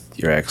with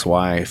your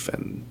ex-wife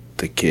and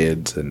the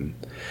kids. And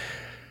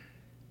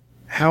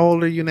how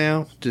old are you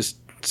now? Just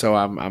so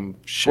I'm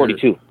sure.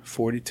 42.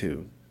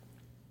 42.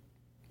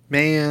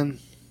 Man,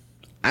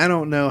 I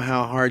don't know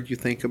how hard you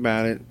think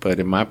about it, but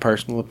in my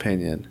personal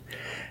opinion,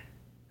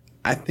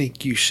 I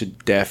think you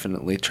should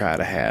definitely try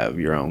to have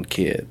your own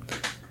kid.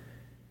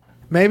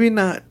 Maybe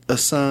not a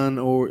son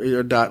or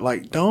a daughter.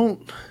 Like,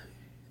 don't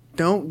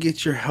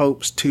get your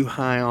hopes too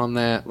high on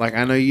that. Like,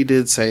 I know you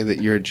did say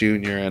that you're a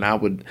junior, and I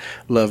would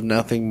love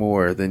nothing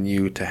more than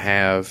you to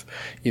have,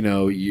 you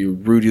know, you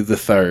Rudy the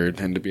Third,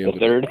 and to be able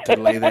to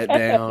lay that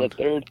down. The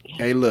third.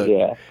 Hey, look,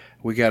 Yeah.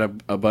 we got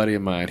a buddy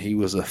of mine. He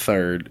was a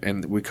third,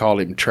 and we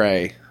called him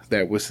Trey.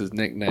 That was his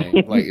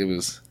nickname. Like,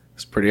 it's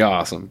pretty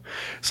awesome.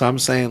 So I'm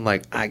saying,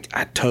 like, I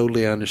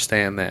totally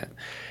understand that,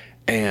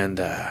 and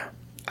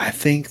I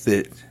think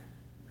that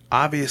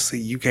obviously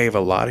you gave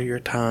a lot of your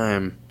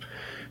time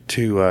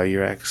to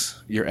your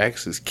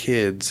ex's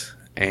kids,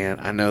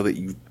 and I know that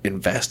you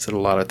invested a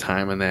lot of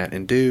time in that.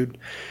 And dude,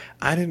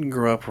 I didn't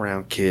grow up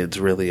around kids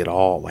really at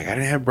all. Like, I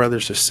didn't have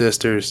brothers or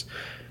sisters.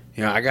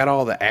 You know, I got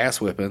all the ass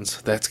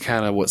whippings. That's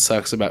kind of what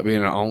sucks about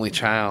being an only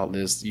child,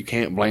 is you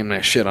can't blame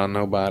that shit on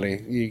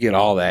nobody. You get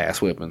all the ass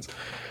whippings.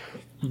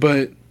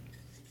 But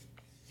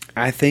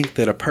I think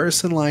that a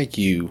person like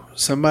you,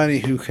 somebody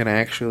who can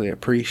actually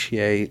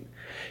appreciate,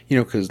 you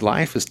know, because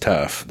life is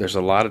tough. There's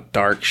a lot of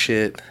dark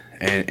shit,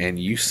 and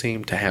you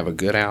seem to have a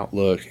good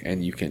outlook,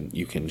 and you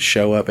can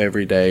show up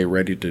every day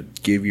ready to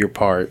give your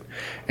part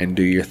and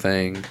do your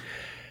thing.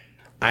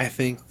 I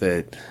think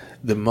that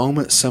the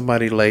moment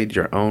somebody laid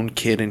your own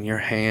kid in your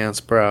hands,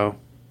 bro,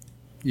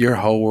 your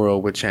whole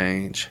world would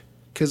change.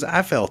 Because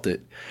I felt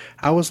it.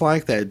 I was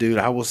like that, dude.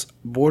 I was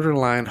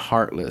borderline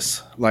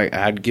heartless. Like,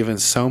 I'd given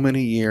so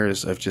many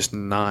years of just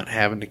not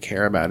having to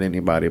care about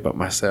anybody but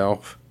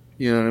myself.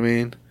 You know what I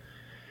mean?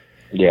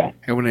 Yeah.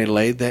 And when they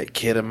laid that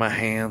kid in my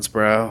hands,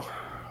 bro,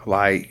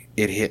 like,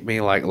 it hit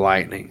me like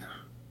lightning.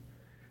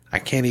 I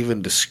can't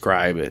even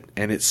describe it.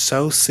 And it's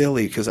so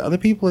silly because other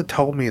people had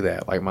told me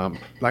that.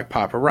 Like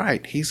Papa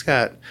Wright. He's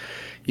got,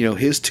 you know,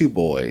 his 2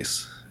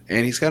 boys.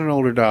 And he's got an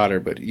older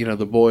daughter, but, you know,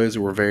 the boys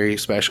were very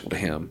special to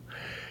him.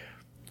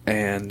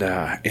 And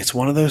it's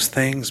one of those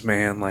things,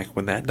 man, like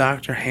when that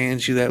doctor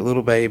hands you that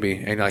little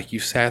baby and like you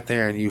sat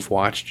there and you've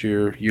watched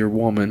your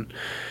woman,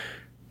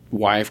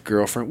 wife,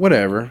 girlfriend,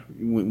 whatever,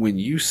 when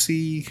you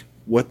see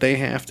what they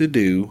have to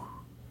do,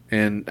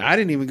 and I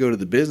didn't even go to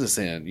the business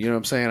end, you know what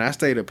I'm saying? I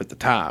stayed up at the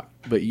top,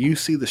 but you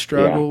see the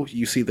struggle,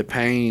 you see the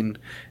pain,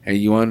 and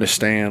you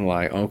understand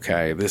like,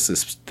 okay, this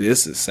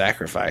is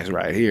sacrifice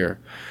right here.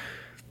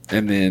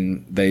 And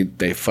then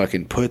they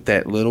fucking put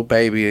that little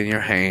baby in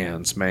your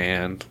hands,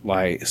 man.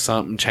 Like,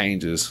 something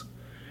changes.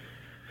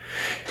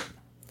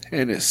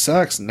 And it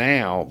sucks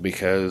now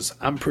because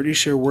I'm pretty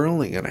sure we're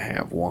only going to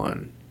have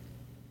one.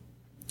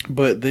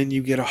 But then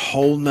you get a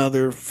whole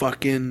nother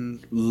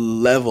fucking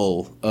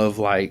level of,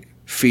 like,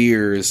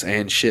 fears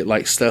and shit,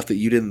 like stuff that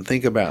you didn't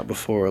think about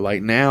before.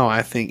 Like, now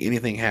I think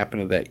anything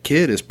happened to that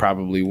kid is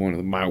probably one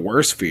of my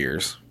worst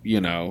fears, you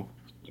know.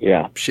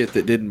 Yeah. Shit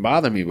that didn't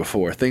bother me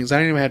before. Things I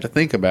didn't even have to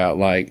think about.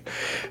 Like,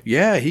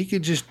 yeah, he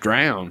could just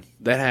drown.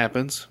 That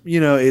happens.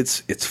 You know,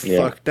 it's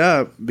fucked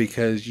up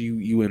because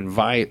you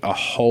invite a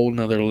whole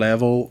nother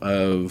level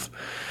of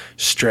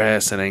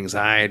stress and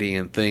anxiety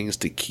and things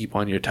to keep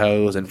on your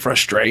toes and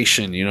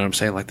frustration. You know what I'm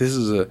saying? Like, this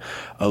is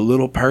a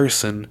little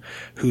person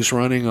who's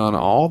running on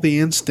all the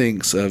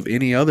instincts of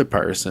any other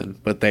person,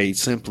 but they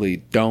simply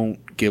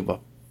don't give a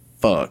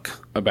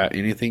fuck about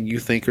anything you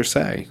think or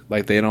say.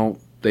 Like, they no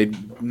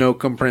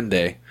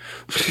comprende.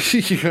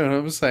 You know what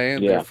I'm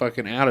saying? Yeah. They're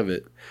fucking out of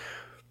it.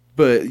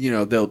 But, you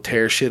know, they'll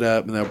tear shit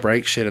up and they'll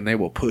break shit and they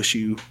will push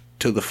you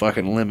to the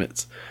fucking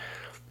limits.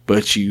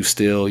 But you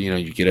still, you know,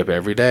 you get up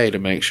every day to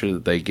make sure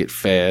that they get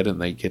fed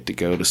and they get to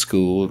go to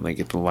school and they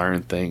get to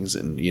learn things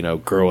and, you know,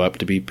 grow up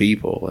to be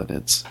people. And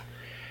it's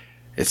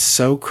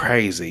so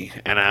crazy.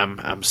 And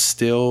I'm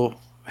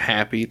still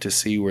happy to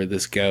see where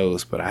this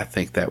goes, but I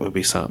think that would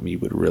be something you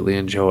would really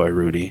enjoy,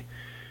 Rudy.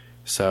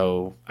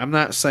 So I'm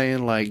not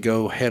saying like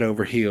go head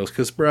over heels,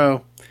 because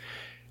bro,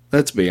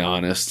 let's be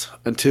honest,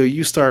 until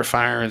you start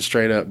firing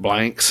straight up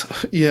blanks,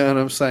 you know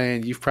what I'm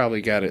saying, you've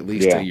probably got at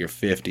least till you're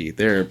 50.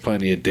 There are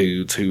plenty of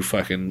dudes who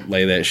fucking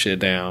lay that shit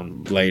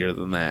down later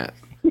than that.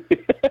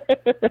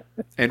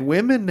 And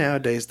women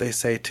nowadays, they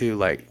say too,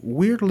 like,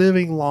 we're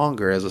living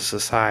longer as a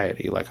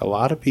society. Like, a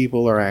lot of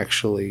people are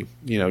actually,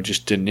 you know,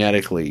 just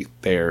genetically,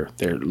 they're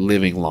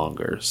living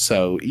longer.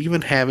 So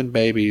even having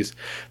babies,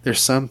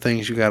 there's some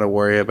things you got to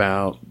worry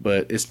about,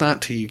 but it's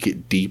not till you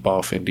get deep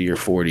off into your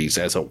 40s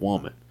as a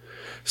woman.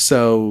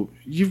 So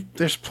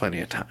there's plenty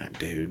of time,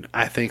 dude.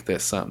 I think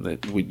that's something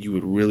that you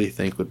would really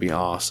think would be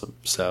awesome.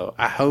 So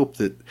I hope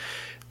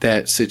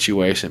that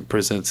situation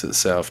presents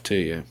itself to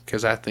you,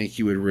 because I think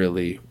you would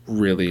really,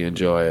 really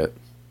enjoy it.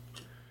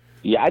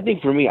 Yeah, I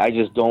think for me, I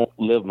just don't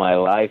live my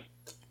life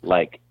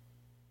like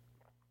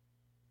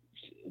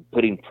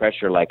putting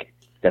pressure like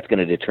that's going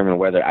to determine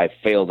whether I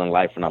failed in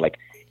life or not. Like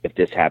if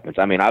this happens,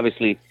 I mean,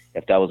 obviously,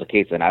 if that was the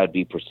case, then I would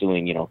be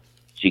pursuing,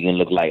 she can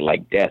look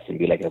like death and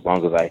be like, as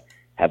long as I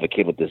have a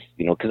kid with this,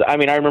 because I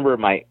mean, I remember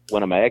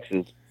one of my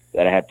exes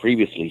that I had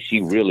previously,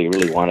 she really,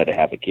 really wanted to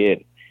have a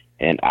kid.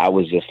 And I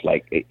was just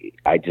like,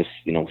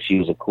 she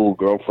was a cool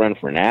girlfriend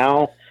for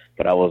now,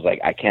 but I was like,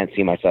 I can't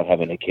see myself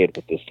having a kid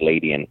with this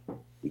lady and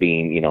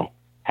being,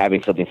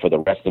 having something for the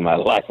rest of my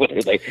life with her.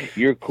 Like,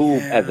 you're cool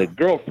as a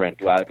girlfriend.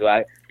 Do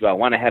I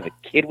want to have a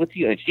kid with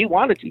you? And she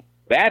wanted to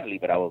badly,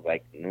 but I was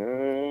like,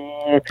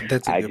 no,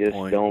 I just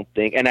point. Don't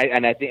think. And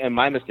I think, and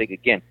my mistake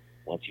again,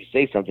 once you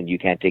say something, you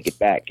can't take it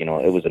back. It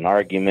was an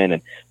argument,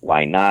 and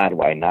why not?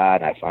 And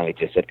I finally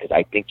just said, because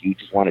I think you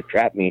just want to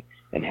trap me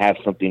and have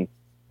something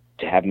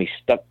to have me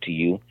stuck to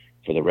you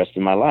for the rest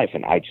of my life,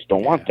 and I just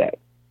don't want that.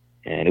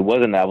 And it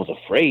wasn't that I was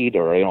afraid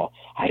or,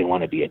 I didn't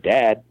want to be a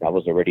dad. I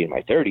was already in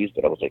my 30s,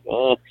 but I was like,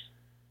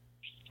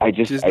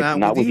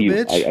 not with you.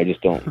 I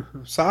just don't.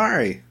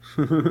 Sorry.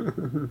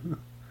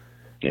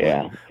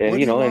 Yeah.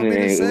 And, and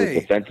it was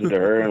offensive to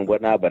her and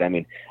whatnot, but I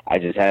mean, I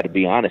just had to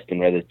be honest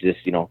and rather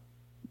just,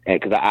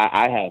 because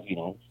I have,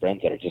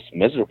 friends that are just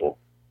miserable.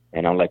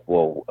 And I'm like,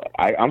 well,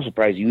 I'm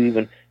surprised you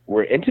even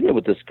were intimate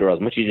with this girl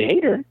as much as you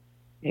hate her.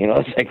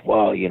 It's like,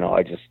 well,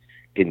 I just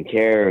didn't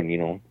care. And,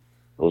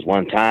 it was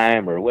one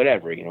time or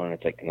whatever, and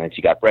it's like, and then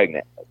she got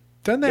pregnant.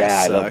 Doesn't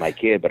that suck? I love my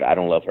kid, but I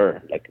don't love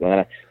her. Like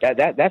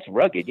that's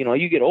rugged.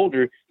 You get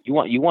older, you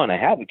want to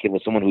have a kid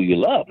with someone who you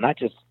love, not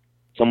just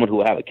someone who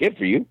will have a kid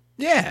for you.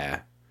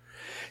 Yeah.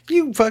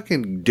 You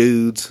fucking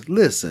dudes,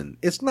 listen,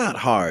 it's not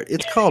hard.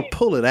 It's called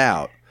pull it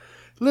out.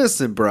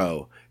 Listen,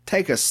 bro,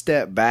 take a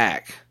step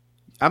back.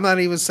 I'm not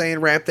even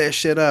saying wrap that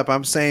shit up.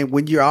 I'm saying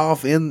when you're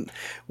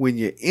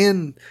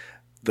in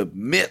the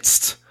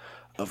midst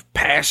of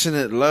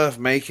passionate love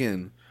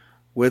making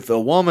with a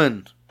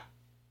woman,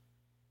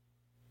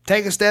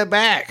 take a step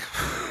back.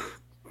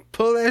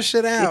 Pull that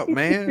shit out,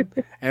 man.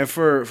 And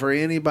for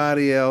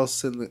anybody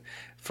else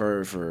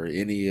for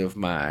any of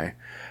my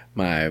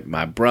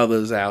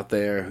brothers out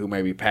there who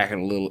may be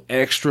packing a little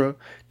extra,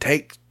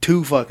 take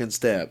 2 fucking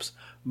steps.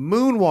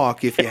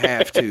 Moonwalk if you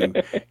have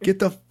to. Get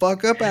the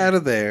fuck up out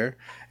of there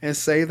and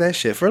save that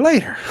shit for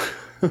later.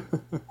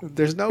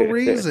 There's no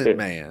reason,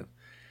 man.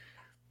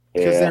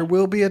 Because there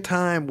will be a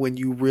time when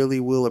you really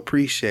will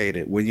appreciate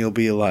it. When you'll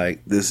be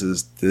like, this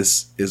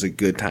is a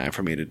good time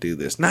for me to do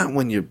this. Not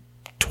when you're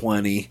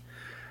 20.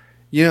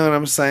 You know what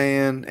I'm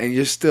saying? And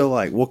you're still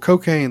like, well,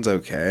 cocaine's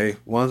okay.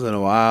 Once in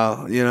a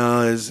while.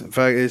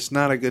 It's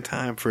not a good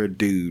time for a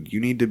dude. You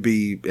need to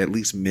be at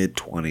least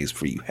mid-20s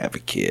before you have a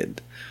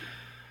kid.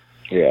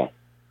 Yeah.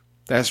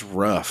 That's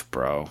rough,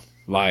 bro.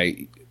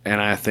 And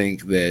I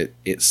think that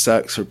it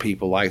sucks for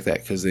people like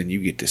that, because then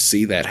you get to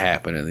see that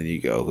happen and then you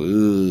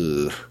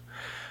go, ugh,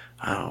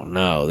 I don't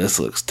know, this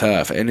looks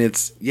tough. And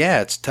it's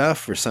tough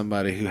for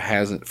somebody who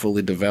hasn't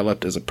fully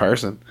developed as a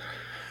person,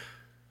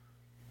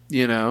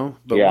 but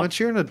once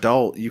you're an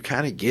adult, you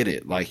kind of get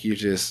it. Like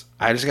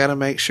I just got to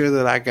make sure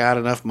that I got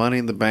enough money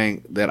in the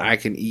bank that I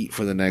can eat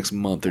for the next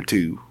month or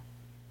two.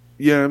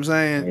 You know what I'm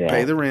saying? Yeah.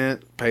 Pay the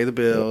rent, pay the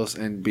bills,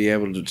 and be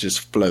able to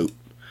just float.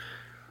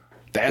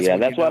 That's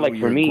why, like,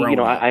 for me,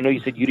 I know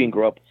you said you didn't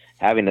grow up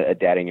having a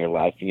dad in your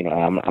life.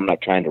 I'm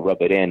not trying to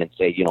rub it in and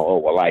say, oh,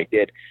 well, I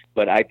did.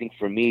 But I think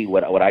for me,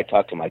 what I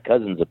talk to my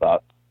cousins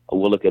about,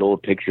 we'll look at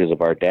old pictures of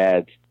our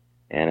dads,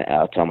 and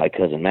I'll tell my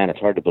cousin, man, it's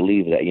hard to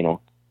believe that,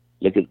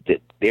 look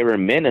at they were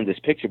men in this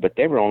picture, but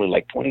they were only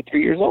like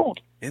 23 years old.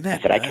 Isn't that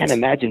I said, nuts? I can't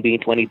imagine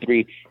being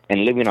 23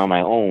 and living on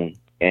my own,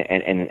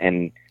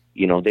 and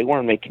they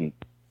weren't making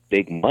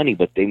big money,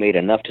 but they made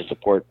enough to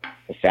support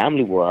a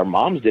family where our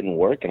moms didn't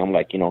work. And I'm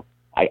like,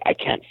 I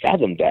can't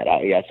fathom that.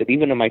 I said,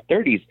 even in my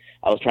 30s,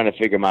 I was trying to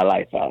figure my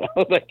life out. I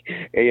was like,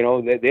 they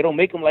don't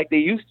make them like they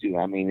used to.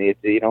 I mean,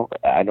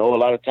 I know a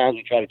lot of times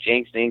we try to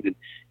change things,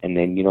 and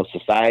then,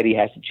 society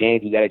has to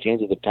change. We got to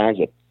change with the times.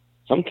 But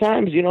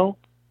sometimes,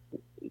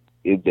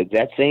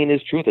 that saying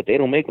is true, that they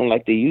don't make them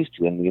like they used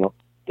to. And,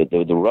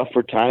 the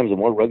rougher times, the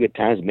more rugged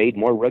times made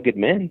more rugged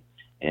men.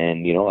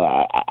 And,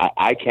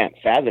 I can't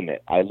fathom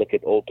it. I look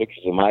at old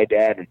pictures of my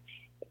dad, and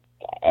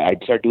I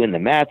start doing the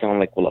math, and I'm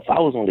like, well, if I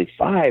was only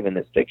 5 in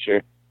this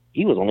picture,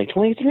 he was only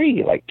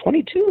 23, like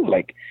 22.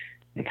 Like,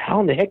 and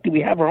how in the heck do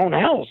we have our own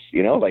house?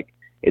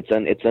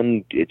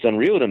 It's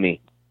unreal to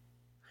me.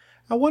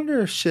 I wonder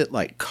if shit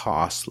like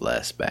cost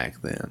less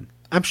back then.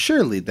 I'm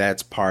surely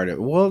that's part of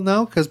it. Well,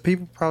 no, because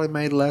people probably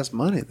made less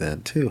money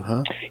then too,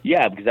 huh?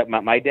 Yeah, because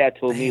my dad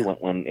told me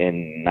when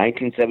in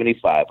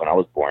 1975, when I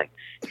was born,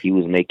 he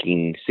was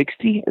making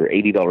 $60 or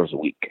 $80 a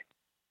week.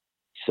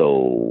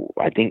 So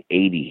I think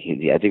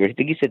 80. I think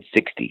he said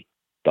 $60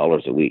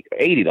 a week,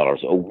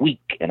 $80 a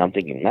week, and I'm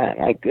thinking, man,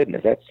 my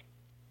goodness, that's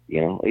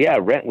Yeah,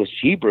 rent was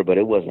cheaper, but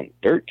it wasn't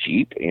dirt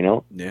cheap,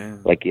 Yeah.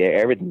 Like, yeah,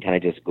 everything kind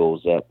of just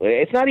goes up.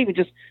 It's not even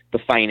just the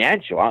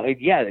financial.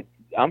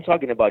 I'm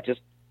talking about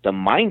just the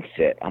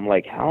mindset. I'm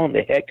like, how in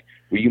the heck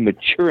were you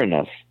mature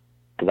enough?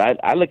 Because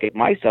I look at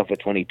myself at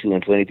 22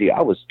 and 23,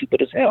 I was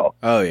stupid as hell.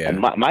 Oh, yeah. And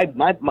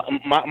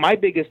my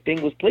biggest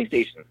thing was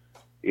PlayStation.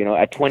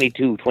 At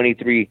 22,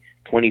 23,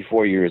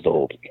 24 years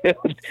old.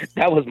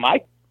 That was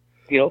my,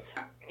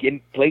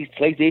 getting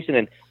PlayStation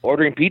and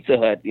ordering Pizza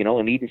Hut,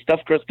 and eating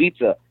stuffed crust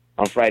pizza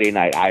on Friday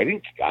night.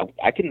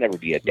 I could never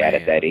be a dad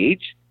at that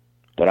age.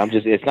 But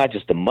it's not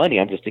just the money.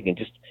 I'm just thinking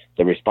just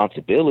the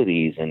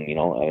responsibilities and,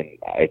 and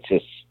it's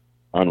just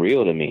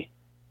unreal to me.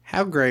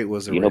 How great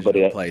was the original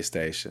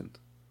PlayStation?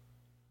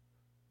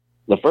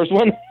 The first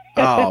one?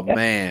 Oh,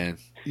 man.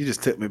 You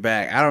just took me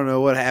back. I don't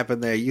know what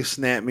happened there. You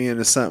snapped me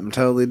into something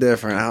totally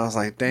different. I was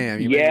like, damn.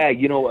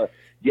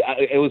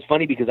 It was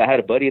funny because I had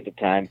a buddy at the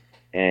time,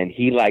 and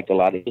he liked a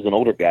lot. He was an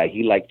older guy.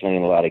 He liked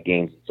playing a lot of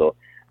games. So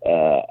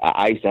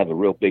I used to have a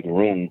real big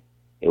room.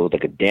 It was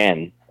like a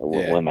den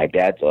when my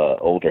dad's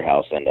older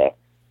house,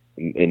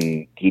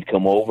 and he'd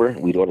come over.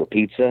 We'd order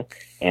pizza,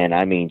 and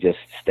I mean, just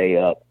stay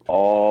up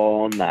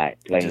all night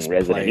playing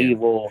Resident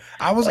Evil.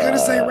 I was gonna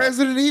say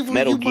Resident Evil,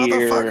 Metal you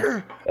Gear.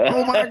 motherfucker!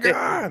 Oh my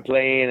god!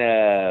 Playing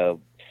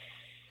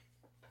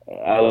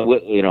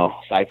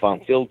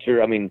Siphon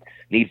Filter. I mean,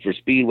 Need for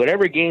Speed,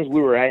 whatever games we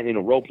were at,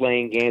 role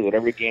playing games,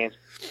 whatever games,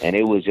 and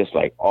it was just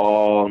like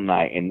all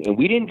night. And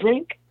we didn't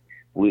drink.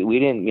 We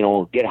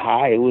didn't, get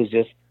high. It was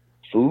just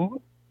food,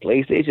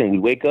 PlayStation. We'd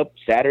wake up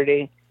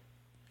Saturday,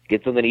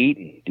 get something to eat,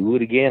 and do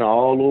it again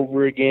all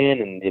over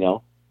again. And,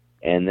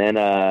 and then,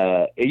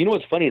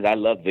 what's funny is I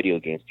love video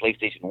games.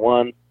 PlayStation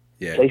 1,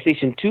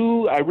 PlayStation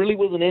 2, I really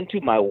wasn't into.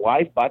 My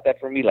wife bought that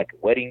for me, like a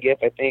wedding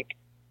gift, I think,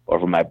 or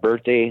for my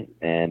birthday.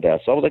 And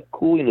so I was like,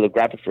 cool, the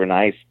graphics were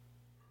nice.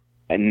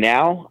 And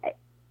now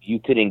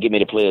you couldn't get me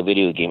to play a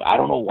video game. I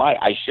don't know why.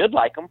 I should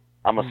like them.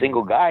 I'm a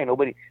single guy.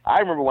 I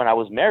remember when I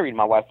was married,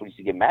 my wife used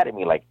to get mad at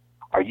me, like,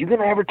 are you going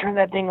to ever turn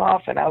that thing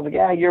off? And I was like,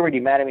 yeah, you're already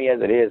mad at me as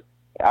it is.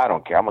 I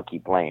don't care. I'm going to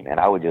keep playing. And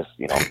I would just,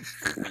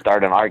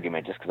 start an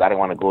argument just because I didn't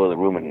want to go to the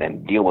room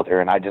and deal with her.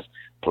 And I just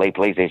play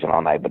PlayStation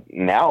all night. But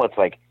now it's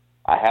like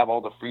I have all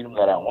the freedom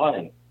that I want.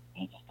 And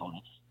I just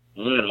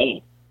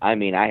don't. I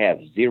mean, I have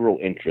zero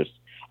interest.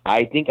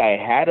 I think I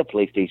had a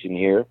PlayStation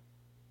here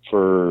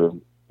for,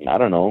 I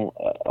don't know,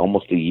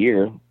 almost a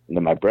year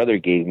that my brother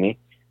gave me.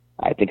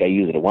 I think I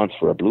used it once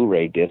for a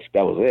Blu-ray disc.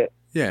 That was it.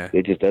 Yeah.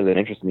 It just doesn't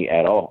interest me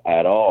at all.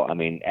 I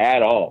mean,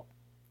 at all.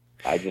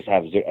 I just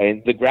have zero.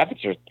 And the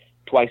graphics are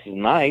twice as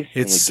nice.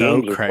 It's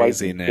so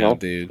crazy now,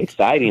 dude.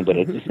 Exciting, but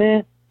it's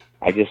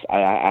just,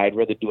 I'd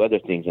rather do other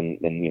things and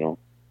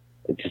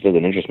it just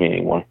doesn't interest me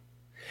anymore.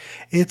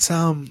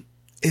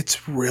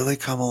 It's really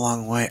come a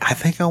long way. I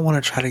think I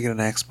want to try to get an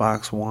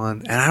Xbox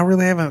One, and I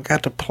really haven't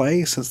got to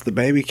play since the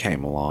baby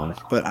came along.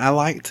 But I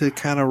like to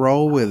kind of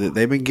roll with it.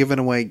 They've been giving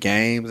away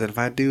games, and if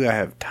I do, I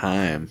have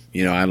time.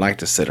 I like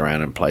to sit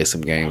around and play some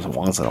games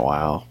once in a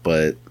while.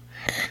 But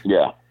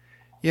yeah,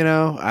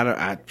 I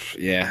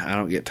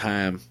don't get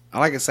time. I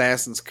like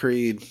Assassin's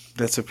Creed.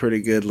 That's a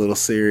pretty good little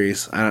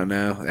series. I don't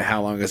know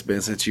how long it's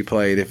been since you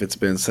played, if it's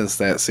been since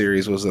that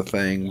series was a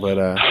thing. But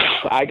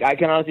I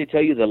can honestly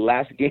tell you the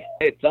last game,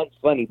 it sounds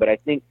funny, but I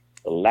think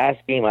the last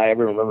game I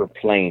ever remember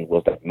playing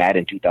was like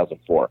Madden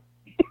 2004.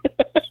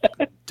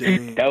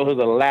 That was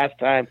the last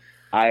time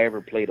I ever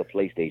played a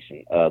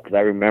PlayStation. Because I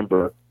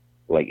remember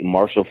like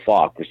Marshall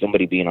Faulk or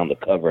somebody being on the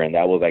cover, and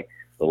that was like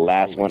the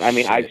last one. I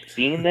mean, I've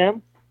seen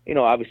them.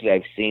 Obviously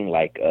I've seen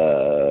like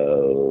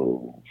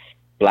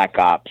Black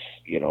Ops,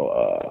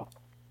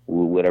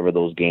 whatever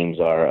those games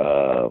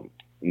are.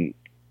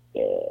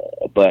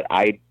 But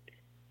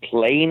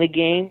playing a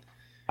game,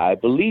 I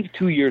believe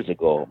 2 years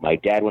ago, my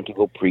dad went to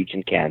go preach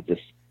in Kansas,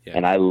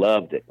 and I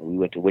loved it. We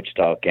went to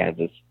Wichita,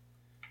 Kansas,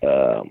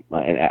 and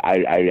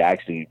I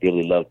actually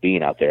really loved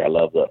being out there. I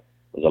loved the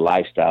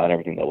lifestyle and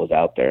everything that was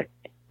out there.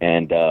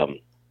 And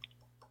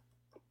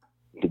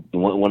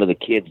one of the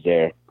kids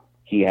there,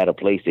 he had a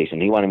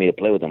PlayStation. He wanted me to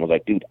play with him. I was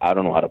like, dude, I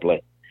don't know how to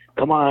play.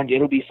 Come on,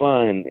 it'll be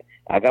fun.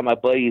 I got my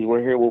buddies.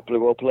 We're here. We'll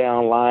play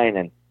online.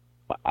 And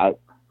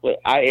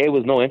it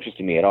was no interest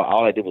in me at all.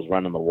 All I did was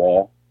run on the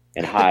wall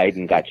and hide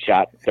and got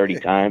shot 30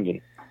 times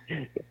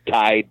and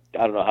died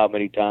I don't know how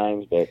many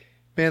times. But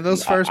man,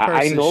 those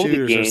first-person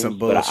shooters games, are some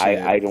bullshit.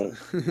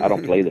 But I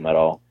don't play them at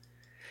all.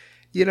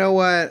 You know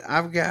what?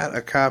 I've got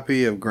a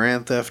copy of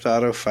Grand Theft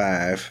Auto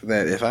 5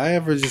 that if I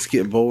ever just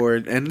get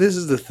bored, and this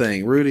is the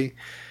thing, Rudy,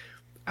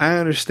 I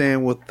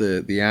understand what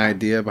the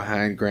idea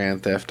behind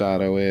Grand Theft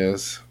Auto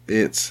is.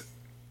 It's,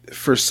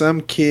 for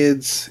some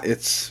kids,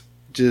 it's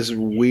just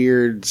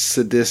weird,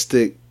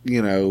 sadistic,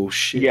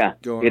 shit. Yeah,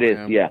 going it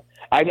around. is. Yeah,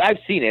 I've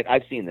seen it.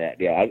 I've seen that.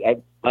 Yeah,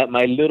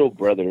 my little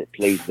brother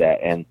plays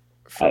that, and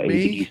I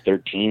think he's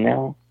 13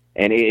 now.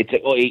 And it's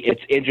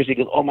interesting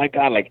because, oh my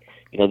god, like,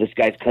 this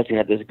guy's cussing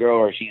at this girl,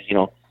 or she's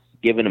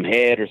giving him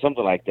head or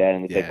something like that,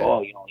 and it's like,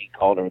 oh, he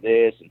called her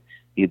this, and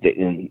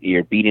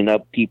you're beating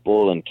up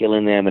people and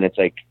killing them, and it's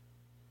like,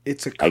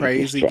 It's a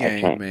crazy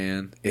game,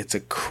 man. It's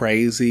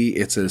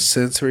a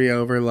sensory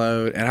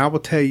overload. And I will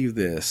tell you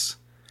this.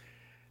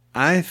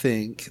 I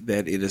think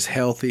that it is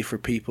healthy for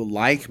people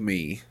like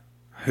me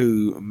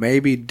who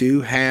maybe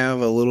do have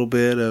a little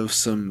bit of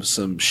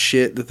some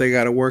shit that they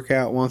got to work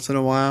out once in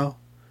a while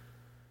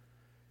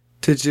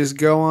to just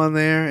go on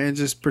there and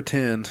just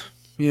pretend.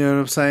 You know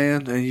what I'm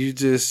saying? And you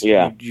just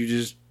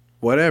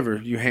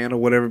whatever. You handle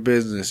whatever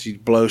business. You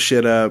blow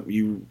shit up.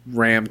 You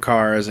ram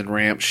cars and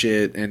ramp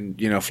shit and,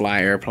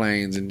 fly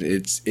airplanes. And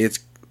it's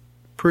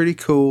pretty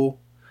cool.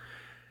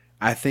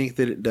 I think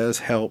that it does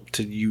help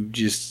to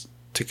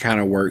kind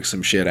of work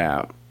some shit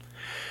out.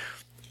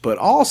 But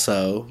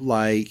also,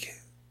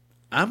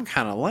 I'm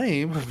kind of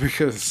lame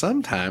because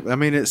sometimes,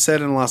 it's set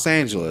in Los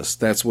Angeles.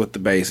 That's what the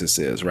basis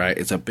is, right?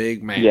 It's a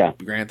big map. Yeah.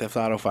 Grand Theft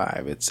Auto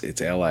 5.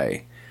 It's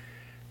L.A.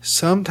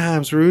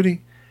 Sometimes,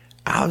 Rudy,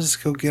 I'll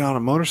just go get on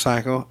a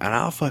motorcycle and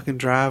I'll fucking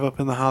drive up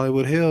in the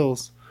Hollywood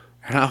Hills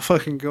and I'll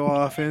fucking go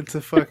off into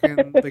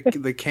fucking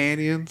the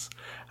canyons.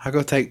 I'll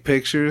go take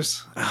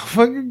pictures. I'll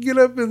fucking get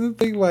up in the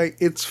thing.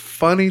 It's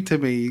funny to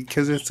me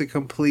because it's a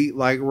complete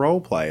role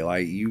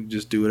play. You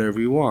just do whatever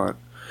you want.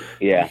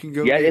 Yeah,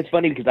 it's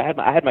funny because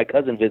I had my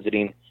cousin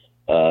visiting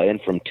in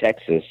from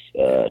Texas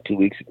 2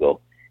 weeks ago,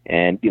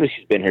 and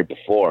she's been here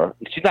before.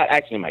 She's not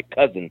actually my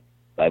cousin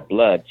by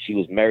blood. She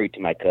was married to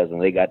my cousin.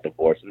 They got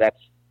divorced, and that's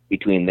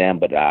between them.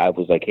 But I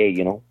was like, hey,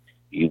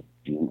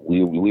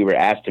 we were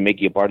asked to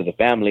make you a part of the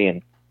family,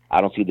 and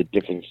I don't see the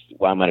difference.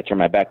 Why I'm going to turn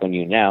my back on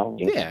you now?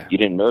 You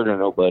didn't murder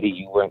nobody.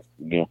 You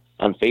weren't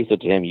unfaithful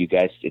to him. You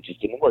guys, it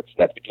just didn't work. So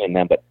that's between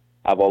them. But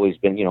I've always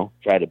been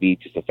try to be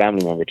just a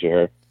family member to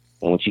her.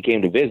 And when she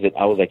came to visit,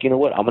 I was like, you know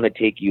what? I'm going to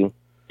take you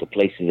to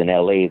places in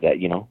L.A. that,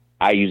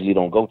 I usually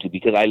don't go to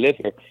because I live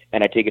here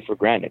and I take it for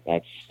granted.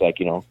 That's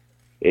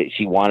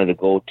she wanted to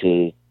go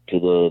to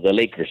the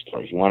Lakers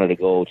store. She wanted to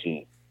go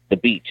to the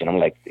beach. And I'm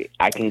like,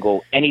 I can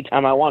go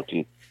anytime I want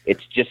to.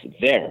 It's just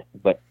there.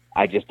 But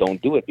I just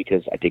don't do it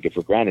because I take it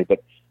for granted.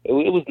 But it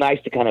was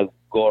nice to kind of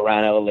go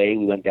around L.A.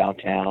 We went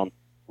downtown.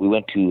 We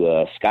went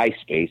to Sky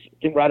Space. I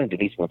think Rod and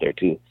Denise went there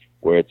too,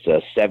 where it's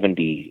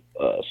 70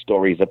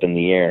 stories up in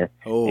the air,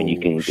 and you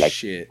can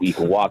you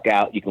can walk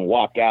out. You can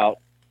walk out.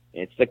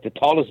 It's like the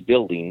tallest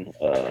building,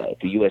 the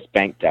U.S.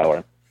 Bank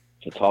Tower.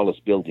 It's the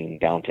tallest building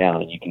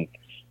downtown, and you can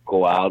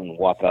go out and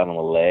walk out on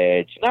a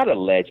ledge. Not a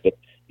ledge, but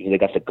they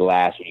got the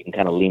glass where you can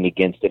kind of lean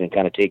against it and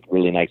kind of take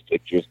really nice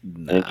pictures.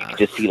 And you can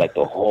just see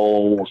the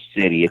whole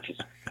city. It's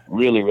just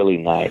really, really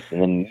nice.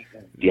 And then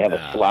you have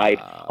a slide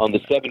on the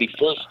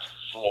 71st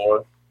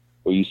floor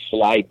where you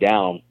slide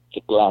down. It's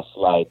a glass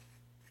slide.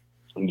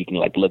 And you can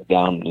look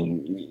down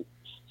and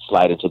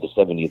slide into the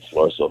 70th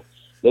floor. So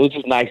it was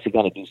just nice to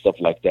kind of do stuff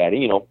like that.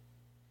 And,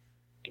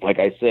 like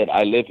I said,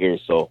 I live here,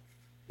 so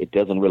it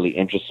doesn't really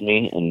interest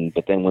me.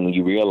 But then when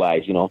you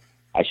realize,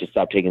 I should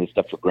stop taking this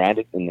stuff for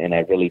granted, and I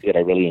really did. I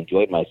really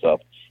enjoyed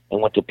myself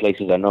and went to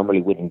places I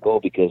normally wouldn't go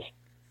because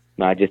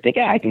I just think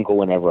I can go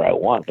whenever I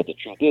want. But the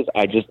truth is,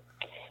 I just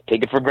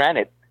take it for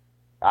granted.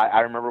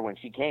 I remember when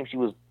she came, she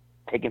was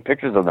taking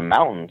pictures of the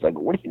mountains.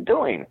 What are you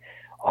doing?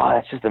 Oh,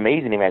 that's just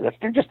amazing to me.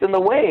 They're just in the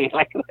way.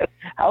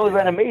 How is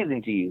that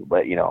amazing to you?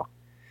 But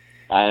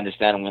I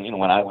understand when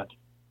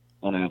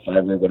if I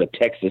ever go to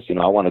Texas,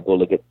 I want to go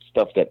look at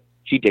stuff that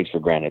she takes for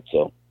granted.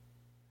 So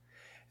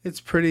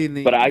it's pretty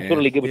neat. But I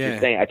totally get what you're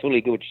saying. I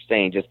totally get what you're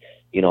saying. Just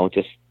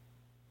just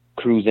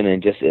cruising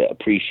and just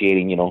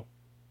appreciating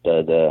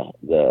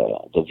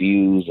the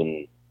views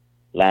and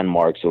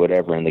landmarks or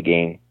whatever in the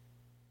game.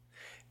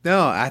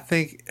 No, I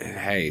think.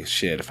 Hey,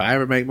 shit! If I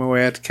ever make my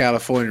way out to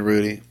California,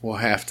 Rudy, we'll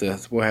have to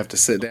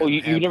sit down. Oh,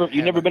 you've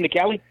never been to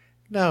Cali?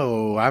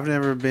 No, I've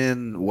never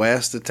been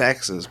west of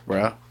Texas,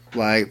 bro.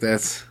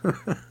 That's.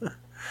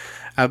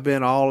 I've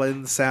been all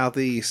in the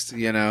southeast.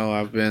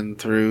 I've been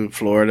through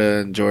Florida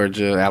and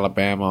Georgia,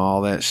 Alabama,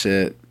 all that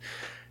shit,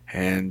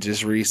 and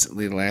just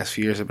recently, the last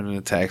few years, I've been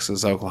in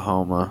Texas,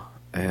 Oklahoma,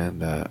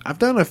 and I've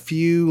done a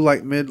few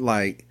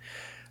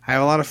I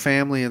have a lot of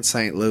family in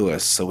St.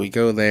 Louis, so we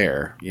go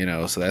there,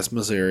 so that's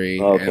Missouri.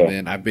 Okay. And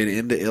then I've been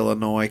into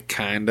Illinois,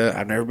 kinda.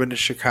 I've never been to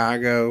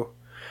Chicago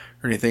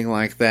or anything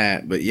like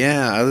that. But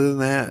yeah, other than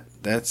that,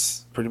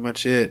 that's pretty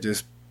much it.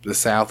 Just the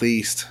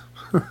Southeast.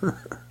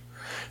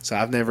 So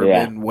I've never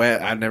been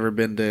I've never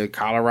been to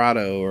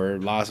Colorado or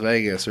Las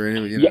Vegas or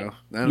any, none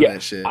of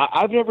that shit.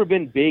 I've never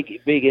been big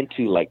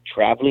into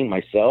traveling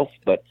myself,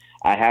 but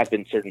I have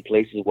been certain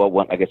places. Well,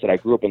 like I said, I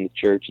grew up in the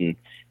church and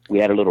we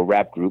had a little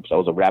rap group. So I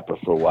was a rapper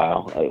for a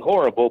while.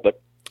 Horrible,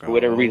 but for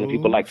whatever reason,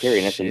 people liked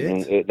hearing us.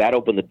 And that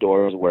opened the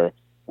doors where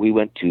we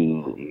went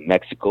to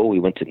Mexico. We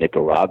went to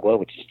Nicaragua,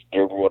 which is a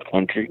third world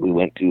country. We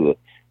went to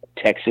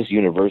Texas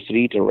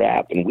University to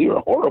rap. And we were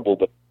horrible,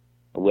 but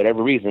for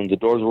whatever reason, the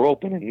doors were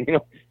open.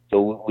 And,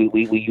 so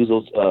we use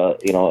those,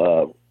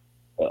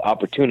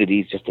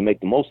 opportunities just to make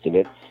the most of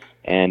it.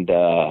 And,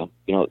 got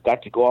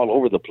to go all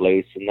over the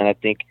place. And then I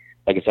think,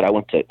 like I said, I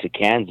went to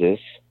Kansas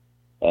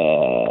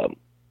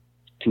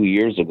 2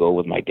 years ago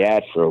with my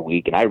dad for a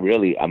week, and I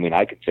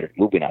considered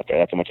moving out there.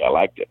 That's how much I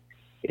liked it.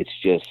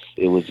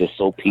 it was just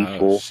so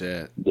peaceful. Oh,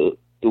 shit.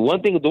 The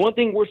one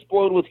thing we're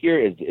spoiled with here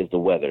is the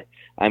weather.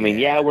 I mean,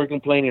 yeah, we're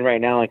complaining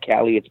right now in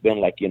Cali. It's been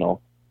like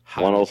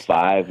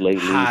 105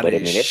 lately, Hot but I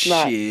as mean, it's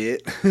not.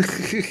 shit.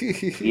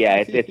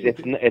 Yeah,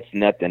 it's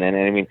nothing. And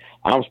I mean,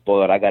 I'm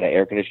spoiled. I got an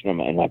air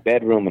conditioner in my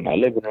bedroom, in my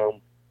living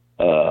room.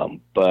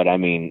 But I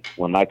mean,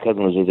 when my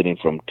cousin was visiting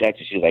from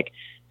Texas, she's like,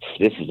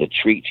 "This is a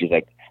treat." She's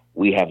like,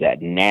 "We have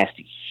that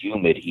nasty,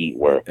 humid heat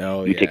where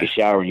you take a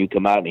shower and you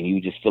come out and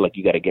you just feel like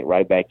you got to get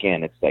right back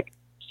in. It's like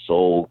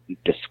so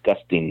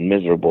disgusting,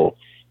 miserable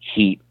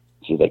heat."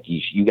 She's like,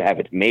 "You have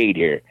it made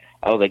here."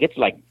 I was like, "It's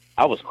like."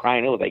 I was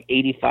crying. It was like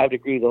 85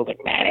 degrees. I was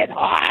like, "Man, it's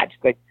hot."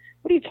 She's like,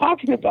 "What are you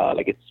talking about?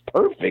 Like, it's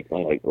perfect."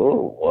 I'm like,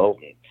 "Oh, well,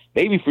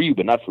 maybe for you,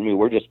 but not for me.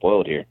 We're just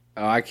spoiled here."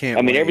 Oh, I can't.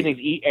 I mean,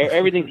 wait.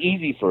 everything's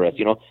easy for us.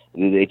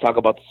 They talk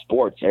about the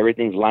sports.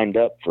 Everything's lined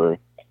up for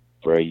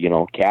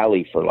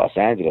Cali, for Los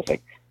Angeles.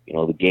 Like,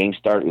 the games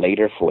start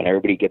later for when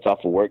everybody gets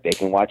off of work. They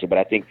can watch it. But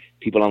I think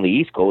people on the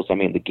East Coast, I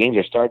mean, the games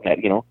are starting at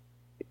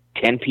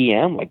 10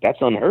 p.m. Like,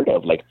 that's unheard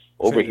of. Like,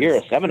 over here,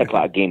 a 7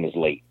 o'clock game is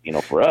late.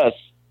 For us.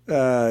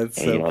 It's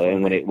And, so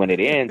and when it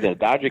ends, the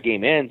Dodger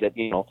game ends at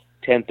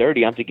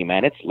 10:30. I'm thinking,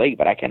 man, it's late,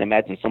 but I can't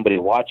imagine somebody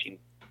watching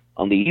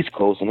on the East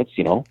Coast, and it's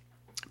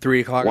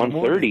 3 o'clock.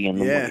 1:30 in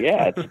the morning.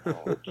 Yeah,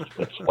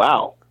 it's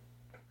wow.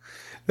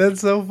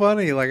 That's so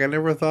funny. Like, I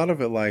never thought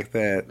of it like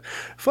that.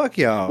 Fuck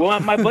y'all. Well,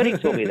 my buddy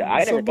told me that.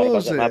 I never thought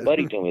about that. My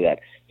buddy told me that.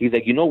 He's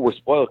like, we're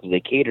spoiled because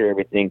they cater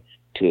everything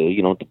to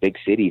the big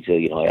city,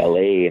 to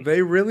L.A.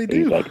 They really do.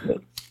 He's like,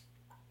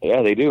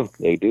 yeah, they do.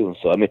 They do.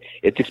 So I mean,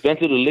 it's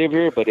expensive to live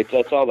here, but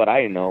that's all that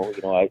I know.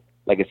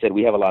 Like I said,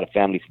 we have a lot of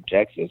family from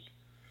Texas.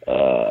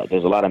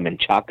 There's a lot of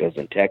Menchacas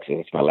in Texas.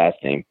 It's my last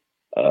name.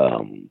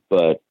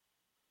 But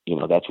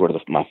that's where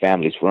my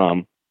family's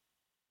from.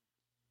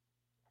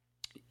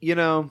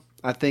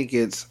 I think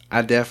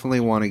I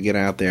definitely want to get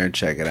out there and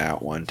check it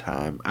out one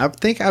time. I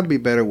think I'd be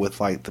better with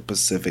like the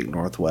Pacific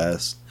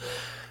Northwest,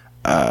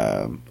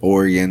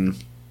 Oregon,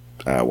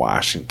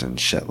 Washington,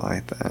 shit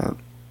like that.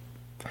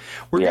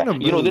 We're gonna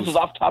move. This is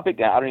off topic.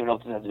 I don't even know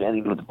if this has anything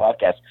to do with the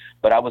podcast,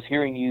 but I was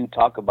hearing you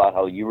talk about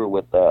how you were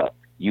with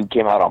you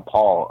came out on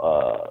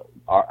Paul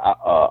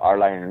our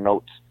Liner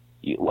Notes.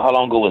 How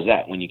long ago was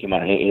that when you came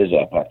out on his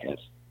podcast?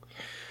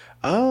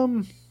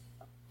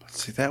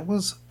 Let's see, that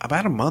was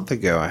about a month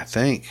ago, I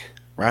think.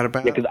 Right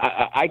about. Yeah, because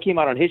I came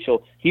out on his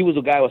show. He was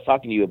the guy I was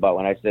talking to you about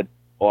when I said,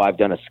 "Oh, I've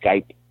done a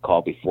Skype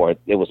call before."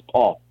 It was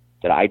Paul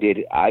that I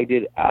did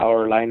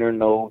our Liner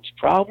Notes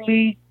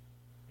probably.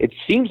 It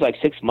seems like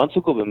 6 months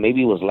ago, but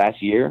maybe it was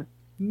last year.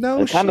 No,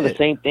 and kind shit. of the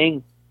same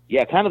thing.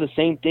 Yeah, kind of the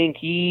same thing.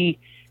 He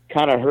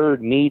kind of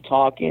heard me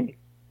talking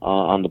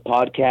on the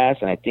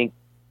podcast, and I think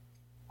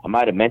I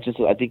might have mentioned.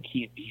 So I think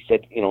he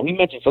said, he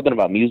mentioned something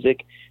about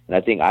music, and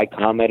I think I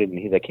commented, and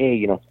he's like,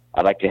 "Hey,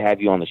 I'd like to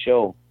have you on the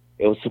show."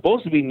 It was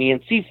supposed to be me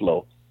and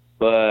C-Flow,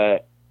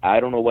 but I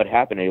don't know what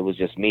happened. It was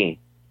just me,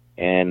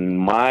 and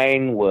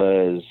mine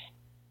was.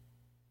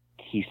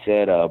 He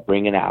said,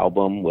 "Bring an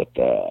album with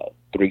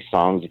 3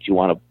 songs that you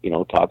want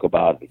to, talk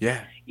about."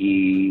 Yeah.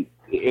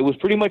 It was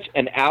pretty much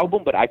an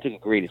album, but I took a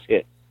greatest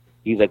hit.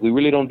 He's like, "We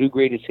really don't do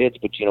greatest hits,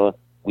 but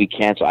we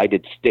can." So I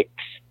did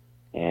Sticks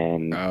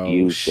and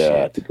used.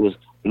 I think it was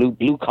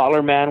Blue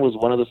Collar Man was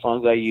one of the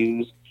songs I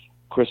used.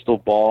 Crystal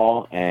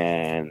Ball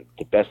and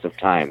The Best of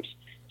Times.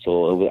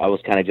 So I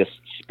was kind of just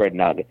spreading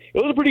out. It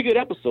was a pretty good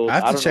episode. I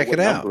have to check it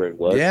out.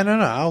 Yeah, no,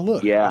 I'll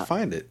look. Yeah, I'll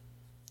find it.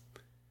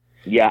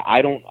 Yeah,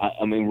 I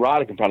mean,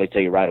 Rod can probably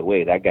tell you right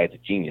away. That guy's a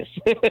genius.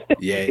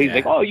 Yeah, He's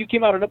like, "Oh, you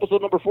came out on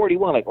episode number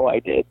 41." Like, "Oh, I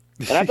did."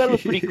 And I thought it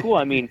was pretty cool.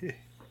 I mean,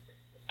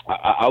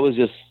 I was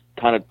just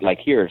kind of like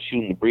here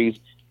shooting the breeze.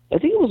 I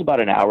think it was about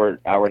an hour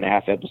and a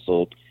half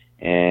episode,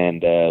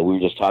 and we were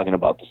just talking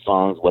about the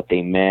songs, what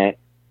they meant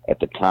at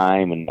the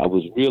time. And I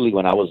was really,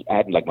 when I was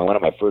at like one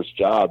of my first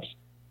jobs,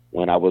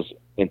 when I was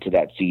into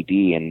that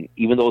CD, and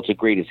even though it's a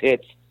greatest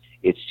hits,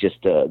 it's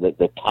just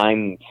the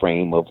time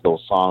frame of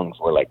those songs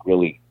were like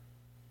really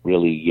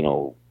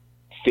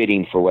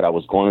fitting for what I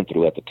was going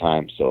through at the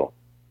time. So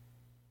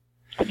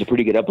it's a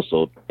pretty good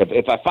episode.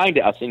 If I find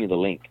it, I'll send you the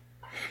link,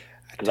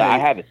 because I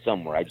have it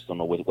somewhere. I just don't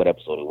know what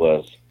episode it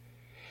was.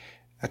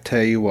 I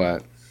tell you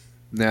what,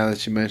 now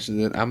that you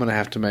mentioned it, I'm going to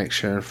have to make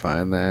sure and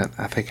find that.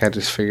 I think I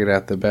just figured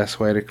out the best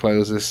way to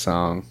close this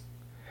song.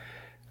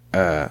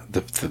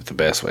 The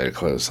best way to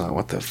close the song.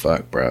 What the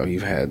fuck, bro?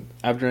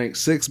 I've drank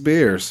 6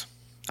 beers.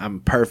 I'm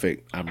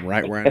perfect. I'm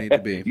right where I need to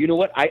be. You know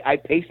what? I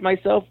paced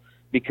myself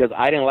because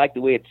I didn't like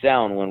the way it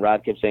sounded when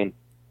Rod kept saying,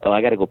 "Oh,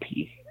 I got to go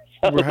pee."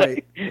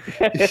 Right.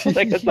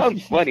 Like, that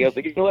sounds funny. I was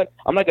like, you know what?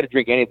 I'm not going to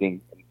drink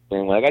anything.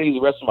 And when I got to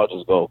use the restroom, I'll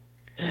just go.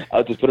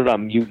 I'll just put it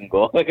on mute and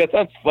go. Like, that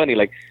sounds funny.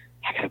 Like,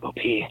 I got to go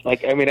pee.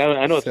 Like, I mean,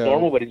 I know it's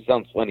normal, but it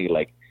sounds funny.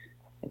 Like,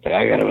 it's like,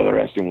 I got to go to the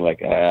restroom.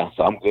 Like,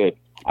 so I'm good.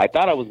 I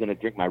thought I was going to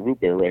drink my root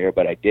beer right here,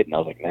 but I didn't. I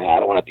was like, nah, I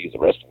don't want to use the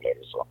restroom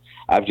later. So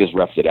I've just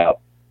roughed it out.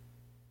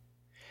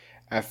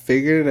 I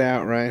figured it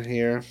out right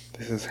here.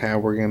 This is how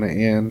we're going to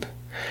end.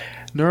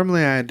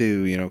 Normally I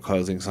do,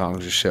 closing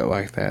songs or shit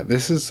like that.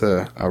 This is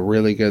a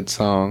really good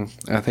song.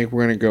 I think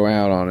we're going to go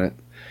out on it.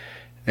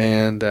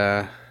 And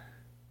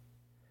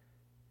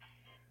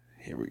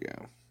here we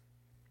go.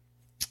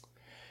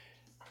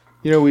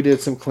 We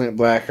did some Clint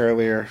Black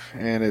earlier,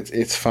 and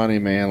it's funny,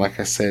 man. Like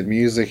I said,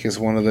 music is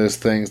one of those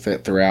things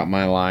that throughout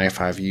my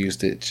life I've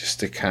used it just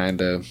to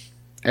kind of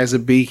as a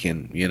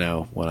beacon.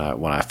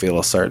 When I feel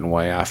a certain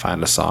way, I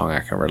find a song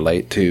I can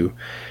relate to.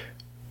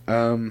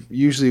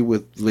 Usually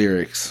with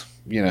lyrics.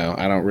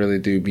 I don't really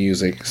do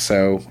music,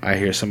 so I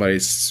hear somebody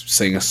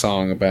sing a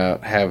song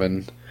about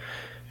having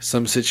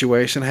some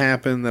situation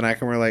happen that I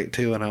can relate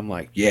to, and I'm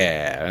like,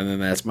 yeah, and then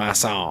that's my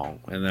song,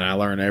 and then I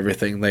learn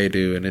everything they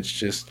do, and it's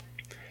just,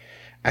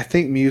 I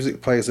think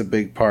music plays a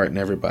big part in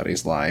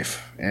everybody's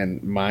life,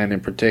 and mine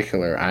in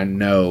particular. I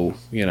know,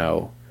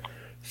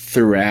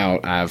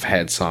 throughout I've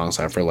had songs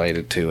I've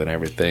related to and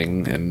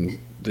everything, and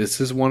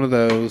this is one of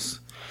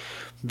those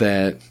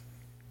that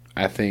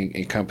I think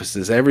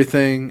encompasses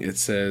everything. It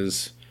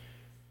says,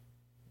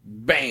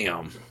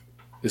 bam,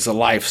 it's a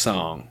life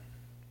song.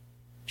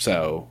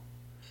 So,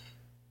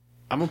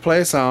 I'm going to play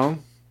a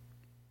song,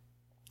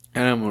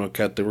 and I'm going to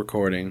cut the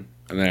recording,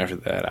 and then after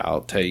that, I'll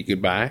tell you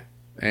goodbye,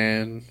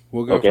 and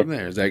we'll go from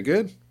there. Is that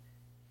good?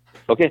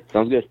 Okay,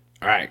 sounds good.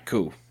 All right,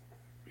 cool.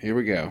 Here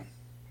we go.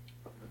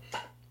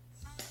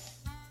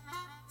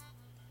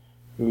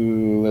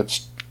 Ooh,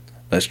 let's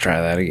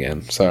try that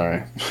again.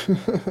 Sorry.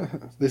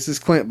 This is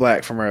Clint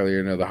Black from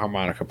earlier, the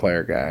harmonica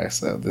player guy.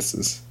 So this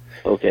is...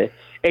 Okay.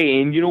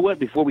 Hey, and you know what?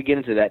 Before we get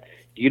into that,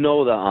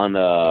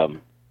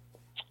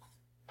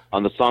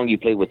 on the song you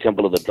played with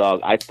Temple of the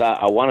Dog, I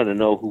wanted to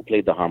know who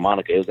played the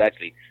harmonica. It was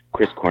actually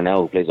Chris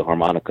Cornell who plays the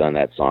harmonica on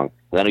that song.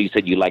 I know you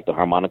said you liked the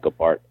harmonica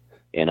part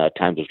in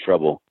Times of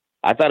Trouble.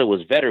 I thought it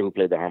was Vedder who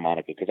played the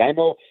harmonica, because I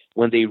know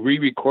when they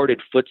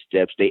re-recorded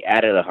Footsteps, they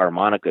added a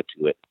harmonica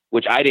to it,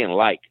 which I didn't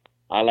like.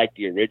 I liked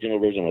the original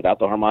version without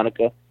the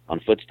harmonica on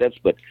Footsteps,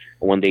 but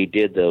when they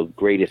did the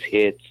greatest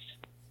hits,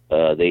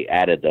 they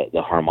added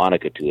the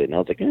harmonica to it, and I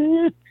was like,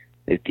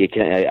 I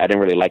didn't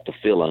really like the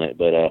feel on it,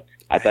 but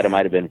I thought it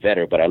might have been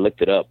Vedder, but I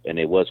looked it up, and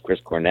it was Chris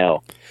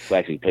Cornell who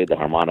actually played the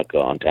harmonica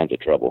on Times of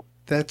Trouble.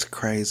 That's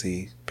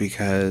crazy,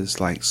 because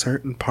like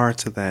certain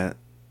parts of that,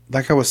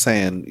 like I was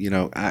saying,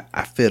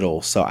 I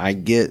fiddle, so I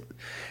get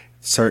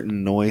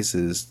certain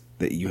noises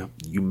that you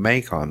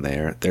make on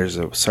there. There's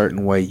a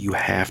certain way you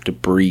have to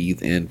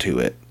breathe into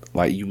it.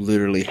 Like you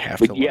literally have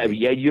to. Yeah.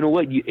 You know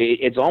what?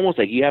 It's almost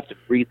like you have to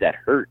breathe that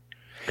hurt,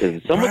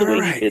 because some of the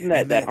way he's hitting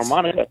that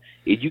harmonica,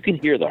 you can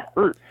hear the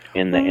hurt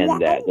in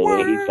that the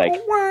way he's like,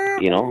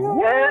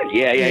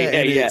 yeah.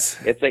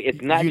 It's like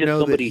it's not just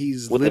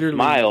somebody with a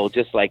smile,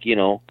 just like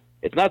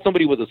it's not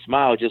somebody with a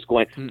smile just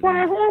going.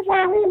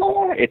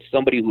 It's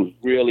somebody who's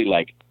really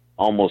like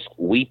almost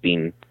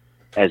weeping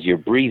as you're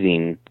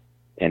breathing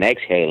and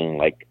exhaling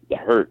like the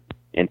hurt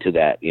into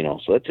that,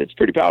 so it's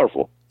pretty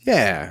powerful.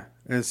 Yeah.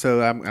 And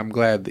so I'm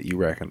glad that you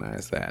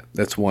recognize that.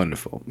 That's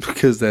wonderful,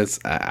 because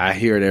I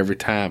hear it every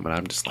time, and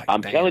I'm just like,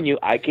 I'm telling you,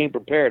 I came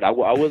prepared. I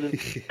wasn't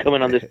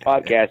coming on this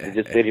podcast to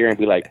just sit here and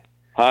be like,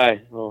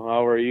 hi,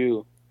 how are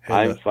you?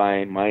 I'm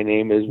fine. My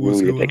name is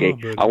Rudy. It's like,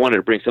 hey, I wanted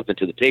to bring something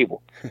to the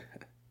table.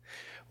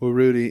 Well,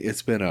 Rudy,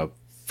 it's been a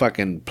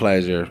fucking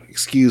pleasure.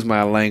 Excuse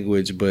my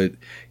language, but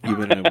you've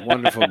been a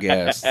wonderful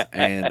guest,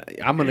 and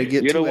I'm going to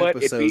get 2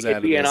 episodes out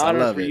of this. I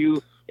love it.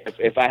 You,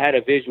 if I had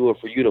a visual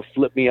for you to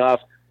flip me off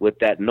with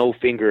that no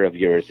finger of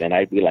yours, and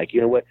I'd be like,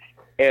 you know what?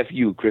 F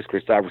you, Chris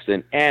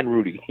Christopherson and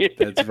Rudy.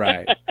 That's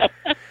right.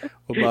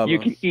 Well, you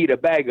can eat a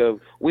bag of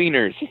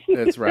wieners.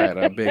 That's right,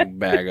 a big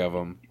bag of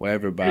them. Well,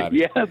 everybody.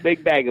 Yeah, a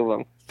big bag of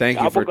them. Thank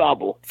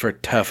gobble, you for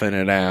toughing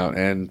it out.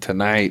 And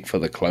tonight, for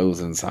the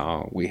closing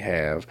song, we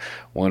have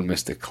one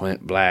Mr.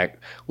 Clint Black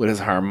with his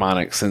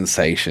harmonic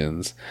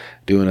sensations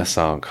doing a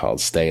song called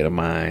State of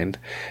Mind.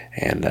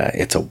 And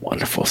it's a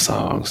wonderful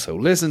song. So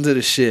listen to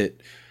the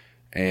shit,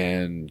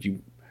 and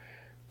you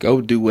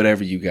go do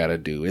whatever you got to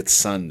do. It's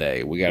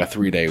Sunday. We got a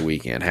 3-day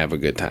weekend. Have a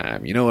good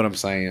time. You know what I'm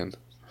saying?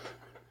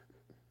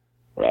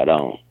 Right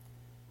on.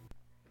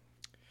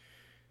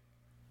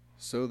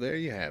 So there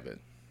you have it.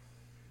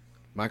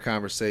 My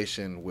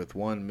conversation with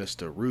one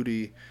Mr.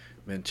 Rudy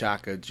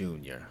Menchaca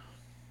Jr.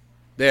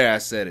 There, I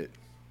said it.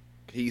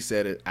 He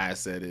said it. I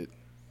said it.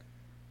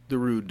 The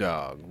Rude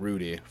Dog,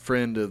 Rudy,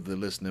 friend of the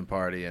listening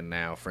party and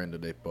now friend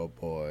of the Po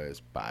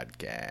Boys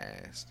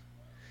podcast.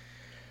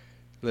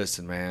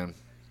 Listen, man,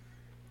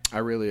 I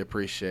really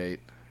appreciate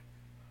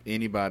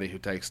anybody who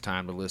takes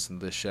time to listen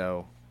to this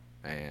show,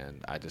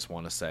 and I just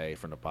want to say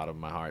from the bottom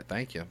of my heart,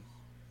 thank you.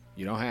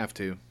 You don't have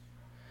to.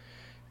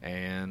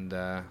 And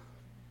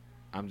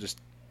I'm just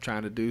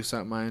trying to do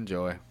something I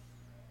enjoy,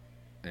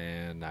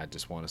 and I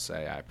just want to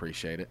say I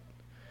appreciate it.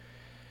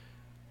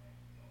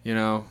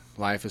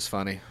 Life is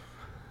funny.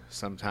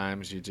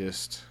 Sometimes you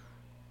just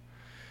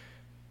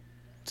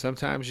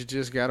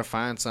got to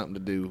find something to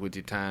do with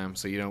your time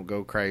so you don't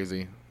go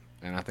crazy,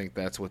 and I think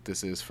that's what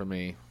this is for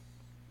me.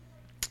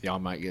 Y'all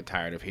might get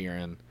tired of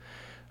hearing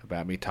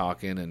about me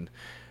talking and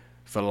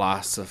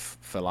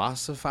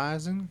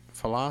philosophizing?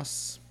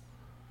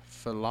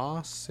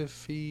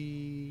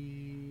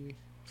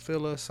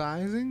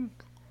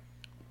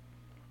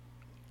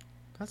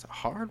 That's a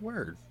hard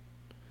word.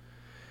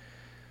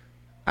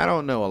 I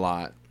don't know a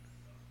lot,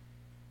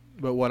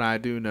 but what I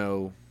do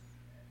know,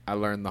 I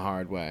learned the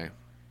hard way.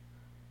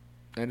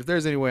 And if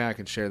there's any way I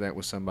can share that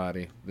with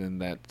somebody, then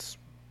that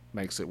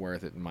makes it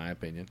worth it, in my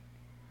opinion.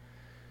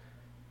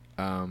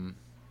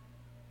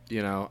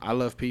 You know, I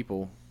love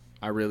people.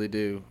 I really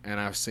do. And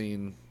I've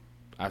seen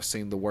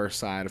the worst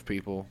side of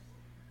people.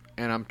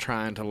 And I'm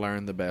trying to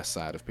learn the best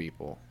side of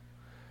people.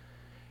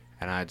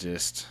 And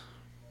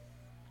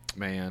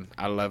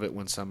I love it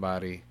when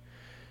somebody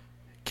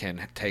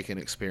can take an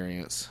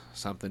experience,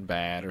 something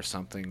bad or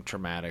something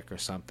traumatic or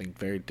something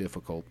very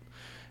difficult,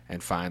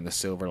 and find the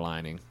silver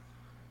lining.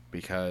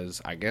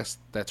 Because I guess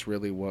that's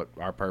really what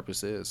our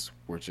purpose is.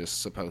 We're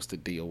just supposed to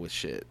deal with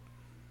shit.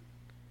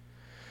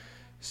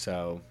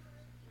 So,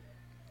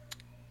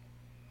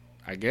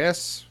 I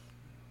guess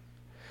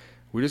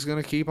we're just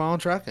going to keep on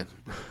trucking.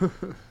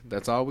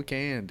 That's all we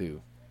can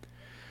do.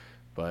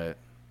 But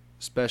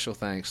special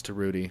thanks to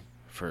Rudy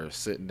for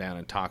sitting down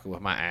and talking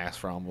with my ass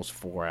for almost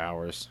 4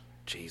 hours.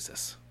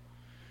 Jesus.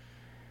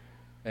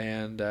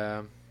 And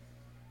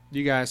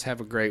you guys have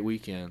a great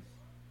weekend.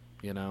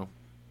 You know,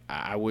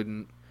 I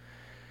wouldn't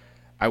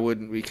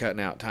be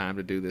cutting out time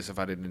to do this if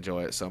I didn't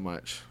enjoy it so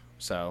much.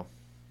 So,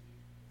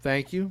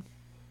 thank you.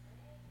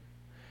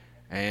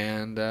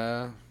 And,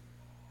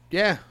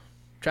 yeah,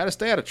 try to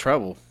stay out of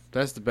trouble.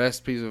 That's the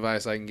best piece of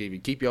advice I can give you.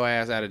 Keep your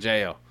ass out of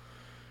jail.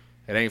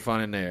 It ain't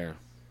fun in there.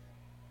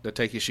 They'll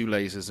take your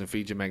shoelaces and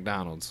feed you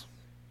McDonald's.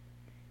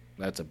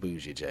 That's a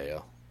bougie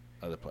jail.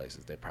 Other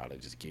places, they probably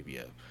just give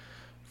you a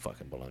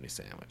fucking bologna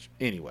sandwich.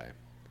 Anyway,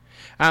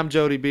 I'm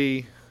Jody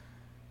B.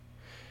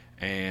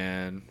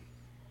 And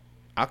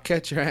I'll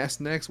catch your ass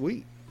next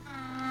week.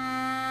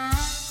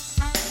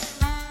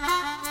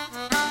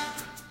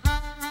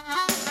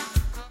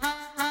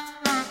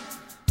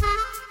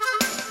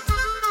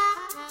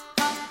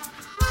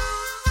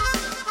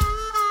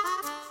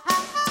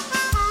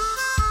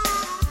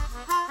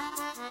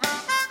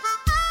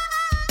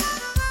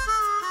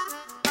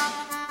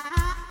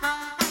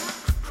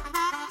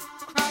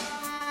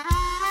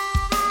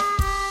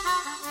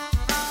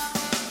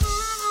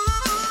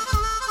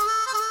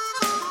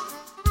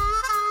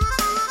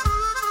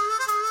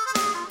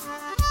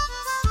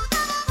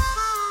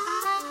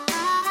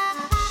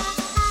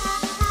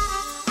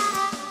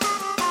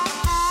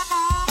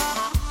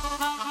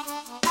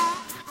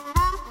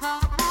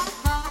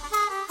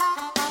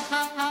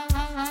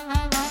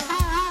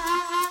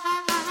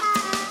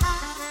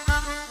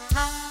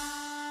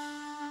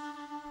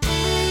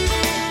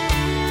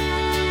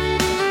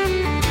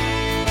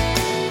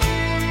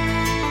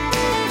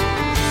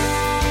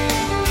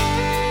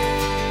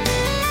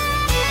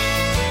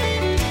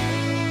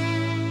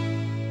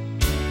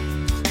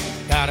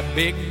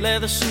 Big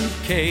leather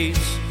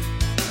suitcase,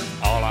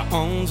 all I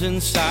own's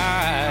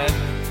inside.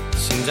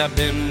 Seems I've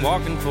been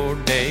walking for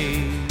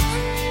days,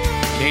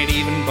 can't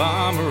even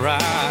bomb a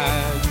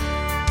ride.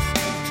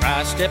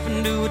 Try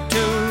stepping to a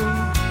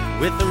tune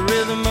with the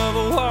rhythm of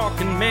a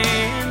walking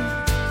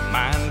man.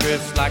 Mind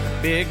drifts like a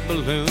big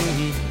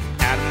balloon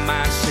out of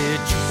my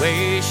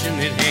situation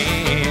at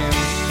hand.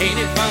 Ain't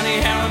it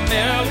funny how a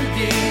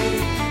melody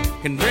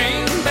can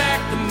bring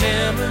back the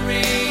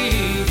memory,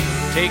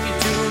 take you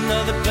to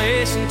another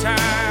place and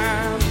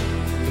time,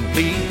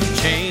 completely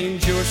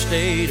change your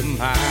state of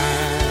mind.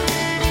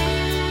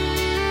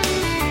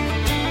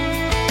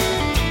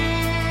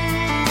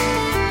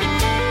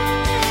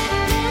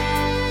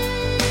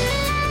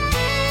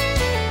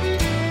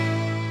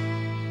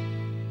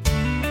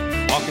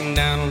 Walking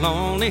down a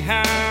lonely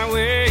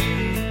highway,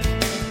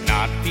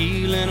 not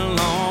feeling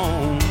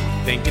alone,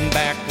 thinking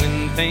back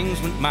when things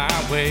went my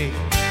way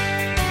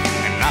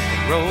and not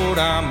the road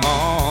I'm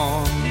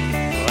on.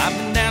 I've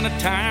been down a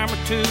time or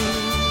two,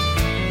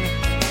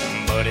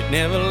 but it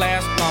never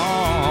lasts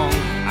long.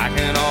 I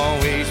can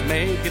always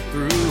make it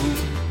through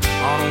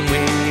on a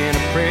wing and a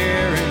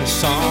prayer and a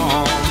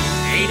song.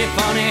 Ain't it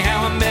funny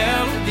how a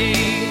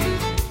melody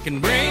can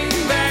bring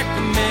back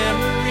the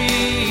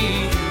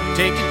memory,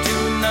 take you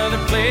to another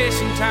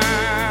place and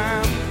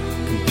time,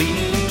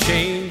 completely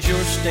change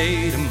your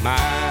state of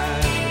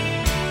mind.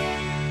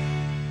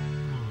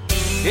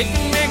 It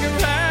can make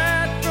it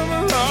right from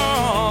a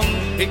wrong,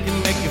 it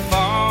can make you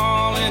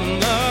fall in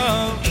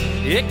love,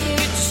 it can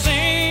get you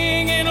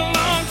singing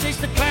along, chase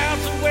the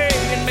clouds away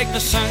and make the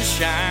sun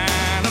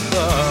shine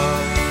above.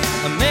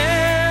 A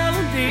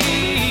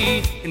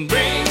melody can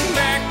bring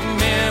back the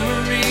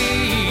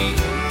memory,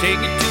 take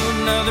you to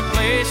another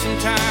place and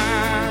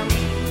time,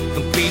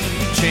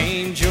 completely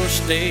change your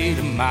state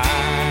of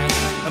mind.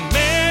 A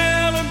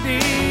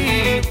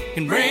melody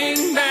can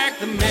bring back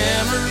the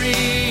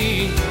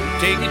memory,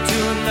 take you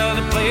to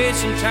another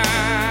place and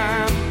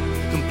time,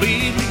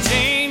 completely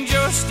change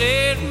your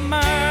state of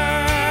mind.